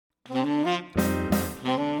Everybody,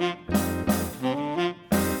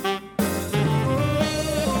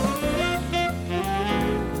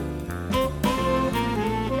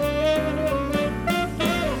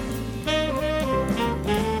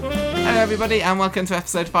 and welcome to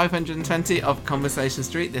episode 520 of Conversation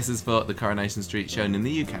Street. This is for the Coronation Street shown in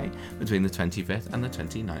the UK between the 25th and the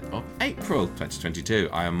 29th of April 2022.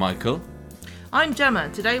 I am Michael. I'm Gemma.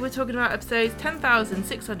 Today we're talking about episodes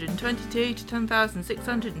 10,622 to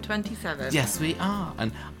 10,627. Yes, we are.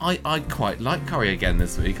 And I quite like Corrie again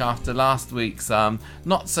this week after last week's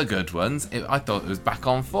not so good ones. I thought it was back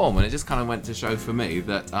on form, and it just kind of went to show for me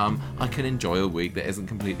that I can enjoy a week that isn't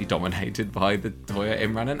completely dominated by the Toya,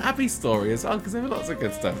 Imran and Abby story as well, because there were lots of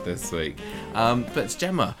good stuff this week. But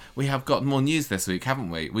Gemma, we have got more news this week,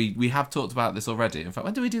 haven't we? We have talked about this already. In fact,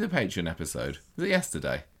 when did we do the Patreon episode? Was it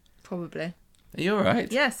yesterday? Probably. Are you alright?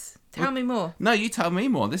 Yes. Tell me more. No, you tell me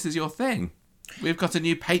more. This is your thing. We've got a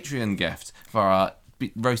new Patreon gift for our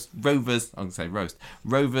Rovers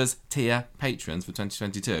tier patrons for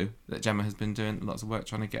 2022 that Gemma has been doing lots of work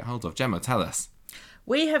trying to get hold of. Gemma, tell us.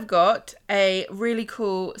 We have got a really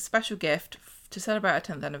cool special gift to celebrate our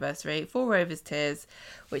 10th anniversary for Rovers tiers,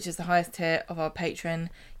 which is the highest tier of our patron.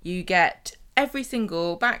 You get every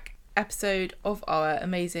single back episode of our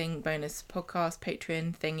amazing bonus podcast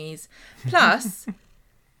Patreon thingies. Plus,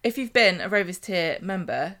 if you've been a Rovers tier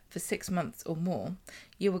member for 6 months or more,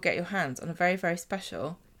 you will get your hands on a very, very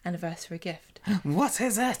special anniversary gift. What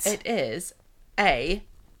is it? It is a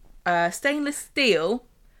stainless steel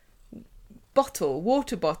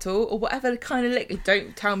water bottle, or whatever kind of liquid.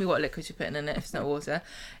 Don't tell me what liquid you're putting in it if it's not water.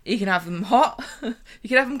 You can have them hot, you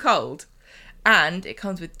can have them cold. And it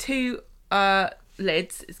comes with two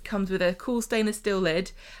lids. It comes with a cool stainless steel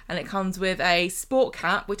lid, and it comes with a sport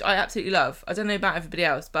cap, which I absolutely love. I don't know about everybody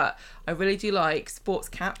else, but I really do like sports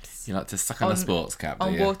caps. You like to suck on a sports cap, do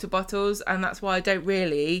on you? Water bottles, and that's why I don't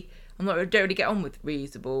really get on with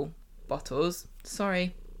reusable bottles.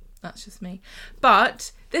 Sorry, that's just me.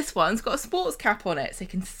 But this one's got a sports cap on it, so you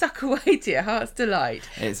can suck away to your heart's delight.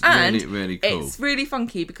 It's really, really cool. It's really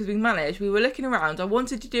funky because we were looking around. I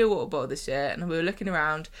wanted to do a water bottle this year, and we were looking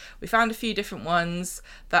around. We found a few different ones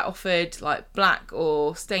that offered like black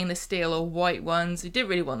or stainless steel or white ones. We didn't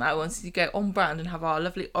really want that. We wanted to go on brand and have our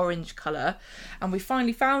lovely orange colour. And we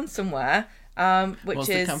finally found somewhere, What's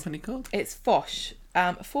the company called? It's Foch,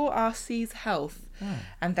 for our Seas Health. Oh.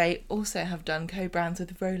 And they also have done co-brands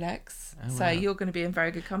with Rolex. Oh, wow. So you're going to be in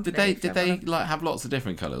very good company. Did they like have lots of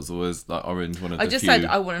different colours, or was like orange one of the few? I just said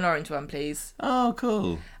I want an orange one, please. Oh,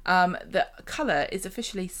 cool. The colour is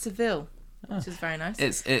officially Seville, which is very nice.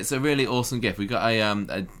 It's a really awesome gift. We got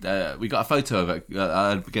a photo of it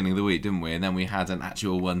at the beginning of the week, didn't we? And then we had an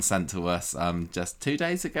actual one sent to us just 2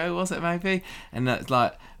 days ago, was it maybe? And it's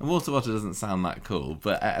like, a water bottle doesn't sound that cool,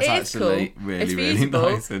 but it's actually cool. Really, really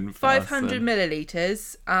nice and 500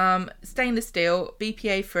 millilitres, stainless steel,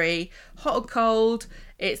 BPA free, hot or cold.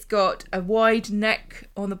 It's got a wide neck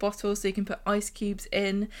on the bottle so you can put ice cubes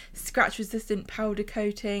in, scratch resistant powder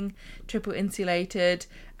coating, triple insulated,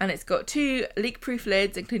 and it's got 2 leak proof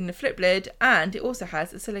lids including a flip lid, and it also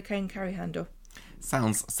has a silicone carry handle.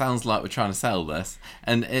 Sounds like we're trying to sell this,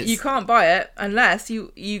 and you can't buy it unless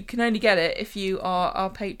you can only get it if you are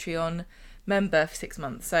our Patreon member for 6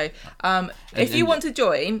 months. So if you want to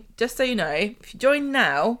join, just so you know, if you join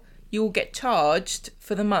now, you will get charged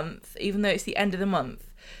for the month, even though it's the end of the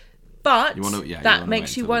month. But that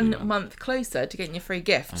makes you 1 month closer to getting your free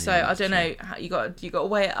gift. So I don't know how you got to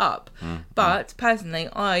weigh it up. But personally,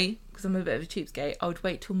 because I'm a bit of a cheapskate, I would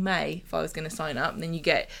wait till May if I was going to sign up, and then you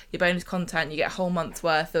get your bonus content, you get a whole month's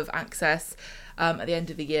worth of access at the end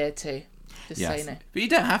of the year too. Just so you know. But you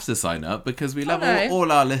don't have to sign up, because we love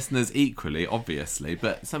all our listeners equally, obviously.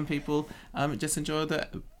 But some people just enjoy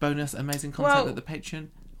the bonus amazing content that the Patreon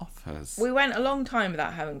offers. We went a long time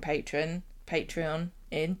without having Patreon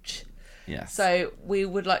inch. Yes. So we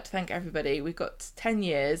would like to thank everybody. We've got 10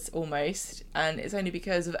 years almost, and it's only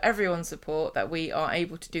because of everyone's support that we are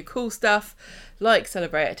able to do cool stuff like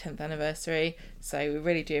celebrate our 10th anniversary. So we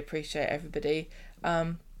really do appreciate everybody.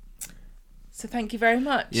 So thank you very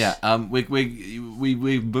much. Yeah, we're going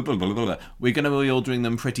to be ordering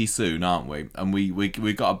them pretty soon, aren't we? And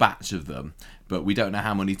we got a batch of them, but we don't know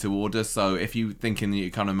how many to order. So if you're thinking that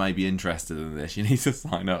you kind of may be interested in this, you need to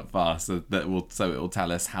sign up fast so it will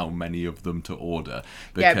tell us how many of them to order.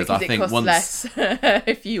 Because I think it costs less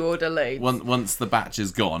if you order loads. Once the batch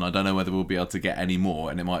is gone, I don't know whether we'll be able to get any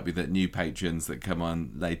more, and it might be that new patrons that come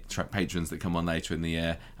on later in the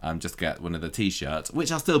year just get one of the t-shirts,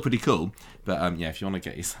 which are still pretty cool. But if you want to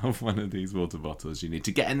get yourself one of these water bottles, you need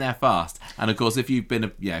to get in there fast. And of course, if you've been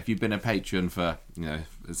a patron for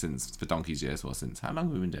for donkey's years, or since how long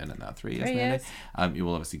have we been doing it now? 3 years 3 nearly. years. You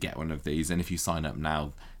will obviously get one of these, and if you sign up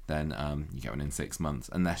now, then you get one in 6 months,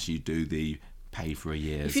 unless you do the pay for a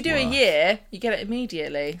year. If you do a year, you get it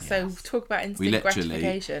immediately. So Yes. talk about We instant literally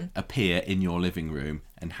gratification. appear in your living room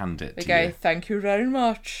and hand it We to go, you. thank you very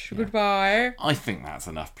much. Goodbye. I think that's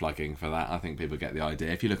enough plugging for that. I think people get the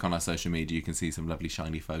idea. If you look on our social media, you can see some lovely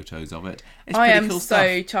shiny photos of it. It's I pretty am cool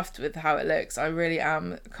so stuff. chuffed with how it looks. I really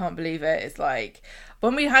am. Can't believe it. It's like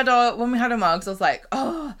when we had our mugs, I was like,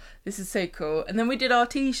 oh, this is so cool. And then we did our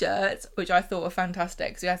t-shirts, which I thought were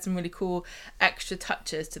fantastic. So we had some really cool extra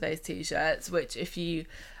touches to those t-shirts, which if you're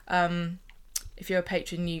a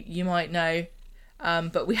patron, you might know.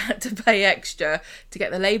 But we had to pay extra to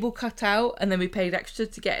get the label cut out, and then we paid extra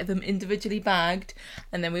to get them individually bagged,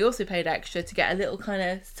 and then we also paid extra to get a little kind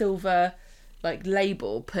of silver like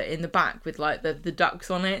label put in the back with like the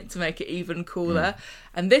ducks on it to make it even cooler.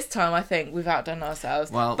 And this time I think we've outdone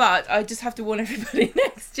ourselves. Well- but I just have to warn everybody,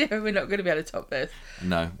 next year we're not going to be able to top this.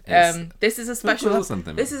 No. This is a special. have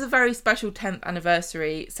something. This is a very special 10th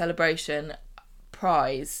anniversary celebration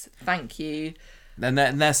prize. Thank you. And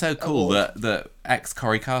they're so cool Award. that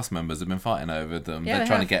ex-Corrie cast members have been fighting over them. Yeah, They're they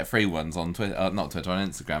trying have. to get free ones on Twitter, not Twitter, on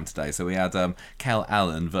Instagram today. So we had Kel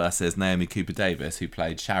Allen versus Naomi Cooper Davis, who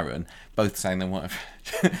played Sharon, both saying they want.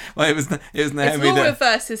 Well, it was Naomi. It's Laura that,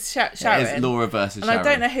 versus Sharon. It is Laura versus and Sharon. I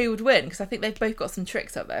don't know who would win because I think they've both got some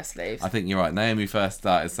tricks up their sleeves. I think you're right. Naomi first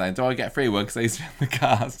started saying, "Do I get a free one?" Because they used to be in the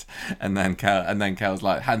cast, and then Kel's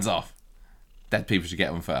like, "Hands off! Dead people should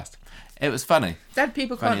get one first." It was funny. Dead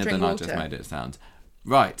people can't Funnier drink than I water. just made it sound.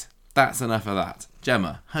 Right, that's enough of that.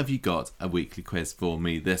 Gemma, have you got a weekly quiz for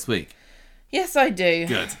me this week? Yes, I do.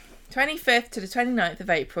 Good. 25th to the 29th of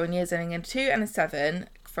April in years ending in 2 and a 7.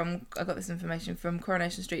 I got this information from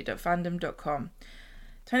coronationstreet.fandom.com.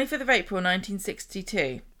 25th of April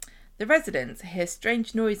 1962. The residents hear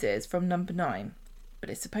strange noises from number 9, but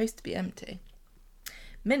it's supposed to be empty.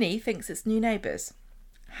 Minnie thinks it's new neighbours.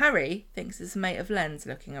 Harry thinks it's a mate of Len's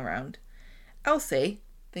looking around. Elsie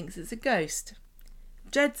thinks it's a ghost.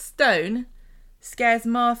 Jed Stone scares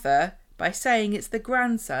Martha by saying it's the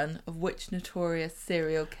grandson of which notorious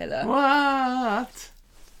serial killer? What?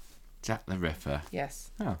 Jack the Ripper.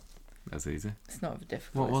 Yes, Oh, that's easy. it's not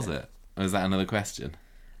difficult. What was it? Or is that another question?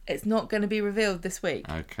 It's not going to be revealed this week.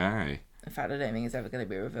 Okay. In fact, I don't think it's ever going to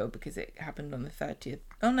be revealed because it happened on the 30th.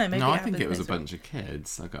 Oh no, maybe No, I happens think it was a next week. bunch of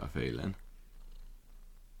kids. I got a feeling.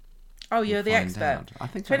 Oh, you're We'll the find expert. out. I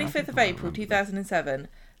think I 25th think of I might April remember 2007.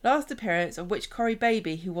 Last appearance of which Corrie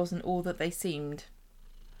baby who wasn't all that they seemed?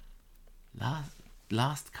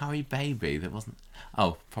 Last Curry baby that wasn't.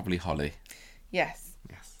 Oh, probably Holly. Yes.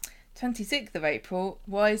 Yes. 26th of April.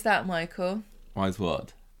 Why is that, Michael? Why's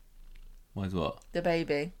what? Why's what? The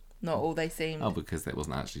baby. Not all they seemed. Oh, because it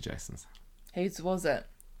wasn't actually Jason's. Whose was it?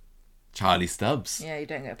 Charlie Stubbs. Yeah, you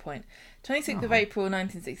don't get a point. 26th of April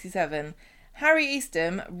 1967. Harry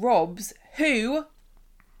Eastham robs who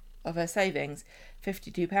of her savings?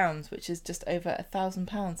 £52, which is just over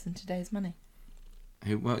 £1,000 in today's money.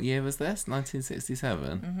 What year was this?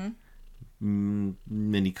 1967? Mm-hmm.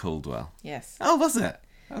 Minnie Caldwell. Yes. Oh, was it?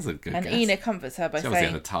 That was a good And guess. Ina comforts her by She obviously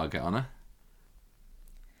had a saying, target on her.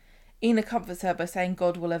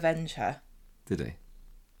 God will avenge her. Did he?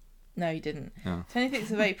 No, he didn't. Oh.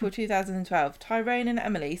 26th of April 2012. Tyrone and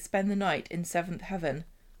Emily spend the night in Seventh Heaven.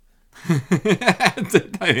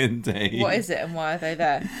 Did they indeed? What is it and why are they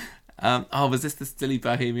there? Was this the silly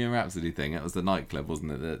Bohemian Rhapsody thing? It was the nightclub,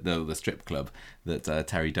 wasn't it? The strip club that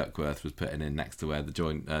Terry Duckworth was putting in next to where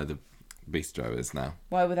the bistro is now.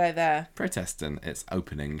 Why were they there? Protesting its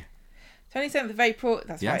opening. 27th of April,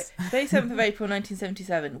 that's Yes. right. 27th of April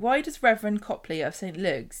 1977. Why does Reverend Copley of St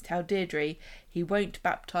Luke's tell Deirdre he won't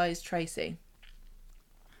baptise Tracy?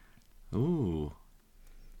 Ooh.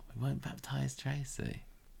 We won't baptise Tracy.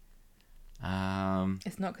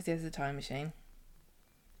 It's not because he has a time machine.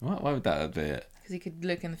 Why would that be it? Because he could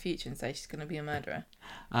look in the future and say she's going to be a murderer.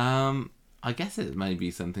 I guess it may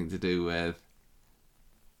be something to do with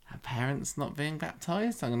her parents not being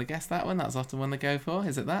baptised. I'm going to guess that one. That's often one they go for.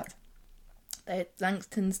 Is it that?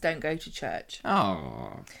 Langstons don't go to church.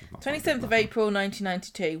 Oh. 27th of April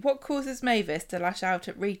 1992. What causes Mavis to lash out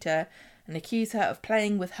at Rita and accuse her of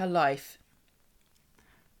playing with her life?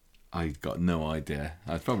 I got no idea.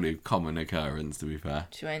 That's probably a common occurrence, to be fair.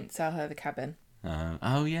 She won't sell her the cabin.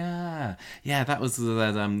 Oh yeah, that was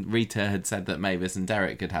that. Rita had said that Mavis and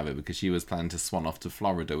Derek could have it because she was planning to swan off to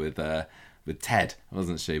Florida with Ted,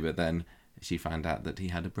 wasn't she? But then she found out that he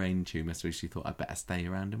had a brain tumour, so she thought I'd better stay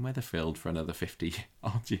around in Weatherfield for another 50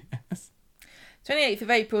 odd years. 28th of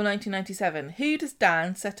April 1997. Who does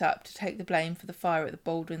Dan set up to take the blame for the fire at the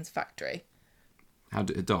Baldwin's factory? How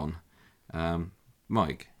did Don?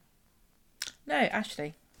 Mike? No,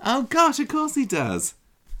 Ashley. Oh gosh, of course he does.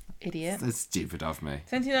 Idiot. That's stupid of me.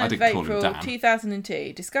 29th of April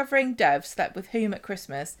 2002. Discovering Dev slept with whom at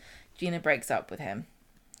Christmas? Gina breaks up with him.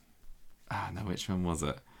 No, which one was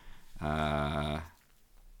it?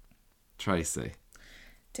 Tracy.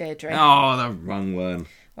 Deirdre. Oh, the wrong one.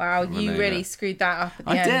 Wow, you really screwed that up at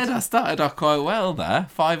the end. I did. I started off quite well there.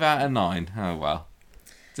 5 out of 9. Oh, well.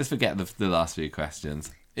 Just forget the last few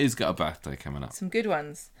questions. Who's got a birthday coming up? Some good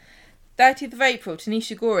ones. 30th of April,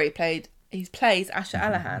 Tanisha Gorey plays Asha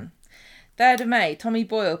Allahan. 3rd of May, Tommy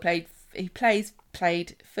Boyle played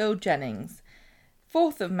Phil Jennings.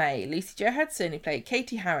 4th of May, Lucy Jo Hudson, who played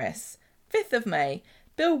Katie Harris. 5th of May,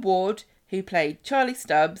 Bill Ward, who played Charlie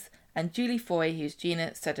Stubbs, and Julie Foy, who's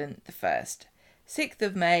Gina Sudden the first. 6th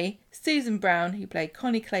of May, Susan Brown, who played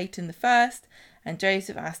Connie Clayton the first, and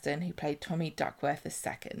Joseph Aston, who played Tommy Duckworth the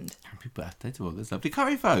second. Happy birthday to all those lovely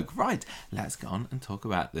curry folk. Right, let's go on and talk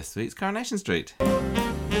about this week's Coronation Street.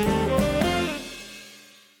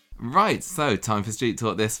 Right, so time for Street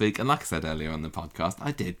Talk this week, and like I said earlier on the podcast,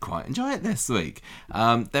 I did quite enjoy it this week.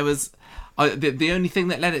 There was the only thing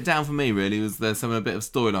that let it down for me really was there's a bit of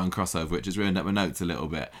storyline crossover, which has ruined up my notes a little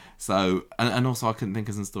bit. So and also I couldn't think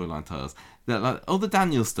of some storyline titles. Like all the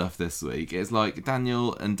Daniel stuff this week, it's like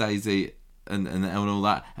Daniel and Daisy and all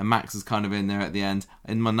that, and Max was kind of in there at the end.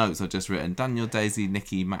 In my notes I've just written Daniel, Daisy,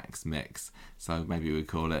 Nikki, Max mix, so maybe we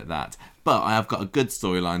call it that. But I have got a good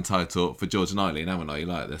storyline title for George and Eileen, haven't I? You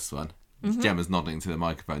like this one? Mm-hmm. Gemma's nodding to the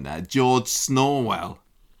microphone there. George Snorwell.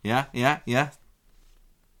 Yeah.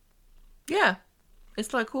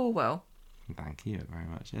 It's like Orwell. Thank you very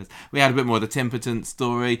much. Yes, we had a bit more of the Timperton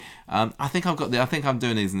story. I think I'm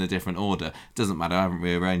doing these in a different order. Doesn't matter. I haven't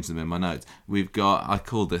rearranged them in my notes. We've got. I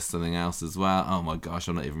called this something else as well. Oh my gosh,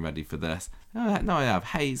 I'm not even ready for this. Oh, no, I have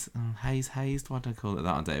Hayes. Why do I call it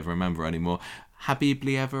that? I don't even remember anymore.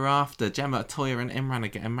 Habibly Ever After. Gemma, Toya, and Imran are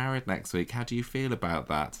getting married next week. How do you feel about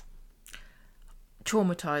that?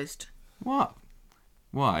 Traumatised. What?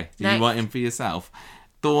 Why? Do you want him for yourself?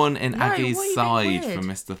 Thorn in Aggie's side from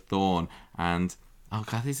Mr. Thorn. And, oh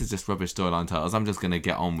God, these are just rubbish storyline titles. I'm just going to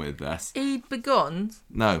get on with this. Eid Begone?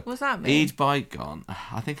 No. What's that mean? Eid Bygone.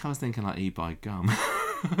 I think I was thinking like Eid by Gum.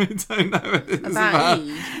 I don't know what it's about.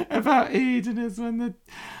 Eid? About Eid, and it's when the...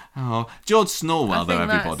 Oh, George Snorwell, though,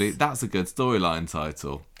 everybody. That's a good storyline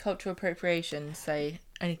title. Cultural appropriation, say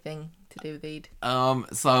anything to do with Eid.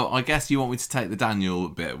 So I guess you want me to take the Daniel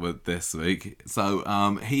bit with this week. So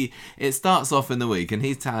it starts off in the week, and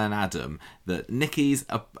he's telling Adam that Nikki's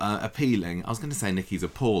appealing. I was going to say Nikki's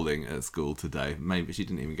appalling at school today. Maybe she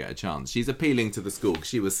didn't even get a chance. She's appealing to the school because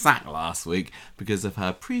she was sacked last week because of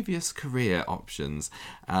her previous career options,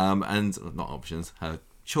 and not options, her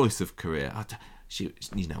choice of career.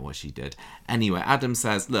 You know what she did. Anyway, Adam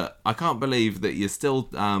says, look, I can't believe that you're still,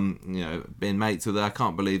 being mates with her. I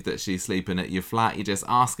can't believe that she's sleeping at your flat. You're just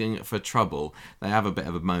asking for trouble. They have a bit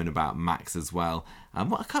of a moan about Max as well. I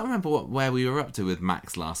can't remember where we were up to with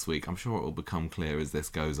Max last week. I'm sure it will become clear as this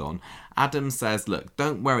goes on. Adam says, look,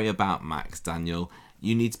 don't worry about Max, Daniel.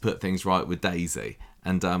 You need to put things right with Daisy.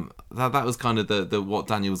 And that was kind of the what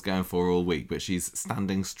Daniel was going for all week. But she's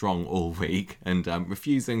standing strong all week and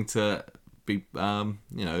refusing to... be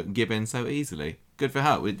give in so easily. Good for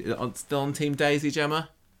her. We're still on Team Daisy, Gemma?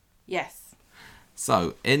 Yes.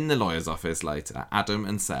 So, in the lawyer's office later, Adam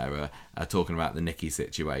and Sarah are talking about the Nikki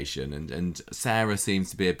situation, and Sarah seems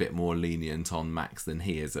to be a bit more lenient on Max than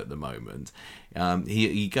he is at the moment.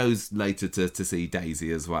 He goes later to see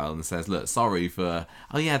Daisy as well and says, look, sorry for...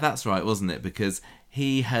 Oh yeah, that's right, wasn't it? Because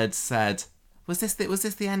he had said... Was this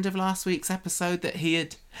the end of last week's episode that he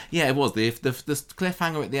had... Yeah, it was. The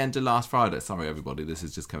cliffhanger at the end of last Friday, sorry everybody, this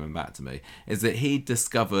is just coming back to me, is that he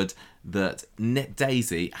discovered that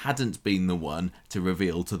Daisy hadn't been the one to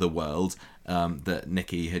reveal to the world that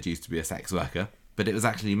Nikki had used to be a sex worker, but it was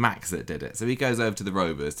actually Max that did it. So he goes over to the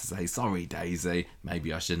Rovers to say, sorry Daisy,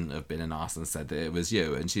 maybe I shouldn't have been an arse and said that it was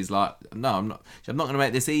you. And she's like, no, I'm not going to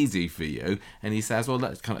make this easy for you. And he says, well,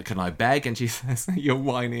 can I beg? And she says, you're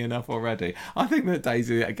whiny enough already. I think that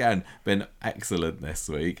Daisy, again, been excellent this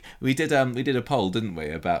week. We did a poll, didn't we,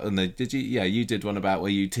 about, did you? Yeah, you did one about were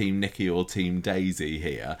you Team Nikki or Team Daisy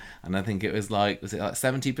here? And I think it was like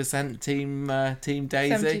 70% Team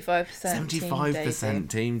Daisy? 75%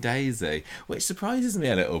 Team Daisy, which surprises me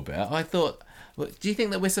a little bit. I thought, do you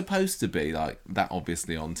think that we're supposed to be like that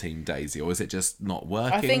obviously on Team Daisy, or is it just not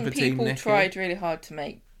working for Team Nikki? I think people tried really hard to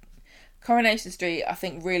make Coronation Street, I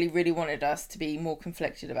think, really, really wanted us to be more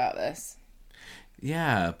conflicted about this.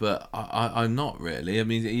 Yeah, but I'm not really. I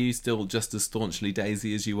mean, are you still just as staunchly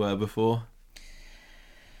Daisy as you were before?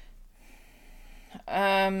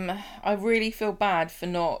 I really feel bad for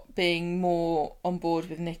not being more on board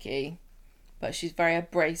with Nikki, but she's very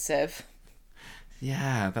abrasive.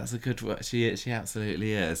 Yeah, that's a good word. She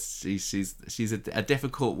absolutely is. She's a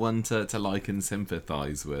difficult one to like and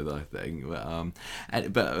sympathise with, I think.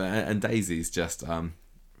 And Daisy's just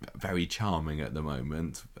very charming at the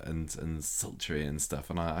moment and sultry and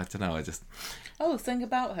stuff. And I don't know. I just Something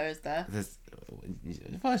about her is there.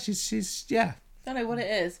 Well, she's yeah. Don't know what it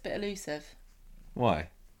is. A bit elusive. Why?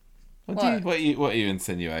 What are you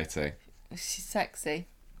insinuating? She's sexy.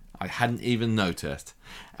 I hadn't even noticed.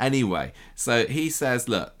 Anyway, so he says,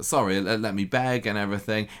 look, sorry, let me beg and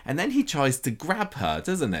everything. And then he tries to grab her,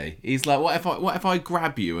 doesn't he? He's like, what if I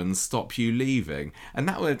grab you and stop you leaving? And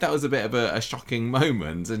that was a bit of a shocking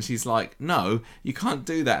moment. And she's like, no, you can't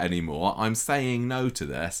do that anymore. I'm saying no to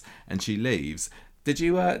this. And she leaves. Did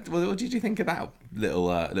you, what did you think of that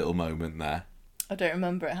little moment there? I don't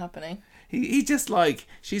remember it happening. He just like,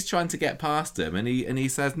 she's trying to get past him and he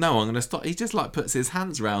says, no, I'm going to stop. He just like puts his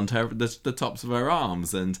hands around her, the tops of her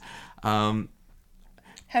arms and headbutt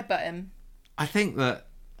him. I think that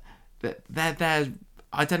they're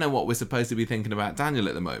I don't know what we're supposed to be thinking about Daniel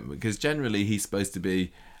at the moment, because generally he's supposed to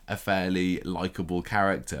be a fairly likable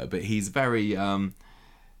character, but he's very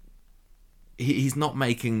he's not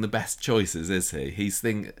making the best choices, is he? He's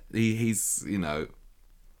you know,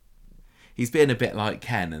 he's being a bit like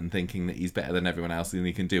Ken and thinking that he's better than everyone else and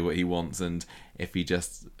he can do what he wants, and if he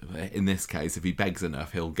just, in this case, if he begs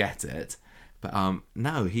enough, he'll get it. But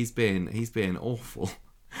no, he's being awful.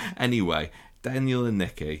 Anyway, Daniel and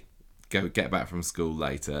Nikki get back from school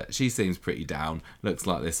later. She seems pretty down. Looks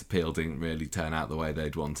like this appeal didn't really turn out the way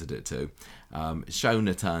they'd wanted it to.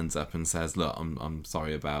 Shona turns up and says, look, I'm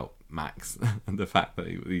sorry about Max and the fact that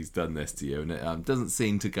he's done this to you, and it doesn't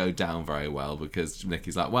seem to go down very well, because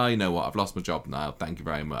Nikki's like, well, you know what, I've lost my job now, thank you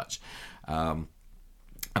very much.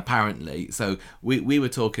 Apparently, so we were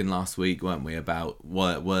talking last week, weren't we, about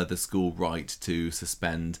were the school right to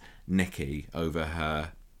suspend Nikki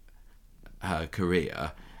over her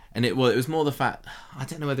career, and it was more the fact, I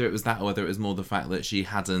don't know whether it was that or whether it was more the fact that she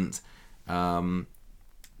hadn't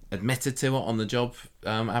admitted to it on the job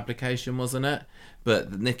application, wasn't it?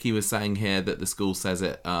 But Nikki was saying here that the school says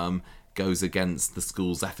it goes against the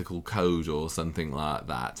school's ethical code or something like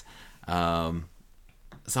that.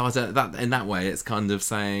 So I don't, that in that way, it's kind of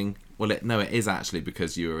saying, well, it is actually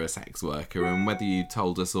because you were a sex worker, and whether you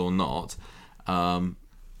told us or not,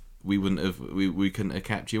 we couldn't have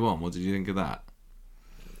kept you on. What did you think of that?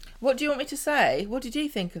 What do you want me to say? What did you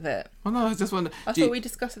think of it? Well, no, I just wonder. I thought we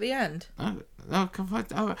discussed at the end. I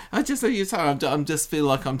just sorry. I'm just feel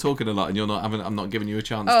like I'm talking a lot, and you're not. I'm not giving you a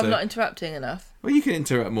chance. I'm not interrupting enough. Well, you can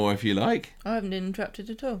interrupt more if you like. I haven't been interrupted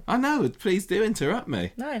at all. I know. Please do interrupt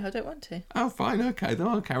me. No, I don't want to. Oh, fine. Okay, then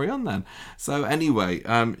I'll carry on then. So anyway,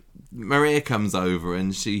 Maria comes over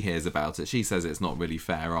and she hears about it. She says it's not really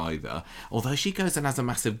fair either. Although she goes and has a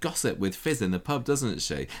massive gossip with Fizz in the pub, doesn't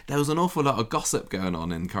she? There was an awful lot of gossip going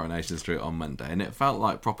on in Coronation Street on Monday, and it felt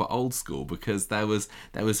like proper old school, because there was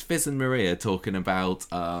Fizz and Maria talking about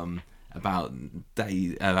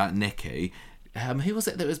Nikki. Who was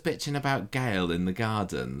it that was bitching about Gail in the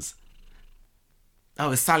gardens? Oh,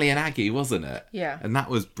 it was Sally and Aggie, wasn't it? Yeah. And that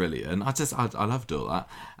was brilliant. I loved all that.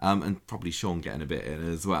 And probably Sean getting a bit in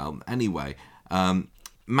as well. Anyway,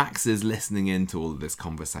 Max is listening into all of this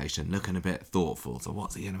conversation, looking a bit thoughtful. So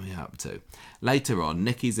what's he going to be up to? Later on,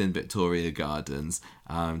 Nikki's in Victoria Gardens,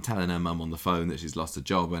 telling her mum on the phone that she's lost a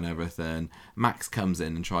job and everything. Max comes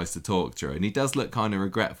in and tries to talk to her, and he does look kind of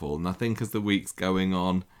regretful. And I think as the week's going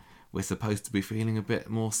on, we're supposed to be feeling a bit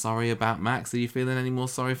more sorry about Max. Are you feeling any more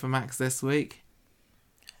sorry for Max this week?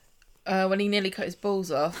 When he nearly cut his balls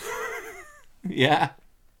off. Yeah.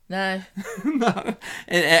 No. No. At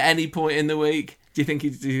any point in the week, do you think he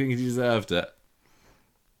deserved it?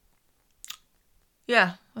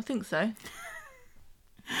 Yeah, I think so.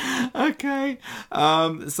 Okay.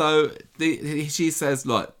 So she says,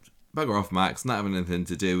 look, bugger off, Max, not having anything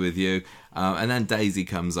to do with you. And then Daisy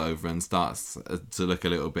comes over and starts to look a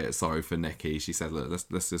little bit sorry for Nikki. She said, look,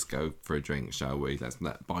 let's just go for a drink, shall we? Let's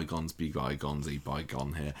let bygones be bygones,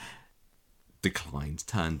 bygone here. Declined,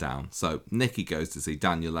 turned down. So Nikki goes to see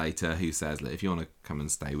Daniel later, who says, look, if you want to come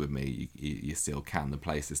and stay with me, you still can. The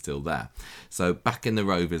place is still there. So back in the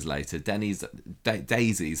Rovers later,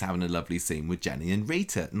 Daisy's having a lovely scene with Jenny and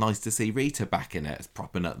Rita. Nice to see Rita back in it,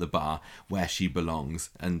 propping up the bar where she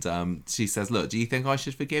belongs. And she says, look, do you think I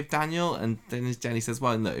should forgive Daniel? And then Jenny says,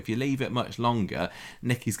 well, look, if you leave it much longer,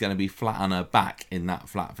 Nikki's going to be flat on her back in that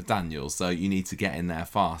flat for Daniel. So you need to get in there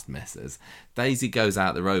fast, missus. Daisy goes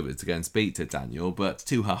out the Rovers to go and speak to Daniel, but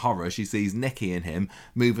to her horror, she sees Nikki and him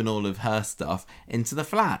moving all of her stuff into the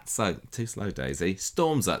flat. So, too slow, Daisy.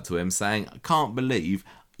 Storms up to him saying, I can't believe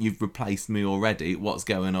you've replaced me already. What's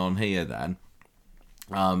going on here then?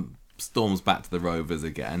 Storms back to the Rovers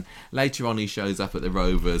again. Later on, he shows up at the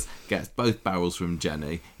Rovers, gets both barrels from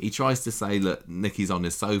Jenny. He tries to say, look, Nikki's on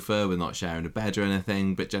his sofa, we're not sharing a bed or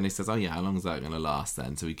anything, but Jenny says, oh yeah, how long is that going to last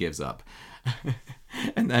then? So he gives up.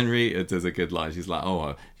 And then Rita does a good line. She's like,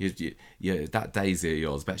 oh, you, that Daisy of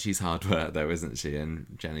yours, bet she's hard work though, isn't she? And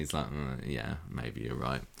Jenny's like, yeah, maybe you're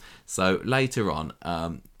right. So later on,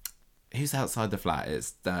 who's outside the flat?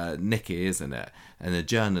 It's Nikki, isn't it? And a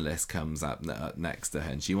journalist comes up next to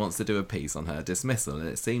her and she wants to do a piece on her dismissal, and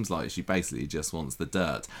it seems like she basically just wants the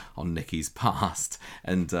dirt on Nikki's past.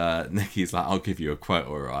 And Nikki's like, I'll give you a quote,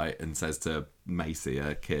 all right, and says to Macy,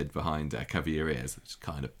 a kid behind her, cover your ears, which is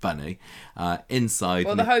kind of funny. Inside...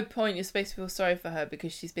 Well, the whole point, you're supposed to feel sorry for her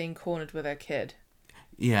because she's being cornered with her kid.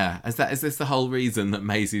 Yeah, is this the whole reason that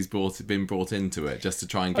Maisie's been brought into it, just to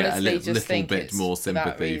try and get Honestly, a little bit more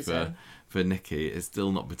sympathy for Nikki? It's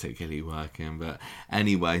still not particularly working, but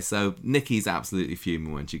anyway, so Nikki's absolutely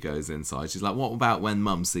fuming when she goes inside. She's like, what about when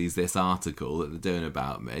Mum sees this article that they're doing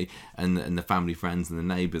about me, and the family friends and the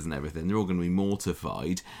neighbours and everything, they're all going to be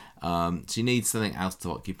mortified. She needs something else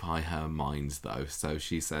to occupy her mind, though. So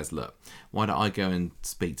she says, look, why don't I go and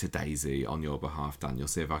speak to Daisy on your behalf, Daniel,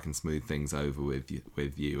 see if I can smooth things over with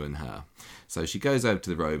you and her. So she goes over to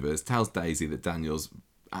the Rovers, tells Daisy that Daniel's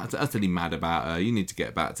utterly mad about her. You need to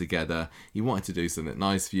get back together. He wanted to do something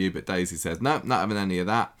nice for you, but Daisy says, no, not having any of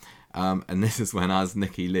that. And this is when, as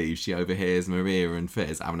Nikki leaves, she overhears Maria and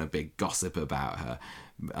Fizz having a big gossip about her.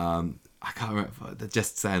 I can't remember, they're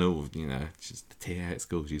just saying, oh, you know, she's the TA at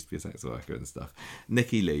school, she used to be a sex worker and stuff.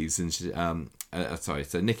 Nikki leaves, and she,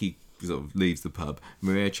 so Nikki sort of leaves the pub.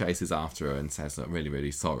 Maria chases after her and says, I'm really,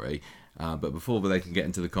 really sorry. But before they can get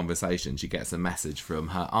into the conversation, she gets a message from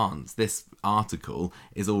her aunt. This article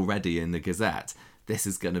is already in the Gazette. This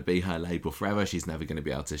is going to be her label forever. She's never going to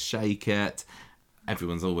be able to shake it.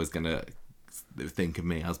 Everyone's always going to think of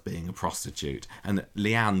me as being a prostitute. And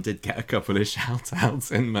Leanne did get a couple of shout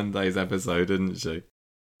outs in Monday's episode, didn't she?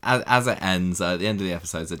 As it ends, at the end of the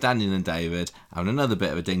episode, so Daniel and David having another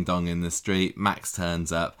bit of a ding-dong in the street. Max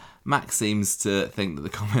turns up. Max seems to think that the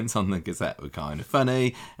comments on the Gazette were kind of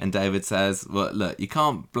funny, and David says, well, look, you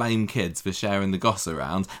can't blame kids for sharing the goss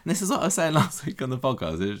around. And this is what I was saying last week on the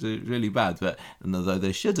podcast. It was really bad, but and although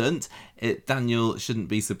they shouldn't, Daniel shouldn't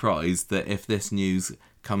be surprised that if this news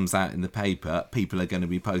comes out in the paper, people are going to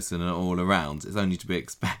be posting it all around. It's only to be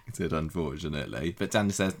expected, unfortunately. But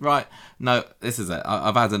Daniel says, right, no, this is it.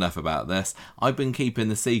 I've had enough about this. I've been keeping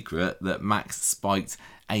the secret that Max spiked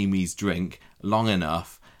Amy's drink long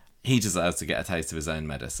enough. He deserves to get a taste of his own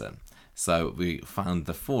medicine. So we found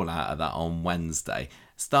the fallout of that on Wednesday.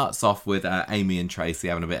 Starts off with Amy and Tracy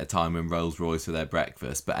having a bit of time in Rolls Royce for their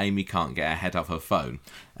breakfast, but Amy can't get her head off her phone.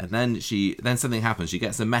 And then something happens. She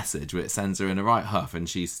gets a message which sends her in a right huff, and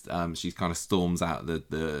she kind of storms out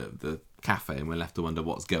the cafe, and we're left to wonder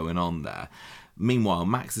what's going on there. Meanwhile,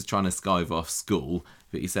 Max is trying to skive off school,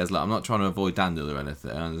 but he says, look, I'm not trying to avoid Daniel or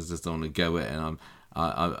anything. I just don't want to go in.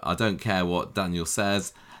 I don't care what Daniel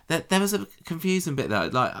says. There was a confusing bit there.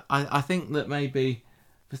 Like I think that maybe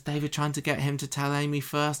was David trying to get him to tell Amy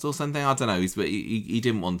first or something. I don't know. But he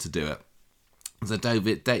didn't want to do it. So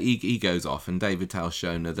David he goes off, and David tells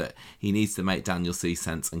Shona that he needs to make Daniel see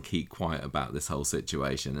sense and keep quiet about this whole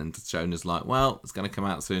situation. And Shona's like, well, it's going to come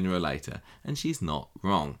out sooner or later, and she's not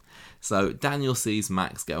wrong. So Daniel sees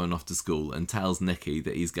Max going off to school and tells Nikki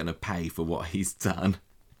that he's going to pay for what he's done.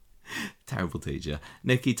 Terrible teacher.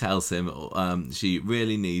 Nikki tells him she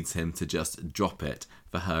really needs him to just drop it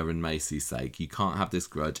for her and Macy's sake. You can't have this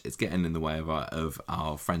grudge. It's getting in the way of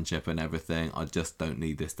our friendship and everything. I just don't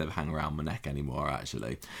need this to hang around my neck anymore,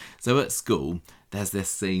 actually. So at school, there's this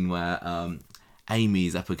scene where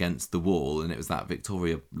Amy's up against the wall, and it was that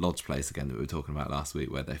Victoria Lodge place again that we were talking about last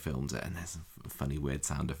week where they filmed it, and there's some funny weird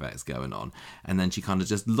sound effects going on, and then she kind of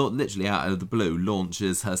just literally out of the blue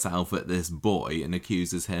launches herself at this boy and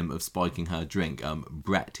accuses him of spiking her drink.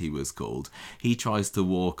 Brett, he was called. He tries to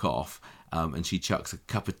walk off, and she chucks a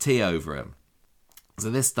cup of tea over him. So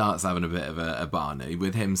this starts having a bit of a Barney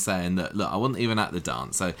with him saying that, look, I wasn't even at the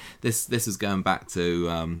dance. So this was going back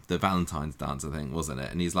to the Valentine's dance, I think, wasn't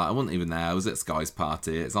it? And he's like, I wasn't even there. I was at Sky's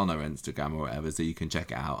party. It's on her Instagram or whatever, so you can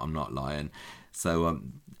check it out. I'm not lying. So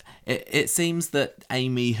it seems that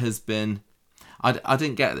Amy has been... I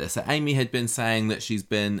didn't get this. So Amy had been saying that she's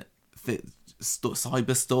been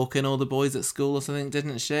cyber stalking all the boys at school or something,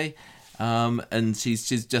 didn't she? And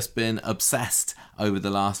she's just been obsessed over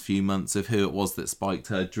the last few months of who it was that spiked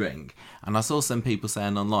her drink. And I saw some people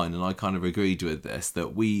saying online, and I kind of agreed with this,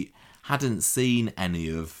 that we hadn't seen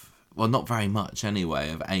any of, well, not very much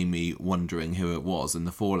anyway, of Amy wondering who it was and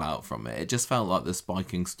the fallout from it. It just felt like the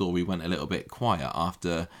spiking story went a little bit quiet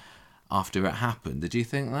after it happened. Did you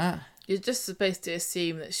think that? You're just supposed to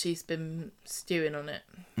assume that she's been stewing on it.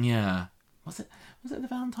 Yeah. Was it the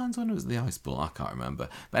Valentine's one or was it the ice ball? I can't remember.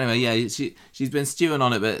 But anyway, yeah, she's been stewing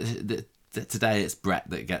on it, but today it's Brett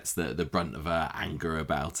that gets the brunt of her anger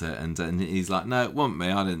about it, and he's like, no, it wasn't me,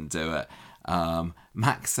 I didn't do it.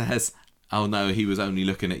 Max says, oh no, he was only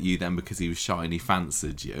looking at you then because he was shy and he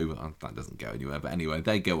fancied you. That doesn't go anywhere, but anyway,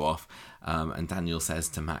 they go off, and Daniel says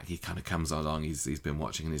to Mac, he kind of comes along, he's been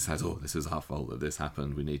watching, and he says, oh, this is our fault that this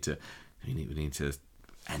happened, we need to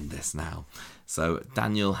end this now. So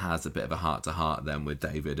Daniel has a bit of a heart-to-heart then with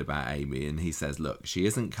David about Amy, and he says, look, she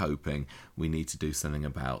isn't coping, we need to do something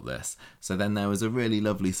about this. So then there was a really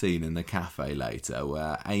lovely scene in the cafe later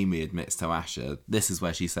where Amy admits to Asher, this is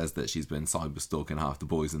where she says that she's been cyber-stalking half the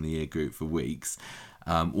boys in the year group for weeks.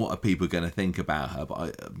 What are people going to think about her?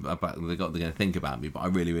 They're going to think about me, but I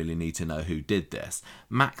really, really need to know who did this.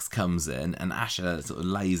 Max comes in and Asher sort of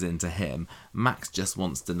lays into him. Max just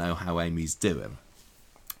wants to know how Amy's doing,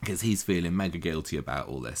 because he's feeling mega guilty about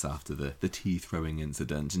all this after the tea-throwing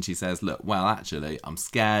incident. And she says, look, well, actually, I'm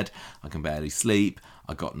scared, I can barely sleep,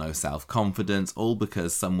 I got no self-confidence, all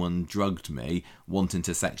because someone drugged me, wanting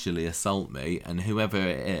to sexually assault me, and whoever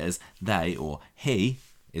it is, they or he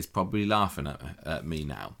is probably laughing at me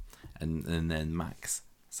now. And then Max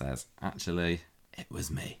says, actually, it was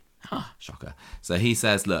me. Shocker. So he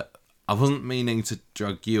says, look, I wasn't meaning to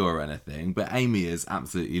drug you or anything, but Amy is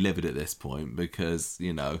absolutely livid at this point because,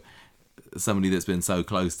 you know, somebody that's been so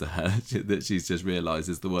close to her that she's just realised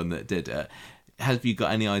is the one that did it. Have you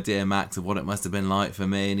got any idea, Max, of what it must have been like for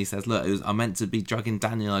me? And he says, look, I meant to be drugging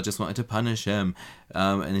Daniel, I just wanted to punish him.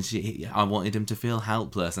 I wanted him to feel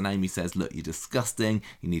helpless. And Amy says, look, you're disgusting,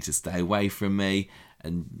 you need to stay away from me.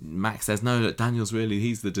 And Max says, no, look,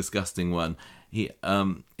 he's the disgusting one. He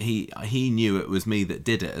knew it was me that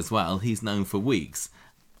did it as well. He's known for weeks.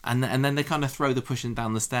 And then they kind of throw the pushing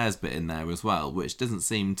down the stairs bit in there as well, which doesn't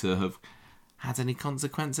seem to have had any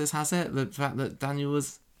consequences, has it? The fact that Daniel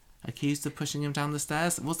was accused of pushing him down the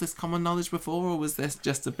stairs. Was this common knowledge before, or was this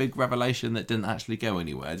just a big revelation that didn't actually go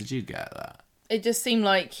anywhere? Did you get that? It just seemed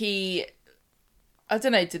like I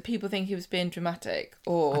don't know, did people think he was being dramatic?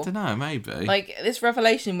 Or I don't know, maybe. Like, this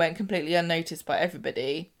revelation went completely unnoticed by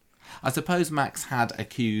everybody. I suppose Max had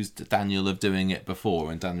accused Daniel of doing it before,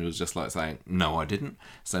 and Daniel was just like saying, no, I didn't.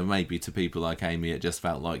 So maybe to people like Amy, it just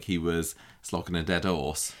felt like he was slogging a dead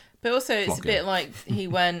horse. But also, it's a bit like he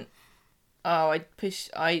went, oh,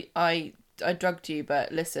 I drugged you,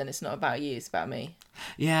 but listen, it's not about you, it's about me.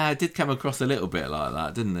 Yeah, it did come across a little bit like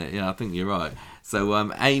that, didn't it? Yeah, I think you're right.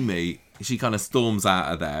 So Amy, she kind of storms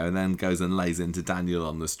out of there and then goes and lays into Daniel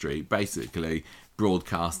on the street, basically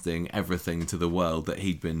broadcasting everything to the world that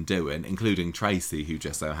he'd been doing, including Tracy, who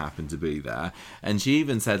just so happened to be there. And she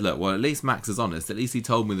even said, look, well, at least Max is honest, at least he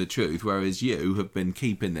told me the truth, whereas you have been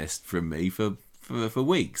keeping this from me for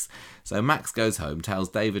weeks. So Max goes home, tells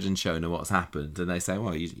David and Shona what's happened, and they say,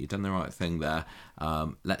 well, you've done the right thing there.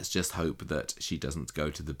 Let's just hope that she doesn't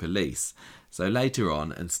go to the police. So later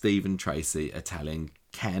on, and Steve and Tracy are telling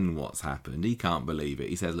Ken what's happened. He can't believe it.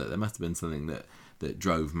 He says, look, there must have been something that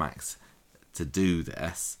drove Max to do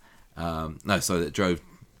this. That drove...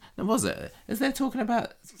 Was it? Is they talking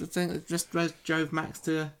about the thing that just drove Max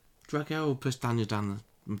to drug her or push Daniel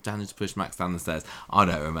to push Max down the stairs? I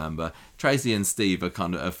don't remember. Tracy and Steve are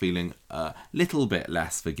kind of feeling a little bit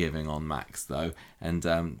less forgiving on Max, though. And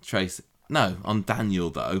on Daniel,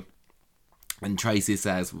 though. And Tracy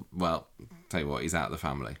says, well, tell you what, he's out of the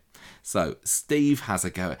family. So Steve has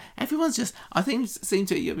a go. Everyone's just, I think,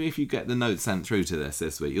 if you get the notes sent through to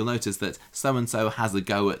this week, you'll notice that so-and-so has a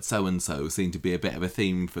go at so-and-so seemed to be a bit of a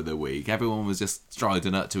theme for the week. Everyone was just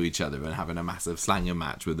striding up to each other and having a massive slanger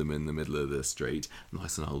match with them in the middle of the street.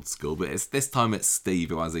 Nice and old school. But this time it's Steve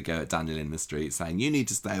who has a go at Daniel in the street, saying, you need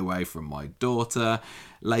to stay away from my daughter.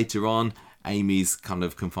 Later on, Amy's kind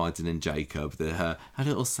of confiding in Jacob, her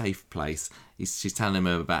little safe place. She's telling him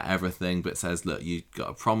about everything, but says, look, you've got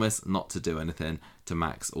to promise not to do anything to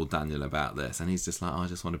Max or Daniel about this. And he's just like, I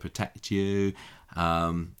just want to protect you.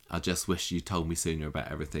 I just wish you told me sooner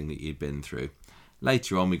about everything that you'd been through.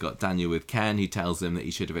 Later on, we got Daniel with Ken, who tells him that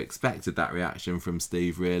he should have expected that reaction from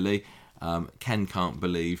Steve, really. Ken can't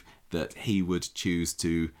believe that he would choose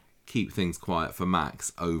to keep things quiet for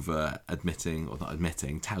Max over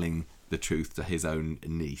telling the truth to his own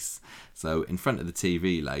niece. So in front of the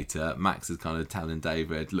TV later, Max is kind of telling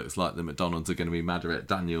David, looks like the McDonald's are going to be madder at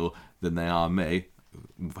Daniel than they are me.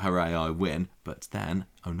 Hooray, I win. But then,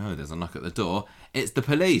 oh no, there's a knock at the door. It's the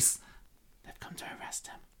police. They've come to arrest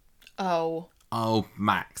him. Oh,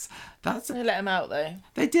 Max. They let him out, though.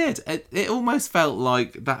 They did. It almost felt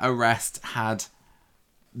like that arrest had,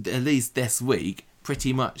 at least this week,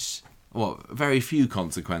 pretty much, very few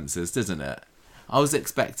consequences, doesn't it? I was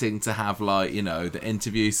expecting to have, the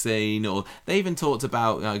interview scene, or they even talked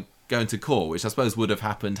about going to court, which I suppose would have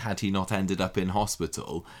happened had he not ended up in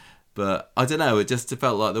hospital. But I don't know, it just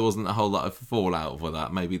felt like there wasn't a whole lot of fallout for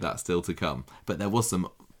that. Maybe that's still to come. But there was some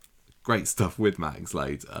great stuff with Max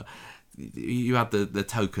later. You had the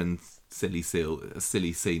token silly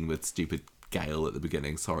scene with stupid Gail at the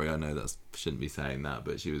beginning. Sorry, I know that shouldn't be saying that,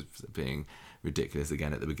 but she was being ridiculous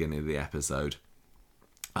again at the beginning of the episode.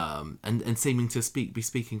 And seeming to be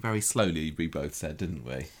speaking very slowly, we both said, didn't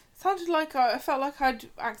we? Sounded like I felt like I'd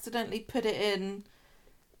accidentally put it in.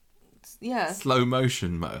 Yeah. Slow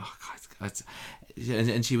motion mode. Oh, God.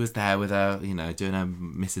 And she was there with her, doing her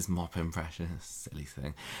Mrs. Mop impression. Silly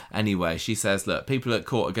thing. Anyway, she says, look, people at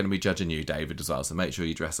court are going to be judging you, David, as well, so make sure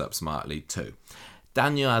you dress up smartly too.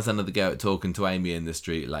 Daniel has another go at talking to Amy in the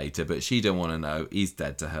street later, but she don't want to know. He's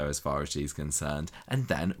dead to her as far as she's concerned. And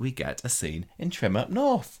then we get a scene in Trim Up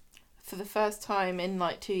North. For the first time in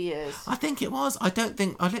 2 years. I think it was. I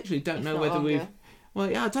literally don't know whether we've... Well,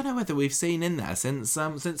 yeah, I don't know whether we've seen in there since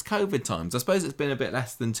COVID times. I suppose it's been a bit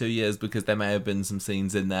less than 2 years because there may have been some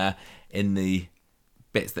scenes in there in the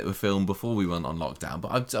bits that were filmed before we went on lockdown.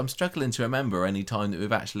 But I'm struggling to remember any time that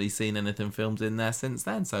we've actually seen anything filmed in there since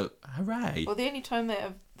then. So, hooray! Well, the only time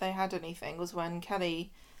they had anything was when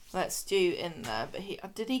Kelly let Stu in there.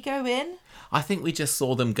 But did he go in? I think we just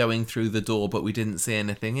saw them going through the door, but we didn't see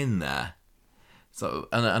anything in there. So,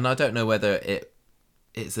 and I don't know whether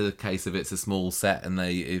it's a case of it's a small set and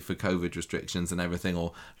they, for COVID restrictions and everything,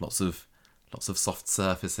 or lots of soft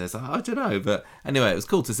surfaces. I don't know, but anyway, it was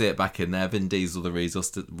cool to see it back in there. Vin Diesel, the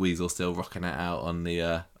Weasel still rocking it out on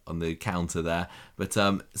the counter there. But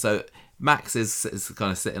so Max is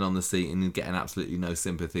kind of sitting on the seat and getting absolutely no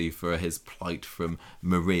sympathy for his plight from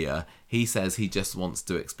Maria. He says he just wants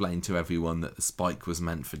to explain to everyone that the spike was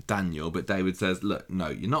meant for Daniel, but David says, look, no,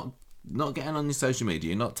 you're not getting on your social media,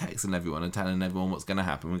 you're not texting everyone and telling everyone what's going to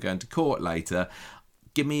happen. We're going to court later.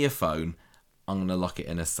 Give me your phone. I'm going to lock it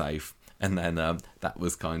in a safe. And then that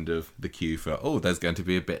was kind of the cue for, there's going to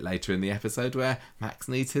be a bit later in the episode where Max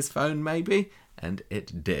needs his phone, maybe. And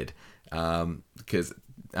it did. Because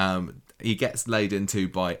he gets laid into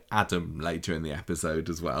by Adam later in the episode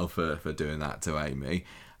as well for doing that to Amy.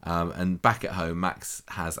 And back at home, Max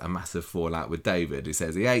has a massive fallout with David. He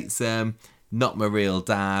says he hates him. Not my real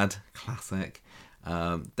dad. Classic.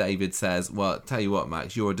 David says, well, tell you what,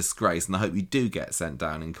 Max, you're a disgrace and I hope you do get sent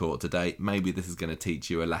down in court today. Maybe this is going to teach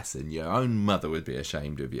you a lesson. Your own mother would be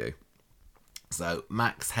ashamed of you. So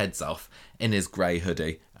Max heads off in his grey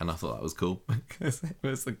hoodie, and I thought that was cool because it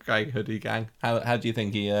was the grey hoodie gang. How do you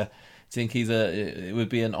think it would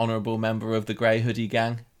be an honourable member of the grey hoodie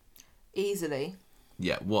gang? Easily.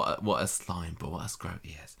 Yeah, what a slime, but what a scrote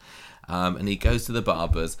he is. And he goes to the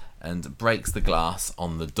barber's and breaks the glass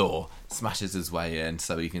on the door, smashes his way in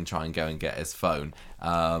so he can try and go and get his phone.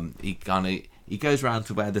 He goes round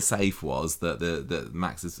to where the safe was that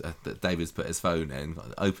that David's put his phone in,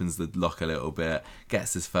 opens the lock a little bit,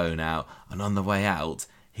 gets his phone out, and on the way out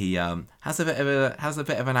he has a bit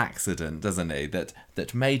of an accident, doesn't he?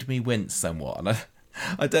 That made me wince somewhat. And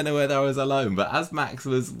I don't know whether I was alone, but as Max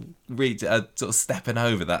was sort of stepping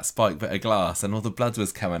over that spiked bit of glass and all the blood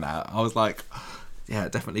was coming out, I was like, yeah,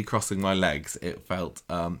 definitely crossing my legs. It felt,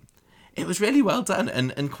 it was really well done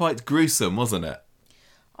and quite gruesome, wasn't it?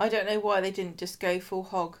 I don't know why they didn't just go full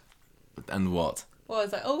hog. And what? Well, I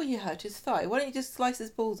was like, he hurt his thigh. Why don't you just slice his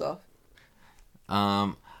balls off?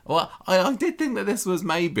 Well, I did think that this was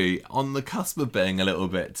maybe on the cusp of being a little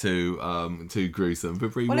bit too gruesome for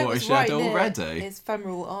Bree Watershed already. His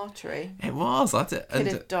femoral artery. It was. Could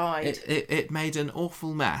have died. It made an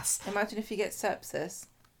awful mess. Imagine if he gets sepsis.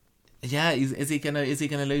 Yeah, is he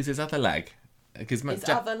gonna lose his other leg?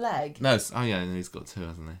 Other leg? No. Oh yeah, he's got two,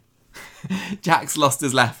 hasn't he? Jack's lost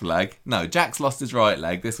his left leg. No, Jack's lost his right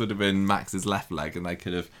leg. This would have been Max's left leg, and they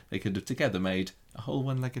could have together made a whole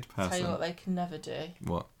one-legged person. Tell you what they can never do.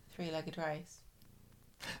 What? Three-legged race.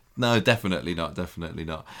 No, definitely not.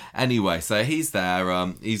 Anyway, so he's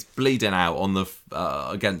there. He's bleeding out on the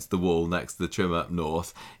against the wall next to the Trim Up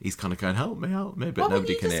North. He's kind of going, "Help me!" But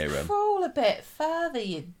nobody can hear him. Crawl a bit further,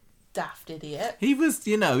 you daft idiot. He was,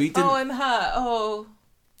 he didn't. Oh, I'm hurt.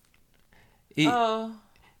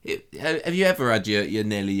 Have you ever had your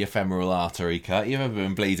nearly femoral artery cut? You ever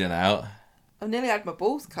been bleeding out? I nearly had my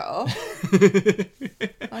balls cut off.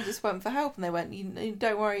 I just went for help and they went, you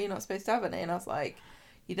don't worry, you're not supposed to have any. And I was like,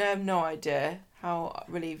 you don't have no idea how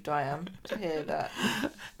relieved I am to hear that.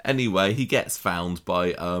 Anyway, he gets found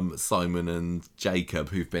by Simon and Jacob,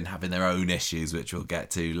 who've been having their own issues, which we'll get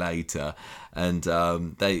to later. And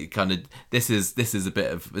they kind of this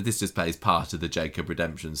just plays part of the Jacob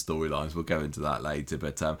redemption storylines. We'll go into that later.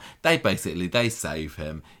 But they save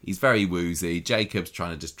him. He's very woozy. Jacob's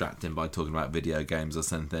trying to distract him by talking about video games or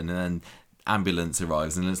something, and then ambulance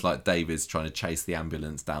arrives, and it's like David's trying to chase the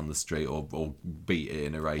ambulance down the street or beat it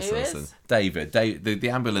in a race or something. David, the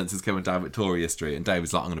ambulance is coming down Victoria Street, and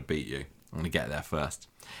David's like, I'm going to beat you. I'm going to get there first.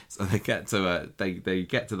 So they get to they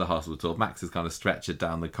get to the hospital. Max is kind of stretchered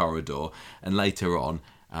down the corridor, and later on,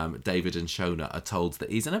 David and Shona are told that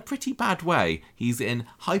he's in a pretty bad way. He's in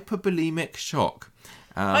hypervolemic shock.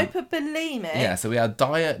 Hypervolemic? Yeah, so we had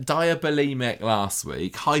diabulemic last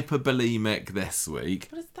week, hypervolemic this week.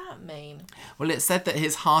 What does that mean? Well, it said that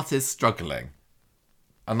his heart is struggling.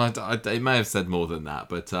 And it may have said more than that,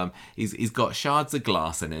 but he's got shards of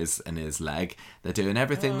glass in his leg. They're doing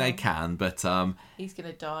everything they can, but he's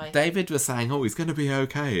going to die. David was saying, he's going to be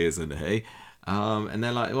okay, isn't he? And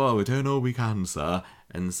they're like, well, we're doing all we can, sir.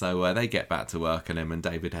 And so they get back to work on him, and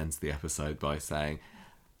David ends the episode by saying,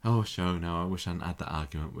 oh, Shona, I wish I hadn't had that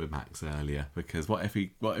argument with Max earlier, because what if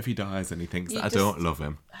he dies and he thinks that I don't love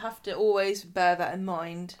him? Have to always bear that in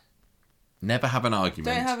mind. Never have an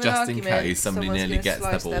argument, in case somebody nearly gets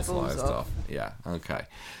their balls sliced off. Yeah, okay.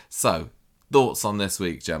 So, thoughts on this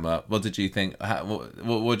week, Gemma? What did you think?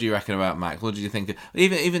 What do you reckon about Max? What did you think?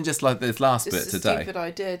 Even just like this last bit today. It's a stupid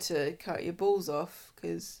idea to cut your balls off,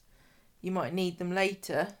 because you might need them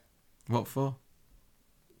later. What for?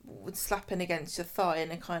 Slapping against your thigh in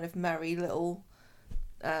a kind of merry little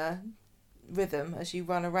rhythm as you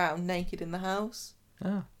run around naked in the house.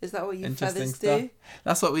 Oh, is that what you feathers do?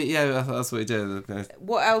 That's what that's what we do.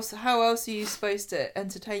 What else? How else are you supposed to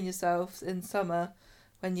entertain yourselves in summer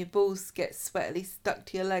when your balls get sweatily stuck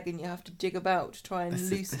to your leg and you have to jig about to try and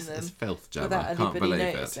loosen them? It's filth, Gemma. Without anybody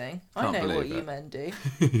noticing. I know what you men do.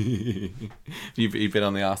 You've been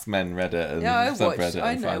on the Ask Men Reddit and subreddit.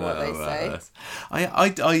 I know what they say. This.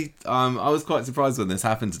 I was quite surprised when this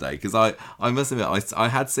happened today, because I must admit I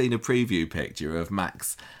had seen a preview picture of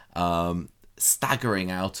Max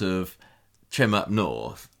staggering out of Trim Up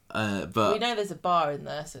North. But we know there's a bar in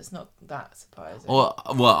there, so it's not that surprising. Well,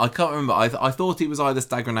 I can't remember. I thought he was either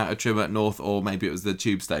staggering out of Trim Up North, or maybe it was the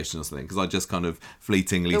tube station or something, because I just kind of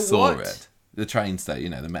fleetingly saw it. The train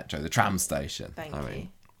station, the metro, the tram station. Thank you.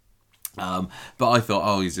 But I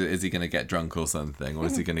thought, is he going to get drunk or something, or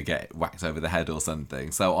is he going to get whacked over the head or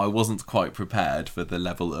something? So I wasn't quite prepared for the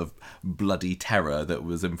level of bloody terror that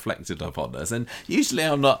was inflicted upon us. And usually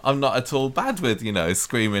I'm not at all bad with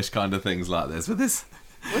squeamish kind of things like this, but this.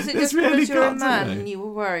 Was it just really because you're a man and you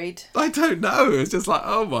were worried? I don't know. It was just like,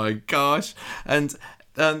 oh my gosh, and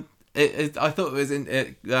I thought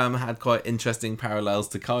it had quite interesting parallels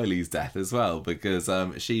to Kylie's death as well, because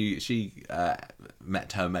she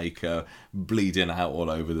met her maker bleeding out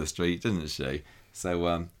all over the street, didn't she?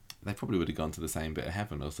 So they probably would have gone to the same bit of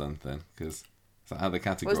heaven or something, because that's how they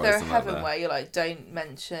categorise them. Was there a heaven where you're like, don't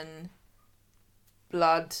mention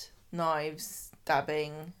blood, knives,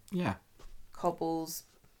 stabbing, cobbles,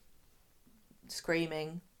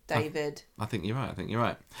 screaming, David? I think you're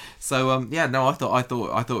right. So I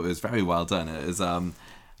thought it was very well done. It was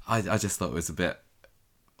I just thought it was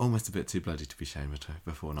almost a bit too bloody to be shown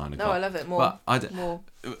before 9 o'clock. No, I love it more. More.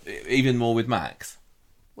 Even more with Max.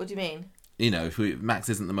 What do you mean? Max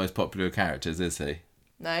isn't the most popular of characters, is he?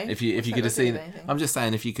 No. If you could have seen, I'm just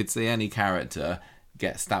saying, if you could see any character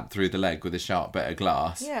get stabbed through the leg with a sharp bit of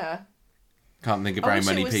glass. Yeah. Can't think of very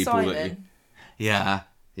many people Simon. that you.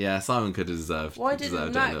 Yeah, Simon could have deserved. Why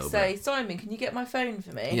didn't Max say, Simon, can you get my phone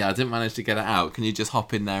for me? Yeah, I didn't manage to get it out. Can you just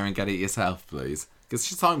hop in there and get it yourself, please? Because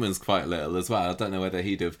Simon's quite little as well. I don't know whether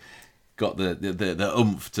he'd have got the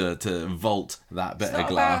oomph to vault that bit of glass.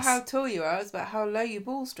 It's not about how tall you are, it's about how low your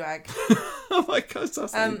balls drag. Oh my gosh, I've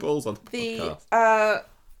seen balls on the podcast.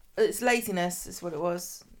 It's laziness is what it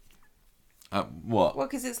was. What? Well,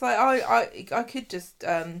 because it's like, I could just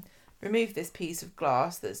remove this piece of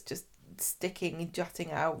glass that's just sticking and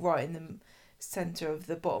jutting out right in the centre of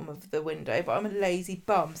the bottom of the window, but I'm a lazy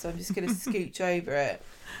bum, so I'm just going to scooch over it.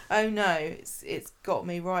 Oh no, it's got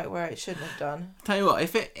me right where it shouldn't have done. Tell you what,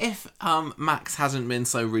 if Max hasn't been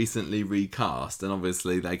so recently recast, and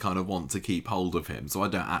obviously they kind of want to keep hold of him, so I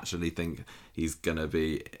don't actually think he's going to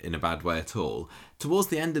be in a bad way at all. Towards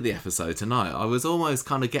the end of the episode tonight, I was almost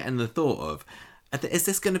kind of getting the thought of, Is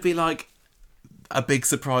this going to be like a big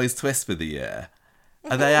surprise twist for the year?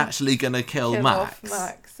 Are they actually going to kill Max? Off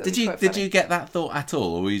Max. Did you get that thought at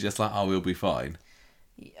all, or were you just like, oh, we'll be fine?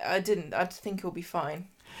 I didn't. I think he'll be fine.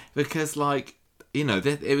 Because, like, you know,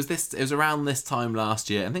 it was around this time last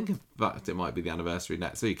year. I think, in fact, it might be the anniversary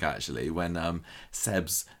next week, actually, when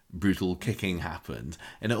Seb's brutal kicking happened.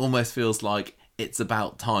 And it almost feels like it's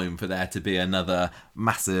about time for there to be another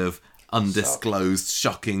massive, undisclosed,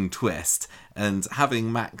 shocking twist. And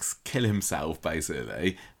having Max kill himself,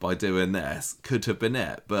 basically, by doing this, could have been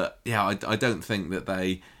it. But, yeah, I don't think that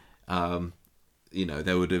they...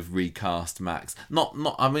 they would have recast Max.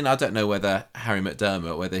 I mean, I don't know whether Harry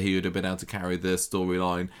McDermott, whether he would have been able to carry the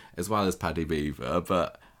storyline as well as Paddy Beaver,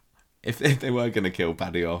 but if they were going to kill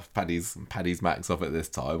Paddy's Max off at this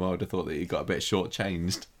time, I would have thought that he got a bit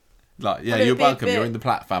shortchanged. Like, yeah, you're welcome, you're in the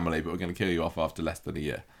Platt family, but we're going to kill you off after less than a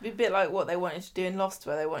year. It'd be a bit like what they wanted to do in Lost,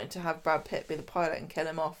 where they wanted to have Brad Pitt be the pilot and kill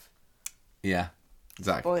him off. Yeah.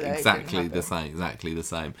 Exactly the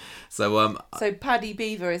same. So Paddy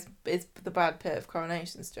Beaver is the Brad Pitt of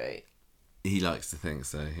Coronation Street. He likes to think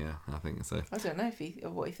so. Yeah, I think so. I don't know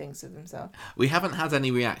what he thinks of himself. We haven't had any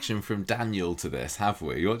reaction from Daniel to this, have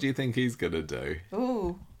we? What do you think he's gonna do?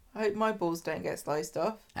 Ooh, I hope my balls don't get sliced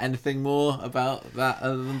off. Anything more about that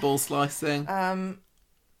other than ball slicing? I'm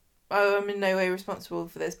in no way responsible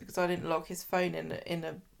for this because I didn't lock his phone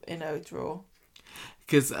in a drawer.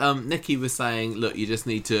 Because Nikki was saying, look, you just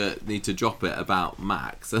need to drop it about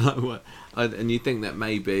Max, and you think that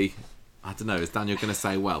maybe, I don't know, is Daniel going to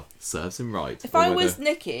say, well, serves him right? If I was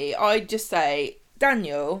Nikki, I'd just say,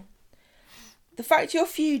 Daniel, the fact you're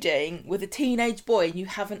feuding with a teenage boy and you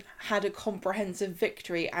haven't had a comprehensive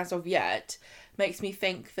victory as of yet makes me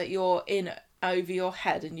think that you're in over your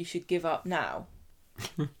head and you should give up now.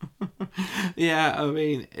 Yeah, I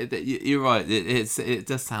mean, you're right. It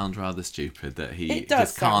does sound rather stupid that he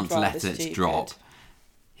just can't let it drop.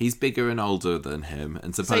 He's bigger and older than him,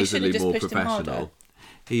 and supposedly more professional.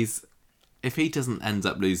 If he doesn't end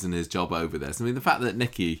up losing his job over this, I mean, the fact that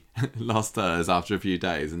Nikki lost hers after a few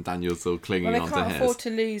days and Daniel's still clinging on to his. Well, they can't afford to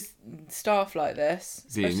lose staff like this,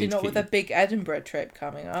 especially not with a big Edinburgh trip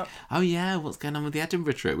coming up. Oh yeah, what's going on with the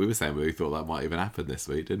Edinburgh trip? We were saying we thought that might even happen this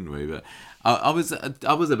week, didn't we? But I was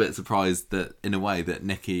a bit surprised that, in a way, that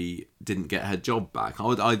Nikki didn't get her job back.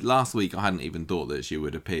 Last week I hadn't even thought that she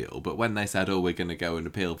would appeal, but when they said, oh, we're going to go and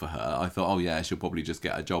appeal for her, I thought, oh yeah, she'll probably just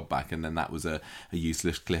get her job back, and then that was a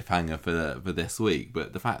useless cliffhanger for this week.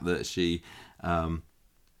 But the fact that she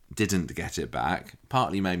didn't get it back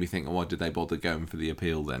partly made me think, why did they bother going for the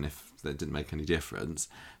appeal then if that didn't make any difference?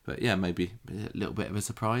 But yeah, maybe a little bit of a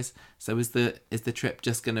surprise. So is the trip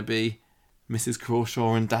just going to be Mrs.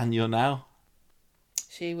 Crawshaw and Daniel now?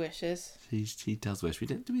 She wishes. She does wish.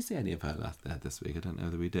 Did we see any of her this week? I don't know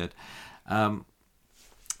whether we did.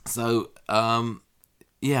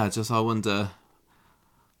 Yeah, just I wonder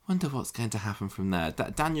what's going to happen from there.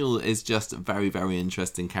 Daniel is just a very, very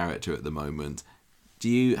interesting character at the moment.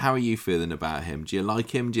 How are you feeling about him? Do you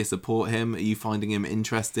like him? Do you support him? Are you finding him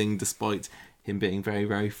interesting despite him being very,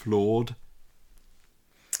 very flawed?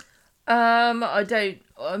 I don't.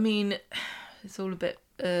 I mean, it's all a bit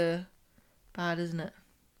bad, isn't it,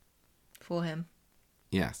 for him?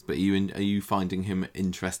 Yes, but are you finding him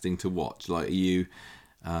interesting to watch? Like, are you?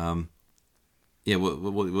 Yeah.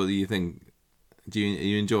 What do you think? Are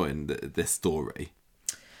you enjoying this story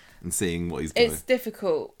and seeing what he's doing? It's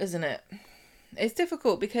difficult, isn't it? It's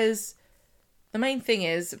difficult because the main thing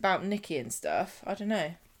is about Nikki and stuff. I don't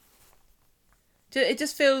know. It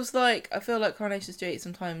just feels like, I feel like Coronation Street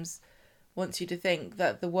sometimes wants you to think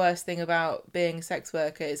that the worst thing about being a sex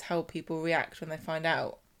worker is how people react when they find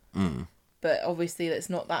out. Mm. But obviously that's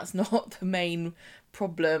not the main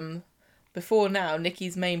problem. Before now,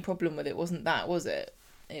 Nikki's main problem with it wasn't that, was it?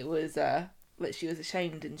 It was that she was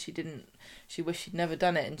ashamed and she wished she'd never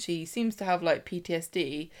done it, and she seems to have like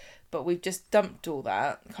PTSD, but we've just dumped all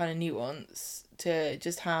that kind of nuance to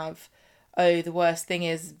just have, oh, the worst thing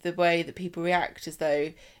is the way that people react, as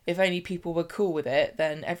though if only people were cool with it,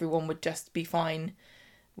 then everyone would just be fine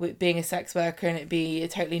with being a sex worker and it'd be a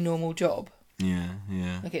totally normal job. Yeah.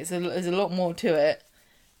 Like there's a lot more to it.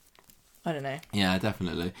 I don't know. Yeah,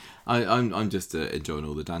 definitely. I'm just enjoying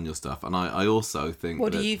all the Daniel stuff, and I also think.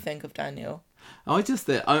 What do you think of Daniel? I just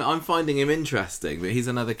think I'm finding him interesting, but he's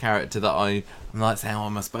another character that I'm like saying,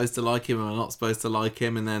 am I supposed to like him? Am I not supposed to like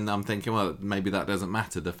him? And then I'm thinking, well, maybe that doesn't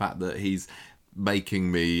matter. The fact that he's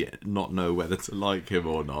making me not know whether to like him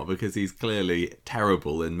or not, because he's clearly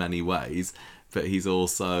terrible in many ways, but he's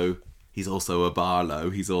also a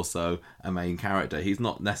Barlow. He's also a main character. He's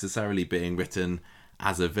not necessarily being written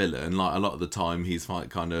as a villain. Like, a lot of the time he's like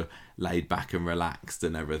kind of laid back and relaxed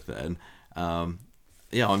and everything. I'm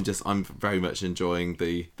very much enjoying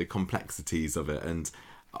the complexities of it, and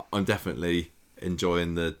I'm definitely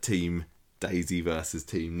enjoying the Team Daisy versus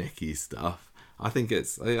Team Nikki stuff. I think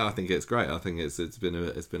it's great. I think it's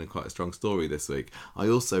been a quite a strong story this week. I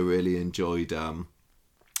also really enjoyed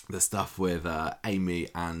the stuff with Amy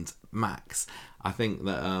and Max. I think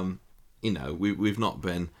that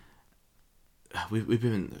we've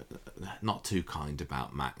been not too kind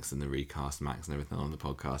about Max and the recast Max and everything on the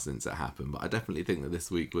podcast since it happened, but I definitely think that this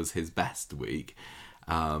week was his best week.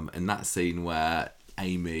 And that scene where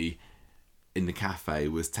Amy in the cafe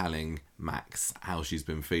was telling Max how she's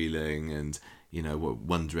been feeling and,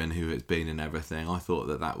 wondering who it's been and everything. I thought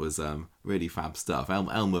that was really fab stuff.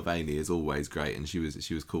 Elma Mulvaney is always great, and she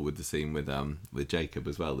was cool with the scene with Jacob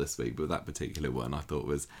as well this week. But that particular one I thought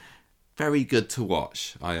was very good to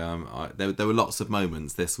watch. There were lots of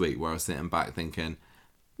moments this week where I was sitting back thinking,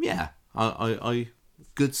 yeah, I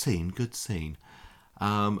good scene.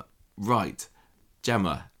 Right,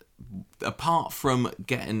 Gemma. Apart from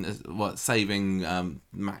saving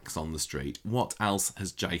Max on the street, what else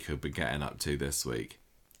has Jacob been getting up to this week?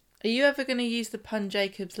 Are you ever going to use the pun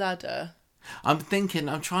Jacob's ladder? I'm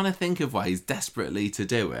trying to think of ways desperately to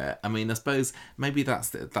do it. I mean, I suppose maybe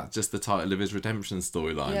that's just the title of his redemption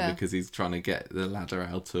storyline, because he's trying to get the ladder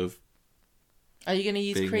out of. Are you going to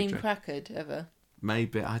use cream crackered ever?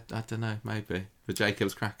 Maybe, I don't know, maybe. For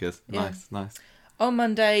Jacob's crackers. Yeah. Nice. On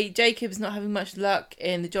Monday, Jacob's not having much luck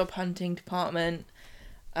in the job hunting department,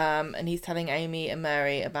 and he's telling Amy and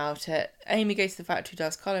Mary about it. Amy goes to the factory to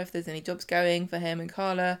ask Carla if there's any jobs going for him, and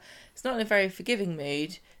Carla is not in a very forgiving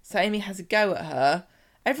mood, so Amy has a go at her.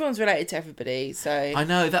 Everyone's related to everybody, so... I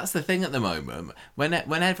know, that's the thing at the moment.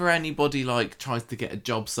 Whenever anybody, tries to get a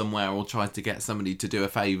job somewhere or tries to get somebody to do a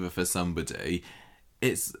favour for somebody,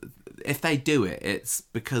 if they do it, it's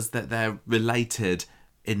because that they're related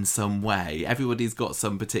in some way. Everybody's got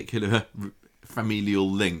some particular familial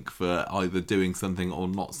link for either doing something or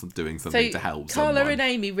not doing something to help someone. Carla and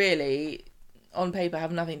Amy really, on paper,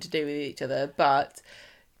 have nothing to do with each other, but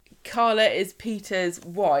Carla is Peter's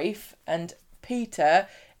wife and Peter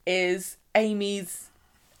is Amy's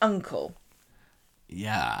uncle.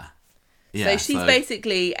 Yeah. So she's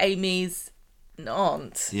basically Amy's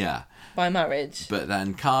aunt. Yeah. By marriage. But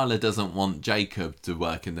then Carla doesn't want Jacob to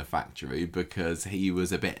work in the factory because he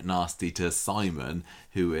was a bit nasty to Simon,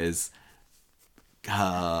 who is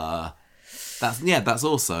that's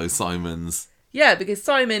also Simon's. Yeah, because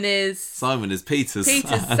Simon is Peter's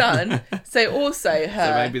son. So also her.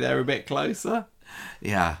 So maybe they're a bit closer.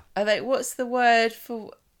 Yeah. Are they? What's the word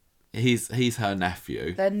for? He's her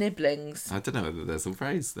nephew. They're nibblings. I don't know whether there's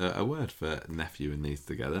a word for nephew in these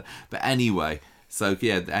together. But anyway. So,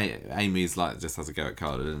 yeah, Amy's just has a go at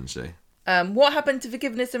Carla, doesn't she? What happened to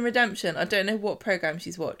Forgiveness and Redemption? I don't know what programme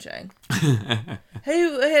she's watching.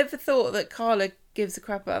 Who ever thought that Carla gives a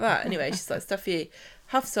crap about that? Anyway, she's like, Stuffy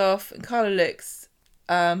huffs off, and Carla looks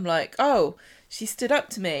oh, she stood up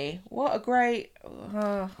to me. What a great...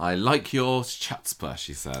 I like your chutzpah,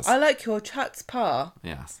 she says. I like your chutzpah.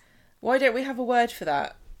 Yes. Why don't we have a word for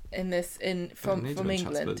that from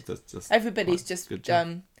England? Everybody's just...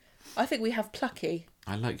 I think we have plucky.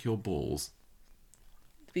 I like your balls.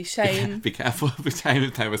 Be shame. Be careful. Be shame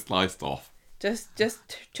if they were sliced off. Just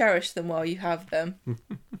cherish them while you have them.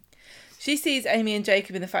 She sees Amy and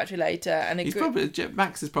Jacob in the factory later, and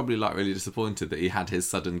Max is probably really disappointed that he had his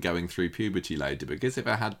sudden going through puberty later. Because if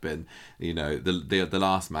it had been, the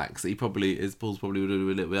last Max, his balls probably would have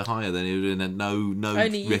been a little bit higher. Then he would have had no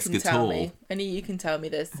risk at all. Only you can tell me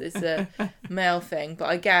this. It's a male thing, but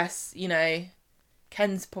I guess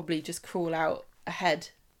Ken's probably just crawl out ahead.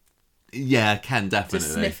 Yeah, Ken definitely.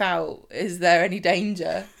 To sniff out, is there any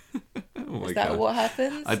danger? Is that what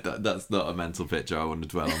happens? That's not a mental picture I want to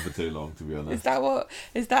dwell on for too long, to be honest.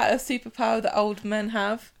 Is that a superpower that old men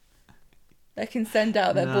have? They can send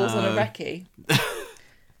out their balls on a recce?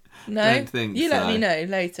 No? Don't think you so. Let me know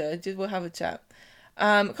later. We'll have a chat.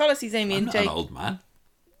 Carla sees Amy and Jake. I'm not an old man.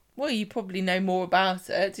 Well, you probably know more about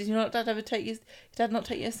it. Did you not Dad ever take your Dad not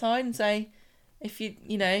take you aside and say, if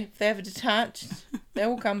if they ever detach, they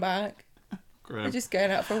all come back. Grim. They're just going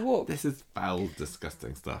out for a walk. This is foul,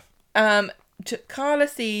 disgusting stuff. Carla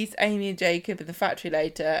sees Amy and Jacob in the factory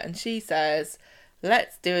later, and she says,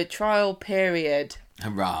 "Let's do a trial period."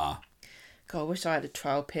 Hurrah! God, I wish I had a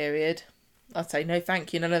trial period. I'd say no,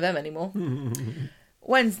 thank you, none of them anymore.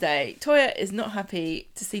 Wednesday, Toya is not happy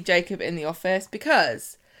to see Jacob in the office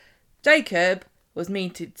because Jacob was mean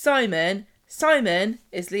to Simon. Simon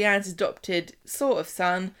is Leanne's adopted sort of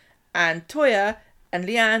son, and Toya and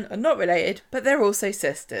Leanne are not related, but they're also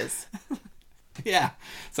sisters. Yeah.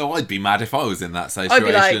 So I'd be mad if I was in that situation I'd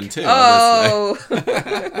be like, too, oh.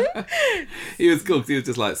 honestly. He was cool because he was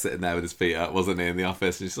just like sitting there with his feet up, wasn't he, in the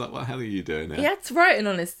office? And she's like, what the hell are you doing here? He had writing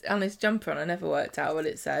on his jumper and I never worked out what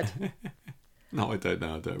it said. No, I don't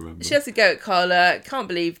know. I don't remember. She has to go at Carla. Can't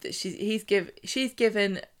believe that she's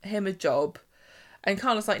given him a job. And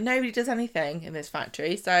Carla's like, nobody does anything in this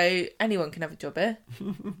factory, so anyone can have a job here.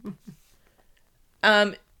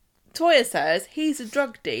 Toya says he's a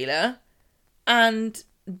drug dealer, and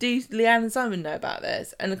do Leanne and Simon know about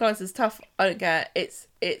this? And the guy says, tough, I don't get it.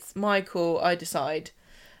 It's my call, I decide.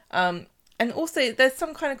 And also, there's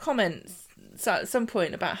some kind of comments at some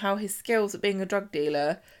point about how his skills at being a drug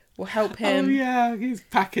dealer will help him. Oh, yeah, he's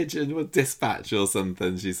packaging with dispatch or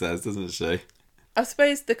something, she says, doesn't she? I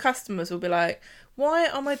suppose the customers will be like, why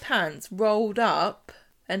are my pants rolled up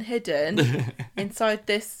and hidden inside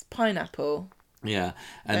this pineapple? Yeah,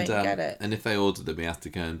 and Don't get it. And if they order them, he has to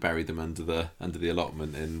go and bury them under the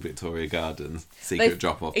allotment in Victoria Gardens. Secret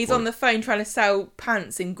drop-off. He's on the phone trying to sell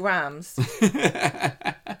pants in grams.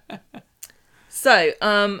 So,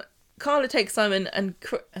 Carla takes Simon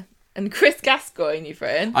and Chris Gascoigne, you've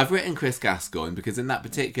written. I've written Chris Gascoigne because in that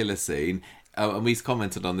particular scene, and we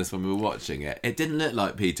commented on this when we were watching it, it didn't look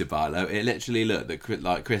like Peter Barlow. It literally looked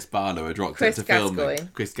like Chris Barlow had dropped up to filming.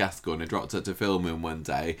 Chris Gascoigne had dropped up to filming one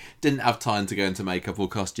day. Didn't have time to go into makeup or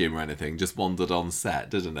costume or anything. Just wandered on set,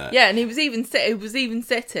 didn't it? Yeah, and he was even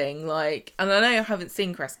sitting like. And I know I haven't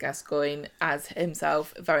seen Chris Gascoigne as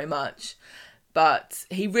himself very much, but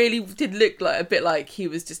he really did look like a bit like he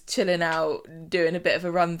was just chilling out, doing a bit of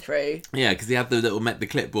a run through. Yeah, because he had the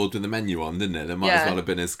clipboard with the menu on, didn't it? There might as well have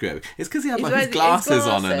been his script. It's because he had his glasses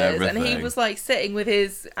on and everything. And he was like sitting with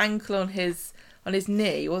his ankle on his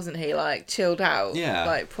knee, wasn't he? Like chilled out. Yeah.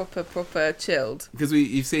 Like proper chilled. Because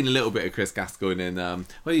you've seen a little bit of Chris Gascoigne in,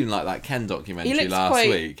 even like that Ken documentary last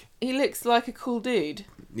week. He looks like a cool dude.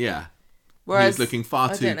 Yeah. Whereas, he was looking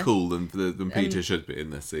far too cool than Peter should be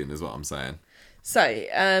in this scene, is what I'm saying. So,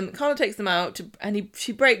 Carla takes them out,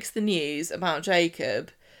 she breaks the news about Jacob,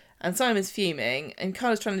 and Simon's fuming, and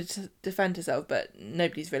Carla's trying to defend herself, but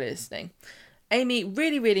nobody's really listening. Amy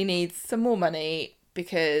really, really needs some more money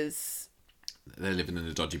because they're living in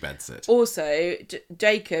a dodgy bedsit. Also,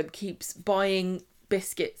 Jacob keeps buying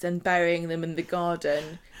biscuits and burying them in the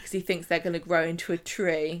garden because he thinks they're going to grow into a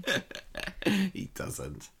tree. He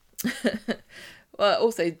doesn't. Well,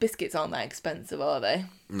 also, biscuits aren't that expensive, are they?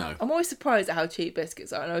 No. I'm always surprised at how cheap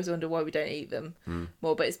biscuits are, and I always wonder why we don't eat them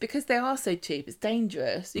more. But it's because they are so cheap. It's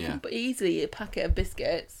dangerous. You can easily eat a packet of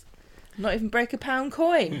biscuits, not even break a pound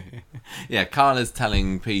coin. Yeah, Carla's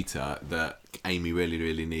telling Peter that Amy really,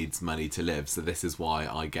 really needs money to live, so this is why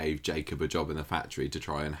I gave Jacob a job in the factory to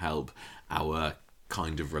try and help our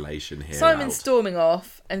kind of relation here. Simon's storming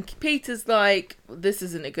off, and Peter's like, this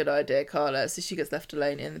isn't a good idea, Carla, so she gets left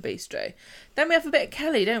alone in the bistro. Then we have a bit of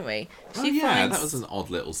Kelly, don't we? That was an odd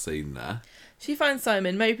little scene there. She finds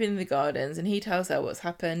Simon moping in the gardens, and he tells her what's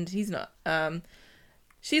happened. He's not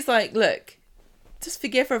she's like, look, just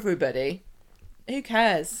forgive everybody, who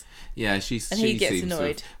cares? Yeah, he gets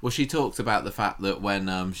annoyed. She talks about the fact that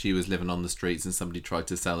when she was living on the streets and somebody tried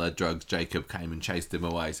to sell her drugs, Jacob came and chased him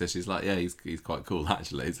away. So she's like, yeah, he's quite cool,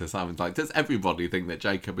 actually. So Simon's like, does everybody think that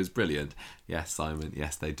Jacob is brilliant? Yes, Simon,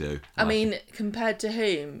 yes, they do. I mean, compared to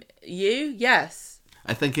whom? You? Yes.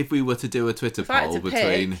 I think if we were to do a Twitter poll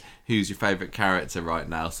between who's your favourite character right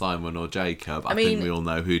now, Simon or Jacob, I think we all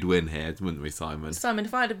know who'd win here, wouldn't we, Simon? Simon,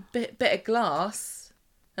 if I had a bit of glass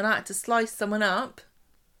and I had to slice someone up,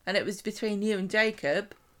 and it was between you and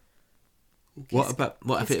Jacob. What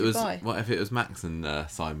if it was Max and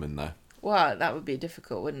Simon though? Well, that would be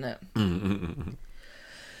difficult, wouldn't it?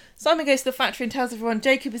 Simon goes to the factory and tells everyone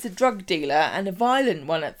Jacob is a drug dealer, and a violent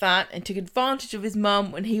one at that, and took advantage of his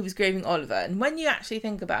mum when he was grieving Oliver. And when you actually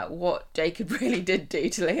think about what Jacob really did do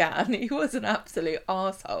to Leanne, he was an absolute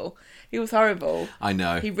arsehole. He was horrible. I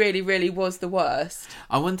know. He really, really was the worst.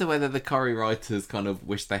 I wonder whether the Corrie writers kind of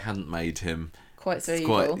wish they hadn't made him quite so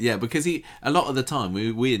evil. Yeah, because a lot of the time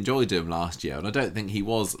we enjoyed him last year, and I don't think he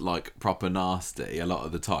was like proper nasty a lot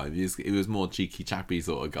of the time. He was more cheeky chappy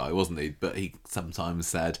sort of guy, wasn't he? But he sometimes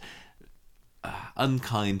said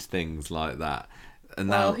unkind things like that. And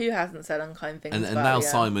now, who hasn't said unkind things? And now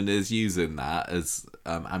Simon is using that as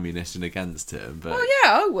ammunition against him. But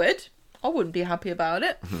I would. I wouldn't be happy about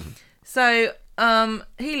it. So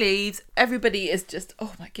he leaves. Everybody is just,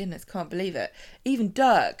 oh my goodness, can't believe it. Even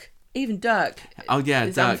Dirk. Oh yeah,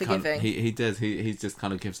 is Dirk. Unforgiving. He does. He just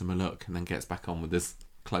kind of gives him a look and then gets back on with his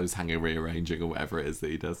clothes hanger rearranging or whatever it is that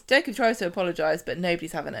he does. Jacob tries to apologise, but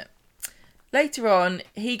nobody's having it. later on,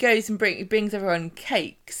 he goes and brings everyone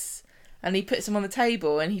cakes, and he puts them on the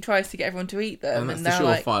table, and he tries to get everyone to eat them. And that's the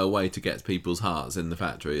surefire way to get people's hearts in the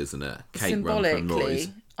factory, isn't it? Cake run from Roy's.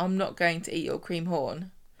 I'm not going to eat your cream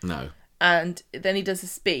horn. No. And then he does a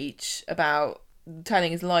speech about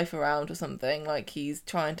turning his life around or something, like he's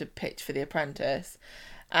trying to pitch for The Apprentice.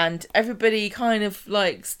 And everybody kind of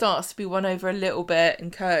like starts to be won over a little bit,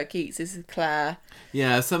 and Kirk eats his Claire.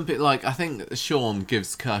 Yeah, some bit like I think Sean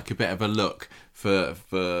gives Kirk a bit of a look for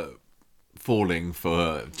falling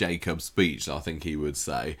for Jacob's speech, I think he would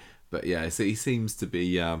say. But yeah, so he seems to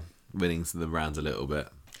be winning them round a little bit.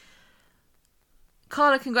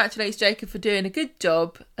 Carla congratulates Jacob for doing a good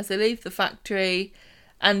job as they leave the factory.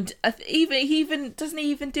 And he doesn't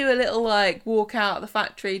even do a little like walk out of the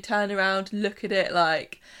factory, turn around, look at it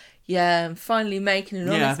like, yeah, I'm finally making an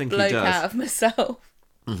honest bloke out of myself.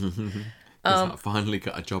 I finally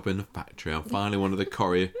got a job in the factory. I'm finally one of the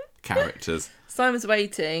Courier characters. Simon's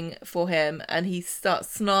waiting for him, and he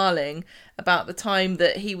starts snarling about the time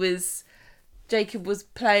that Jacob was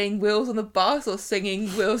playing Wheels on the Bus or singing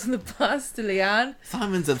Wheels on the Bus to Leanne.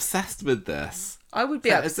 Simon's obsessed with this. I would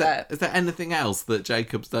be upset. Is there anything else that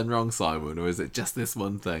Jacob's done wrong, Simon, or is it just this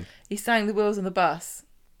one thing? He sang the Wheels on the Bus,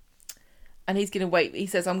 and he's going to wait. He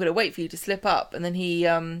says, I'm going to wait for you to slip up. And then he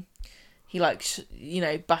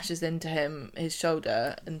bashes into his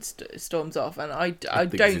shoulder and storms off. And I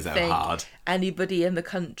don't think anybody in the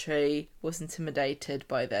country was intimidated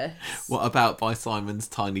by this. What about by Simon's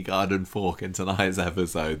tiny garden fork in tonight's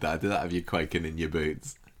episode? Did that have you quaking in your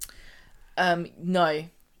boots? No.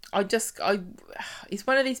 He's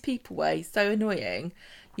one of these people where he's so annoying,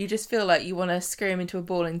 you just feel like you want to screw him into a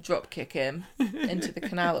ball and drop kick him into the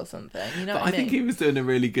canal or something. You know what I mean? I think he was doing a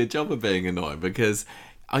really good job of being annoying because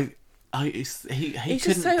he's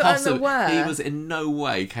just so unaware. He was in no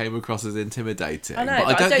way came across as intimidating. I know,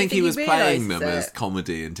 but I don't think he was playing them it as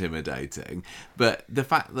comedy intimidating. But the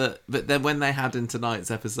fact but then when they had in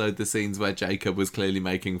tonight's episode the scenes where Jacob was clearly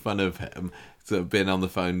making fun of him, sort of been on the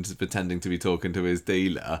phone pretending to be talking to his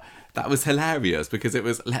dealer, that was hilarious because it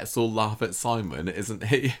was, let's all laugh at Simon, isn't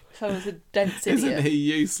he? So it was a dense idiot. Isn't he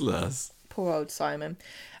useless? Poor old Simon.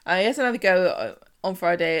 He has another go on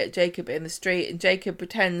Friday at Jacob in the street, and Jacob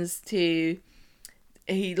pretends to,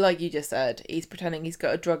 like you just said, he's pretending he's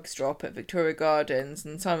got a drugs drop at Victoria Gardens,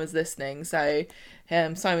 and Simon's listening, so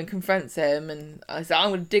Simon confronts him and I said,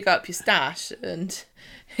 I'm going to dig up your stash, and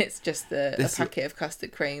it's just a packet of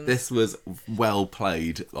custard creams. This was well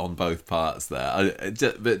played on both parts there.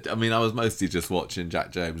 But I was mostly just watching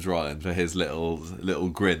Jack James Ryan for his little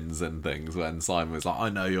grins and things when Simon was like, I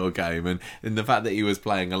know your game, and the fact that he was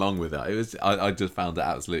playing along with it, I just found it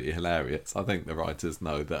absolutely hilarious. I think the writers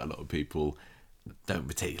know that a lot of people don't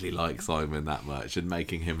particularly like Simon that much, and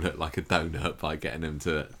making him look like a donut by getting him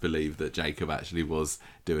to believe that Jacob actually was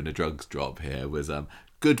doing a drugs drop here was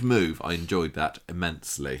good move. I enjoyed that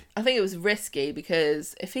immensely. I think it was risky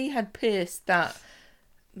because if he had pierced that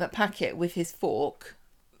packet with his fork,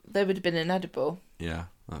 they would have been inedible. Yeah,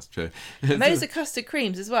 that's true. And those are custard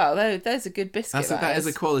creams as well. There's a good biscuit. That is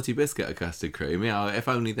a quality biscuit, a custard cream. Yeah, if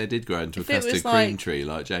only they did grow into a custard cream tree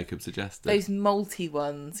like Jacob suggested. Those malty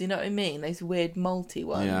ones, you know what I mean? Those weird malty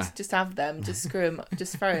ones. Yeah. Just have them. Just screw them.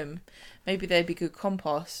 Just throw them. Maybe they'd be good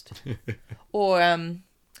compost. Or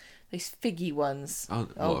those figgy ones.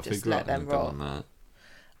 I'll just let them rot.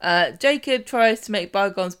 Jacob tries to make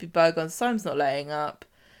bygones be bygones. Simon's not laying up.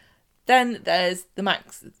 Then there's the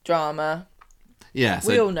Max drama. Yeah,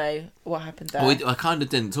 we all know what happened there. I kind of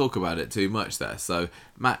didn't talk about it too much there. So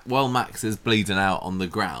while Max is bleeding out on the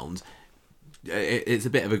ground, it's a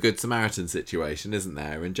bit of a Good Samaritan situation, isn't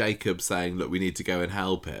there? And Jacob's saying, look, we need to go and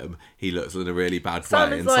help him. He looks in a really bad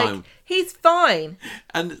way. And like, he's fine.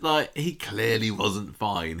 And like, he clearly wasn't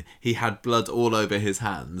fine. He had blood all over his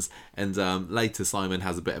hands. And later Simon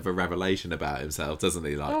has a bit of a revelation about himself, doesn't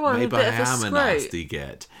he? Like, maybe I am a nasty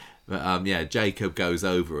git. But Jacob goes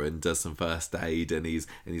over and does some first aid, and he's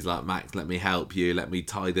like, Max, let me help you, let me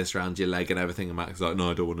tie this around your leg and everything. And Max is like,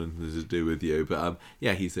 no, I don't want anything to do with you. But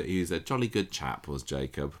he's a jolly good chap, was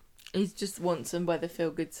Jacob. He just wants him by the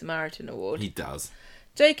Feel Good Samaritan Award. He does.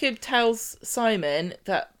 Jacob tells Simon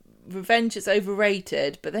that revenge is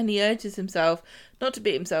overrated, but then he urges himself not to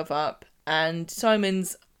beat himself up, and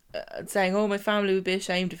Simon's saying, oh, my family would be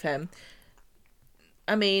ashamed of him.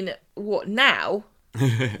 I mean, what now?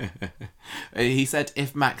 He said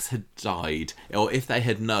if Max had died, or if they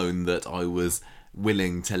had known that I was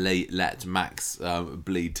willing to let Max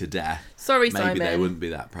bleed to death, maybe Simon, they wouldn't be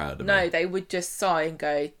that proud of me. No, they would just sigh and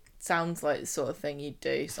go, sounds like the sort of thing you'd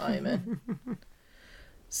do, Simon.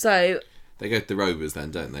 So They go to the Rovers then,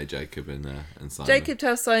 don't they, Jacob and Simon? Jacob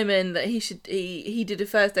tells Simon that he did a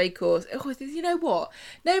first aid course. Oh, you know what?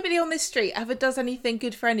 Nobody on this street ever does anything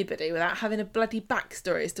good for anybody without having a bloody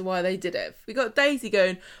backstory as to why they did it. We got Daisy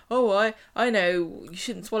going, oh, I know you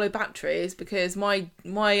shouldn't swallow batteries because my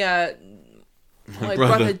brother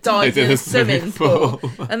died in a swimming pool.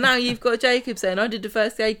 And now you've got Jacob saying, I did a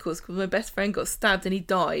first aid course because my best friend got stabbed and he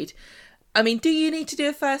died. I mean, do you need to do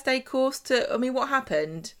a first aid course what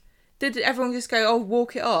happened? Did everyone just go, oh,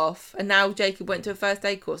 walk it off? And now Jacob went to a first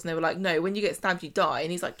aid course and they were like, no, when you get stabbed, you die. And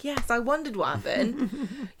he's like, yes, I wondered what happened.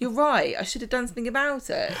 You're right. I should have done something about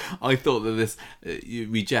it. I thought that this,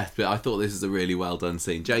 we jest, but I thought this is a really well done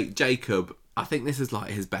scene. Jacob, I think this is like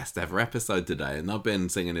his best ever episode today. And I've been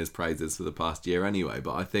singing his praises for the past year anyway.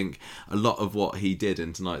 But I think a lot of what he did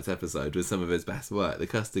in tonight's episode was some of his best work. The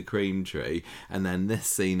custard cream tree. And then this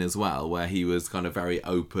scene as well, where he was kind of very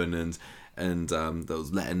open and that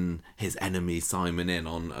was letting his enemy Simon in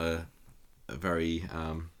on a very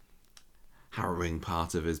harrowing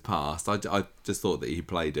part of his past. I just thought that he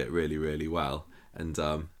played it really, really well, and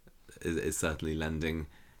is certainly lending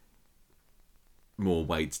more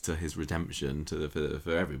weight to his redemption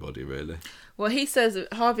for everybody, really. Well, he says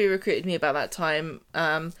Harvey recruited me about that time,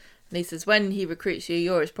 and he says when he recruits you,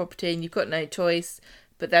 you're his property and you've got no choice.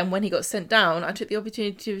 But then when he got sent down, I took the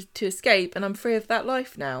opportunity to escape, and I'm free of that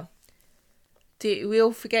life now. Are we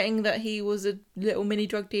all forgetting that he was a little mini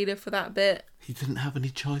drug dealer for that bit? He didn't have any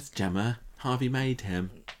choice, Gemma. Harvey made him.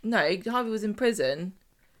 No, Harvey was in prison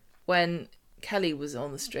when Kelly was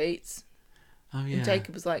on the streets. Oh, yeah. And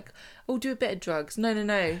Jacob was like, oh, do a bit of drugs. No.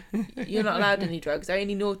 You're not allowed any drugs.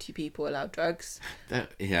 Only naughty people allow drugs.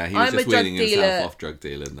 He was just weaning himself off drug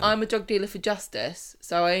dealing. I'm a drug dealer for justice,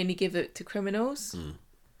 so I only give it to criminals. Mm.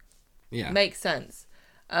 Yeah. Makes sense.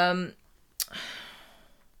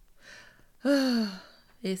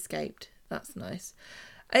 He escaped. That's nice.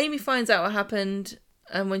 Amy finds out what happened,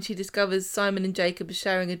 and when she discovers Simon and Jacob are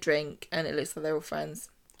sharing a drink, and it looks like they're all friends.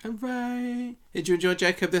 Hooray! Did you enjoy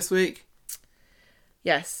Jacob this week?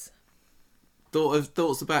 Yes.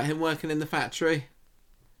 Thoughts about him working in the factory?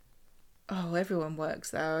 Oh, everyone works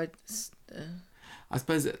there. I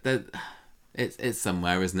suppose it's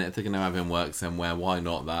somewhere, isn't it? If they're going to have him work somewhere, why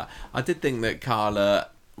not that? I did think that Carla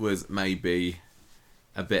was maybe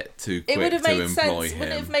a bit too quick to employ him. It would have made sense. Wouldn't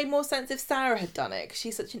it have made more sense if Sarah had done it? Because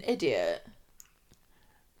she's such an idiot.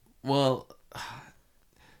 Well,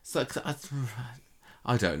 so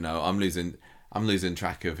I don't know. I'm losing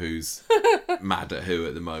track of who's mad at who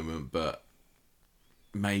at the moment, but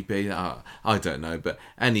maybe I don't know. But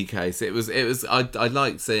any case, it was. I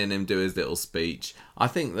liked seeing him do his little speech. I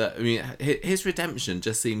think that his redemption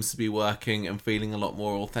just seems to be working and feeling a lot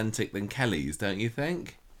more authentic than Kelly's. Don't you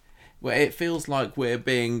think? Well, it feels like we're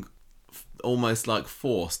being almost like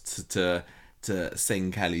forced to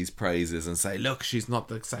sing Kelly's praises and say, look, she's not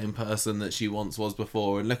the same person that she once was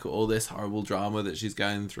before, and look at all this horrible drama that she's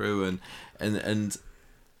going through, and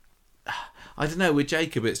I don't know, with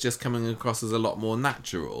Jacob it's just coming across as a lot more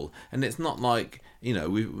natural, and it's not like,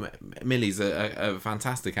 Millie's a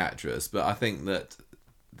fantastic actress, but I think that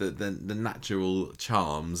the natural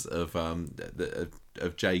charms of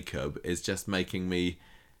Jacob is just making me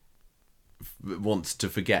want to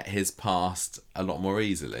forget his past a lot more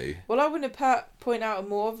easily. Well, I want to point out a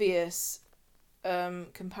more obvious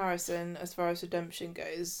comparison as far as redemption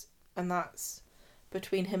goes, and that's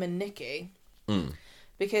between him and Nikki. Mm.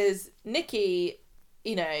 Because Nikki,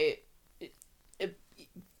 the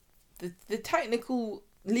technical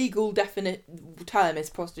legal definite term is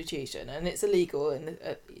prostitution, and it's illegal in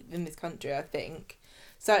this country. I think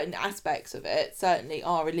certain aspects of it certainly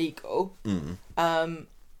are illegal. Mm.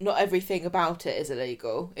 Not everything about it is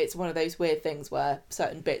illegal. It's one of those weird things where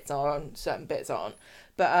certain bits are on, certain bits aren't.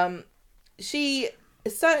 But she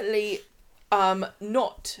is certainly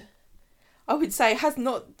not, I would say, has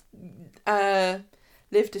not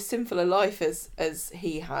lived a sinfuller life as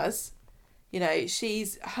he has.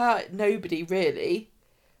 She's hurt nobody really,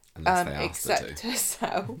 except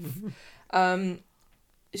herself.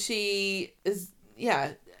 She is,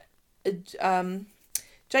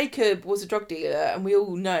 Jacob was a drug dealer, and we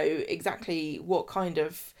all know exactly what kind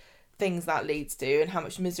of things that leads to and how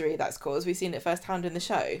much misery that's caused. We've seen it firsthand in the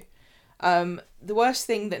show. The worst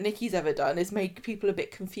thing that Nikki's ever done is make people a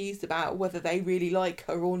bit confused about whether they really like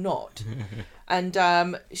her or not.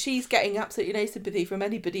 And she's getting absolutely no sympathy from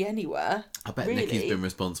anybody anywhere. I bet really. Nikki's been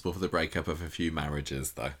responsible for the breakup of a few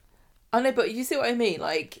marriages, though. I know, but you see what I mean?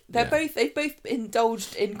 Like, they've both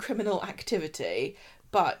indulged in criminal activity,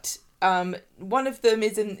 but one of them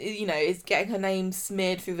is getting her name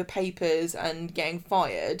smeared through the papers and getting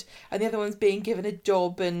fired, and the other one's being given a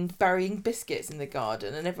job and burying biscuits in the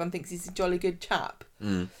garden, and everyone thinks he's a jolly good chap.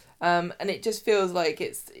 And it just feels like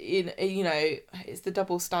it's it's the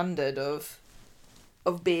double standard of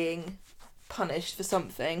being punished for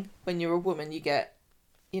something. When you're a woman, you get,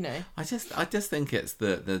 I just think it's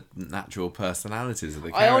the natural personalities of the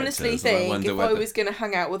I characters. honestly think if I was going to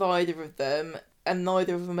hang out with either of them and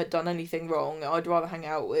neither of them had done anything wrong, I'd rather hang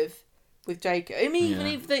out with Jacob. I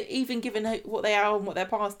mean, even given what they are and what their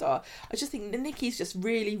past are, I just think Nikki's just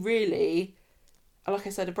really, really, like I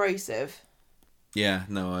said, abrasive. Yeah,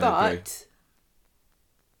 no, I agree. But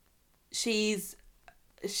she's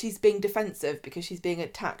being defensive because she's being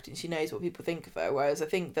attacked and she knows what people think of her. Whereas I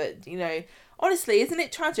think that, honestly, isn't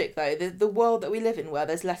it tragic though, the world that we live in, where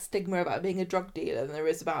there's less stigma about being a drug dealer than there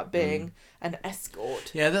is about being an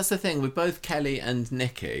escort? Yeah, that's the thing with both Kelly and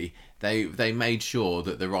Nikki. They made sure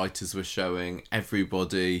that the writers were showing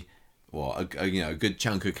everybody a good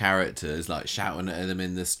chunk of characters, like shouting at them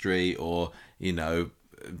in the street, or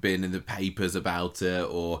being in the papers about it,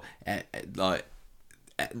 or look,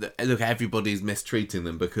 everybody's mistreating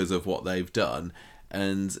them because of what they've done,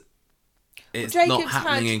 and it's not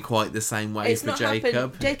happening in quite the same way for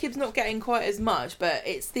Jacob. Jacob's not getting quite as much, but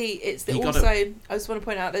it's the also. I just want to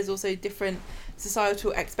point out there's also different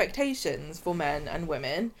societal expectations for men and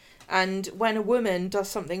women, and when a woman does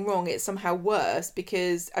something wrong, it's somehow worse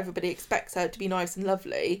because everybody expects her to be nice and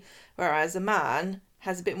lovely, whereas a man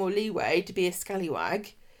has a bit more leeway to be a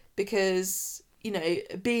scallywag because,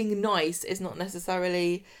 being nice is not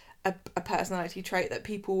necessarily a personality trait that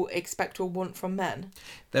people expect or want from men.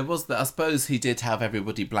 There was I suppose he did have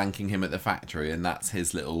everybody blanking him at the factory, and that's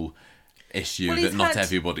his little issue, that not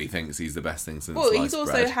everybody thinks he's the best thing since sliced bread. He's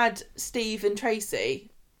also had Steve and Tracy,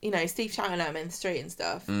 Steve shouting at him in the street and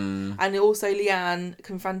stuff, and also Leanne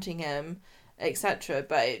confronting him, etc.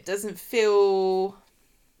 But it doesn't feel...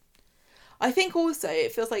 I think also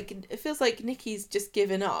it feels like Nikki's just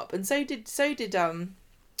given up, and so did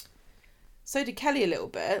Kelly a little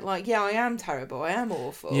bit. Like, yeah, I am terrible, I am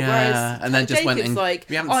awful. Yeah, whereas and then just Jacob's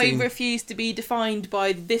like, I refuse to be defined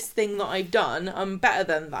by this thing that I've done. I'm better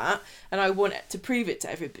than that, and I want to prove it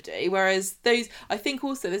to everybody. Whereas I think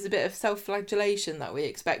also there's a bit of self-flagellation that we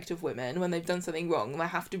expect of women when they've done something wrong. They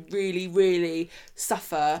have to really, really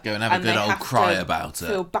suffer. Go and have a good old cry about it.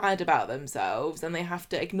 Feel bad about themselves, and they have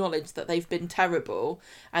to acknowledge that they've been terrible.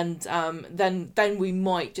 And then we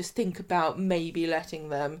might just think about maybe letting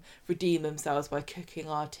them redeem themselves by cooking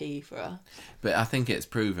our tea for us. But I think it's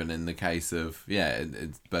proven in the case of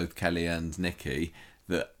it's both Kelly and Nikki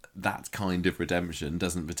that kind of redemption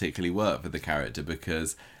doesn't particularly work for the character,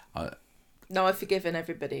 because no, I've forgiven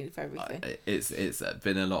everybody for everything. It's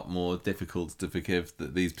been a lot more difficult to forgive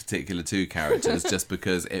these particular two characters just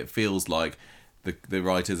because it feels like the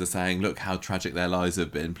writers are saying, look how tragic their lives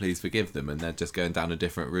have been, please forgive them, and they're just going down a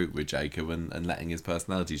different route with Jacob and letting his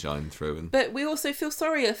personality shine through. But we also feel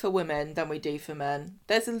sorrier for women than we do for men.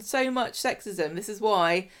 There's so much sexism. This is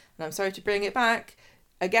why, and I'm sorry to bring it back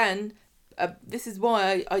again, this is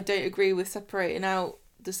why I don't agree with separating out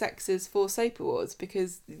the sexes for soap awards,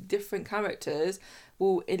 because different characters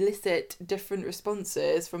will elicit different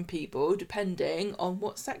responses from people depending on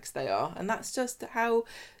what sex they are, and that's just how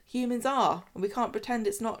humans are, and we can't pretend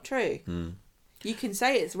it's not true. You can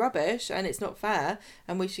say it's rubbish and it's not fair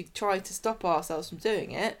and we should try to stop ourselves from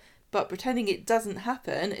doing it, but pretending it doesn't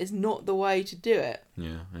happen is not the way to do it.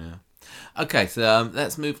 Yeah. Okay, so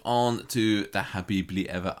let's move on to the Happily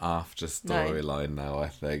Ever After storyline now, I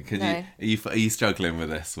think. Are you struggling with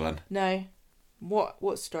this one? No.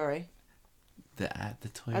 What story? The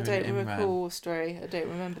Toya I don't recall a story. I don't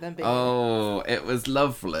remember them being... Oh, it was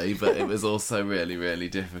lovely, but it was also really, really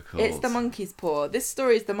difficult. It's the monkey's paw. This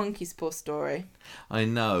story is the monkey's paw story. I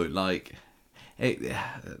know, like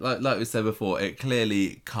we said before, it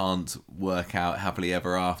clearly can't work out happily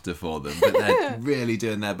ever after for them, but they're really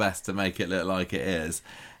doing their best to make it look like it is.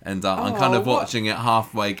 And I'm kind of watching it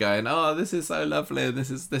halfway, going, "Oh, this is so lovely, and this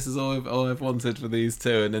is all I've wanted for these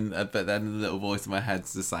two." And then, but then the little voice in my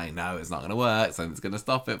head's just saying, "No, it's not going to work. So it's going to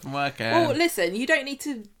stop it from working." Well, listen, you don't need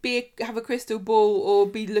to have a crystal ball or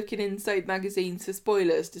be looking in soap magazines for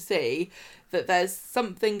spoilers to see that there's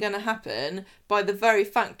something going to happen. By the very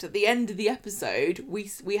fact at the end of the episode,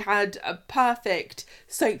 we had a perfect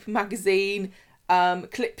soap magazine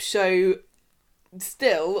clip show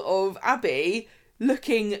still of Abby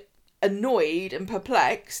looking annoyed and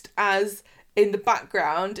perplexed as in the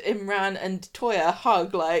background Imran and Toya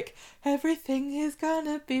hug like everything is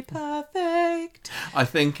gonna be perfect. I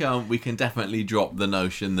think we can definitely drop the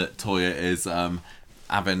notion that Toya is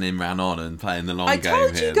having Imran on and playing the long I game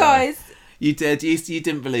told here. you guys. You did. You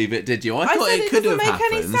didn't believe it, did you? I thought said it it could have doesn't make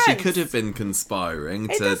any happened. She sense. could have been conspiring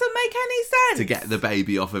It doesn't make any sense. to get the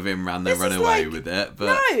baby off of Imran, then This run is away like- with it. But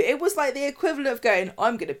No, it was like the equivalent of going,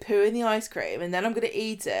 I'm going to poo in the ice cream and then I'm going to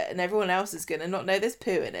eat it and everyone else is going to not know there's poo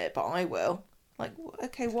in it, but I will. Like,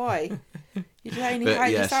 okay, why? You're only but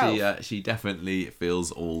hate yeah, yourself. she definitely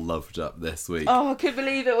feels all loved up this week. Oh, I couldn't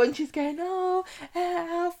believe it when she's going, oh,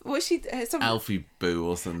 Alf. What's she? Alfie Boo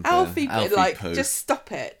or something. Alfie, like, Poo. just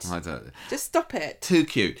stop it. I don't. Just stop it. Too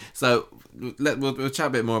cute. So we'll chat a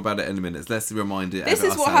bit more about it in a minute. Let's remind it. This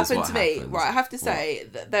is what happened to me. Happened. Right, I have to say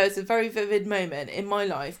that there was a very vivid moment in my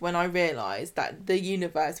life when I realised that the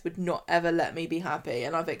universe would not ever let me be happy,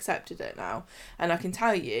 and I've accepted it now. And I can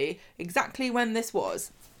tell you exactly when this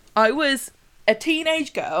was. I was a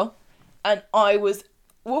teenage girl, and I was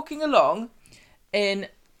walking along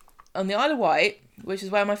on the Isle of Wight, which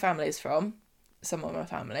is where my family is from, some of my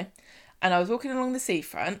family. And I was walking along the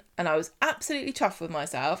seafront and I was absolutely chuffed with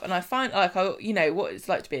myself. And I find, you know, what it's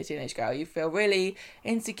like to be a teenage girl. You feel really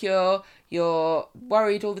insecure. You're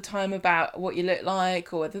worried all the time about what you look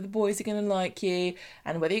like or whether the boys are going to like you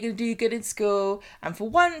and whether you're going to do good in school. And for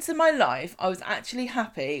once in my life, I was actually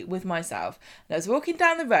happy with myself. And I was walking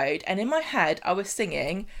down the road and in my head, I was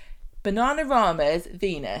singing Bananarama's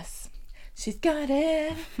Venus. She's got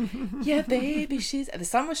it, yeah, baby, the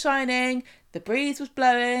sun was shining, the breeze was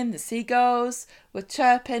blowing, the seagulls were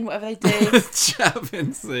chirping, whatever they do.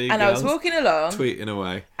 Chirping seagulls. And I was walking along. Tweeting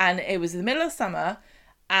away. And it was the middle of summer,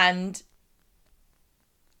 and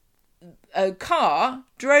a car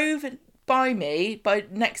drove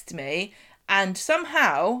next to me, and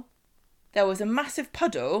somehow there was a massive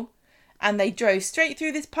puddle, and they drove straight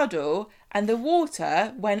through this puddle, and the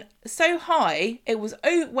water went so high it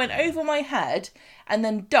went over my head and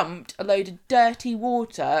then dumped a load of dirty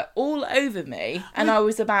water all over me. And I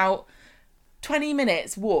was about 20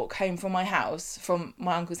 minutes walk home from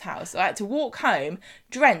my uncle's house. So I had to walk home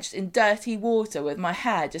drenched in dirty water with my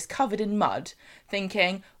hair just covered in mud,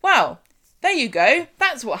 thinking, wow, there you go.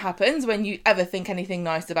 That's what happens when you ever think anything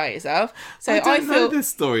nice about yourself. So I don't know this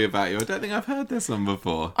story about you. I don't think I've heard this one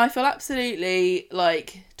before. I feel absolutely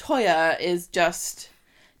like Toya is just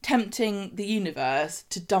tempting the universe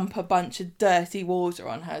to dump a bunch of dirty water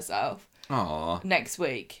on herself next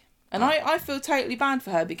week. And I feel totally bad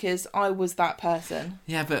for her because I was that person.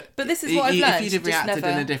 Yeah, but this is what I've learned. If you'd have reacted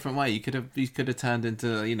in a different way, you could have turned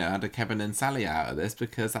into, you know, had a Kevin and Sally out of this,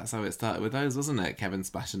 because that's how it started with those, wasn't it? Kevin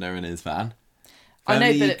splashing her in his van. I know,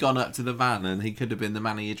 but you'd gone up to the van and he could have been the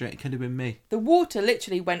man of your drink. It could have been me. The water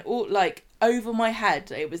literally went all over my head.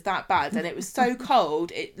 It was that bad, and it was so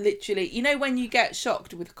cold. It literally, you know, when you get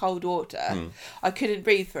shocked with cold water, I couldn't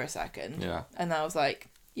breathe for a second. Yeah, and I was like,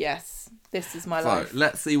 yes, this is my so, life.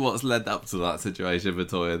 Let's see what's led up to that situation for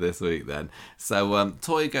Toya this week then. So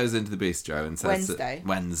Toya goes into the bistro and says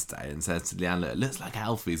Wednesday and says to Leanne, look, it looks like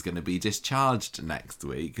Alfie's going to be discharged next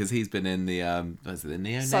week because he's been in the the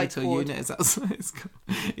neonatal unit, is that what it's called?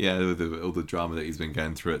 Yeah, with all the drama that he's been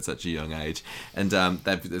going through at such a young age. And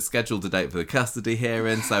they've scheduled a date for the custody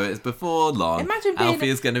hearing, so it's before long. Alfie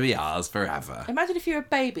is going to be ours forever. Imagine if you're a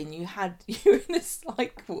baby and you were in a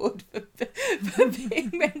psych ward for being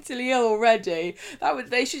mentally ill already.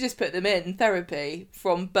 They should just put them in therapy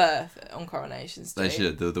from birth on Coronation Street. They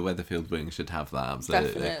should. The Weatherfield wing should have that,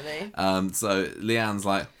 absolutely. Definitely. So Leanne's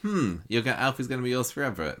like, Alfie's going to be yours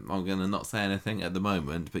forever. I'm going to not say anything at the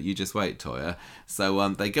moment, but you just wait, Toya. So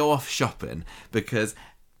they go off shopping because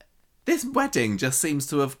this wedding just seems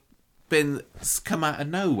to have come out of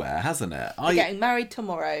nowhere, hasn't it? They're getting married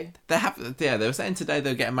tomorrow. They were saying today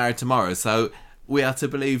they're getting married tomorrow, so we are to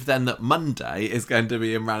believe then that Monday is going to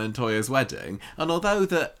be Imran and Toya's wedding. And although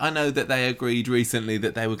that I know that they agreed recently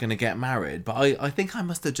that they were going to get married, but I think I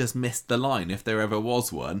must have just missed the line, if there ever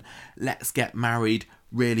was one. Let's get married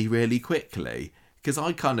really, really quickly. Because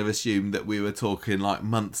I kind of assumed that we were talking like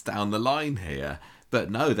months down the line here. But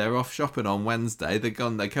no, they're off shopping on Wednesday. They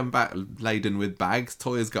come back laden with bags.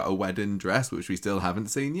 Toya's got a wedding dress, which we still haven't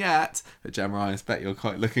seen yet. But Gemma, I expect you're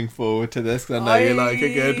quite looking forward to this, because I know you like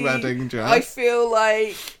a good wedding dress. I feel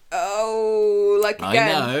like,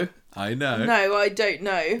 again. I know. No, I don't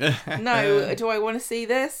know. No, do I want to see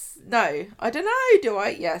this? No, I don't know. Do I?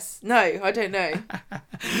 Yes. No, I don't know.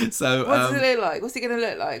 So, what does it look like? What's it going to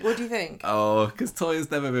look like? What do you think? Oh, because Toya's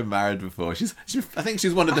never been married before. I think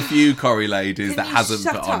she's one of the few Corrie ladies that hasn't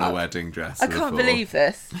put on a wedding dress. I can't believe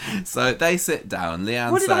this. So they sit down. Leanne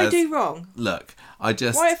says, "What did I do wrong?" Look, I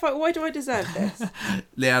just... Why do I deserve this?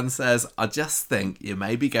 Leanne says, I just think you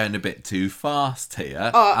may be going a bit too fast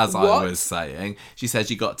here, as what? I was saying. She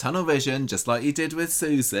says you got tunnel vision, just like you did with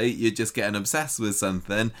Susie. You're just getting obsessed with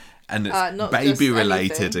something, and it's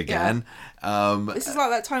baby-related again. Yeah. This is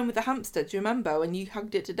like that time with the hamster. Do you remember when you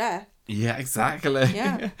hugged it to death? Yeah, exactly.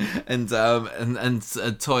 Yeah. and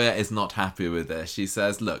Toya is not happy with this. She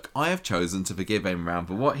says, look, I have chosen to forgive Imran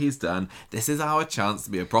for what he's done. This is our chance to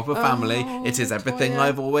be a proper family. It is everything Toya.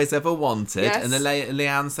 I've always ever wanted. Yes. And then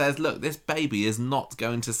Leanne says, look, this baby is not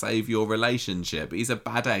going to save your relationship. He's a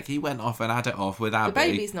bad egg. He went off and had it off with Abby. The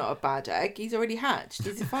baby's not a bad egg. He's already hatched.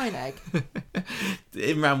 He's a fine egg.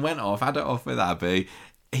 Imran went off, had it off with Abby.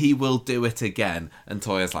 He will do it again. And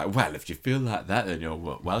Toya's like, well, if you feel like that, then you're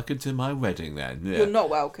welcome to my wedding then. Yeah. You're not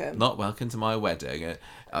welcome. Not welcome to my wedding.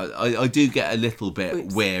 I do get a little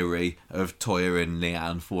bit weary of Toya and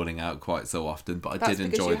Leanne falling out quite so often, but That's I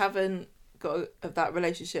did because enjoy... you haven't got that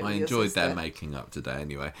relationship with your sister. I enjoyed their making up today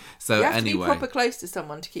anyway. So you have anyway... to be proper close to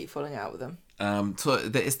someone to keep falling out with them.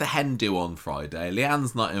 It's the hen do on Friday.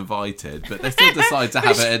 Leanne's not invited, but they still decide to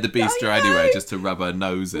have it at the bistro anyway, just to rub her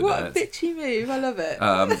nose in What it. a bitchy move! I love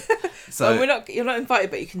it. So well, you're not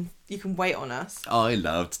invited, but you can wait on us. I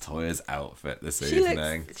loved Toya's outfit this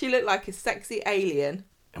evening. She looked like a sexy alien.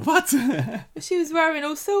 What? She was wearing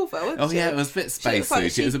all silver, wasn't she? Yeah, it was a bit space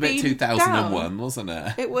suit. It was a bit 2001, wasn't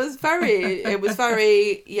it? It was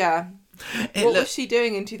very, yeah. What was she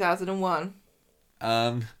doing in 2001?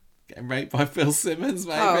 Getting raped by Phil Simmons,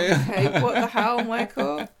 maybe. Oh, okay. What the hell,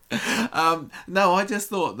 Michael? No, I just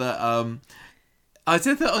thought that I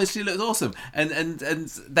just thought she looked awesome, and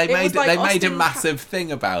they made a massive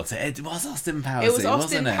thing about it. It was Austin Powers. It was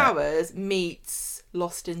Austin Powers meets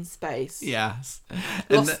Lost in Space. Yes,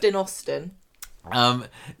 Lost in Austin.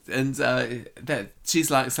 She's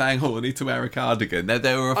like saying, "Oh, I need to wear a cardigan."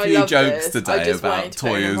 There were a few jokes today about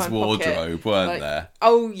Toya's wardrobe, weren't there?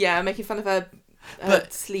 Oh yeah, making fun of her.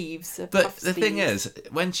 Sleeves. But the thing is,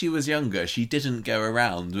 when she was younger, she didn't go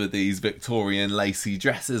around with these Victorian lacy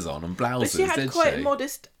dresses on and blouses, but she had quite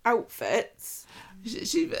modest outfits.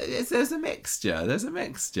 There's a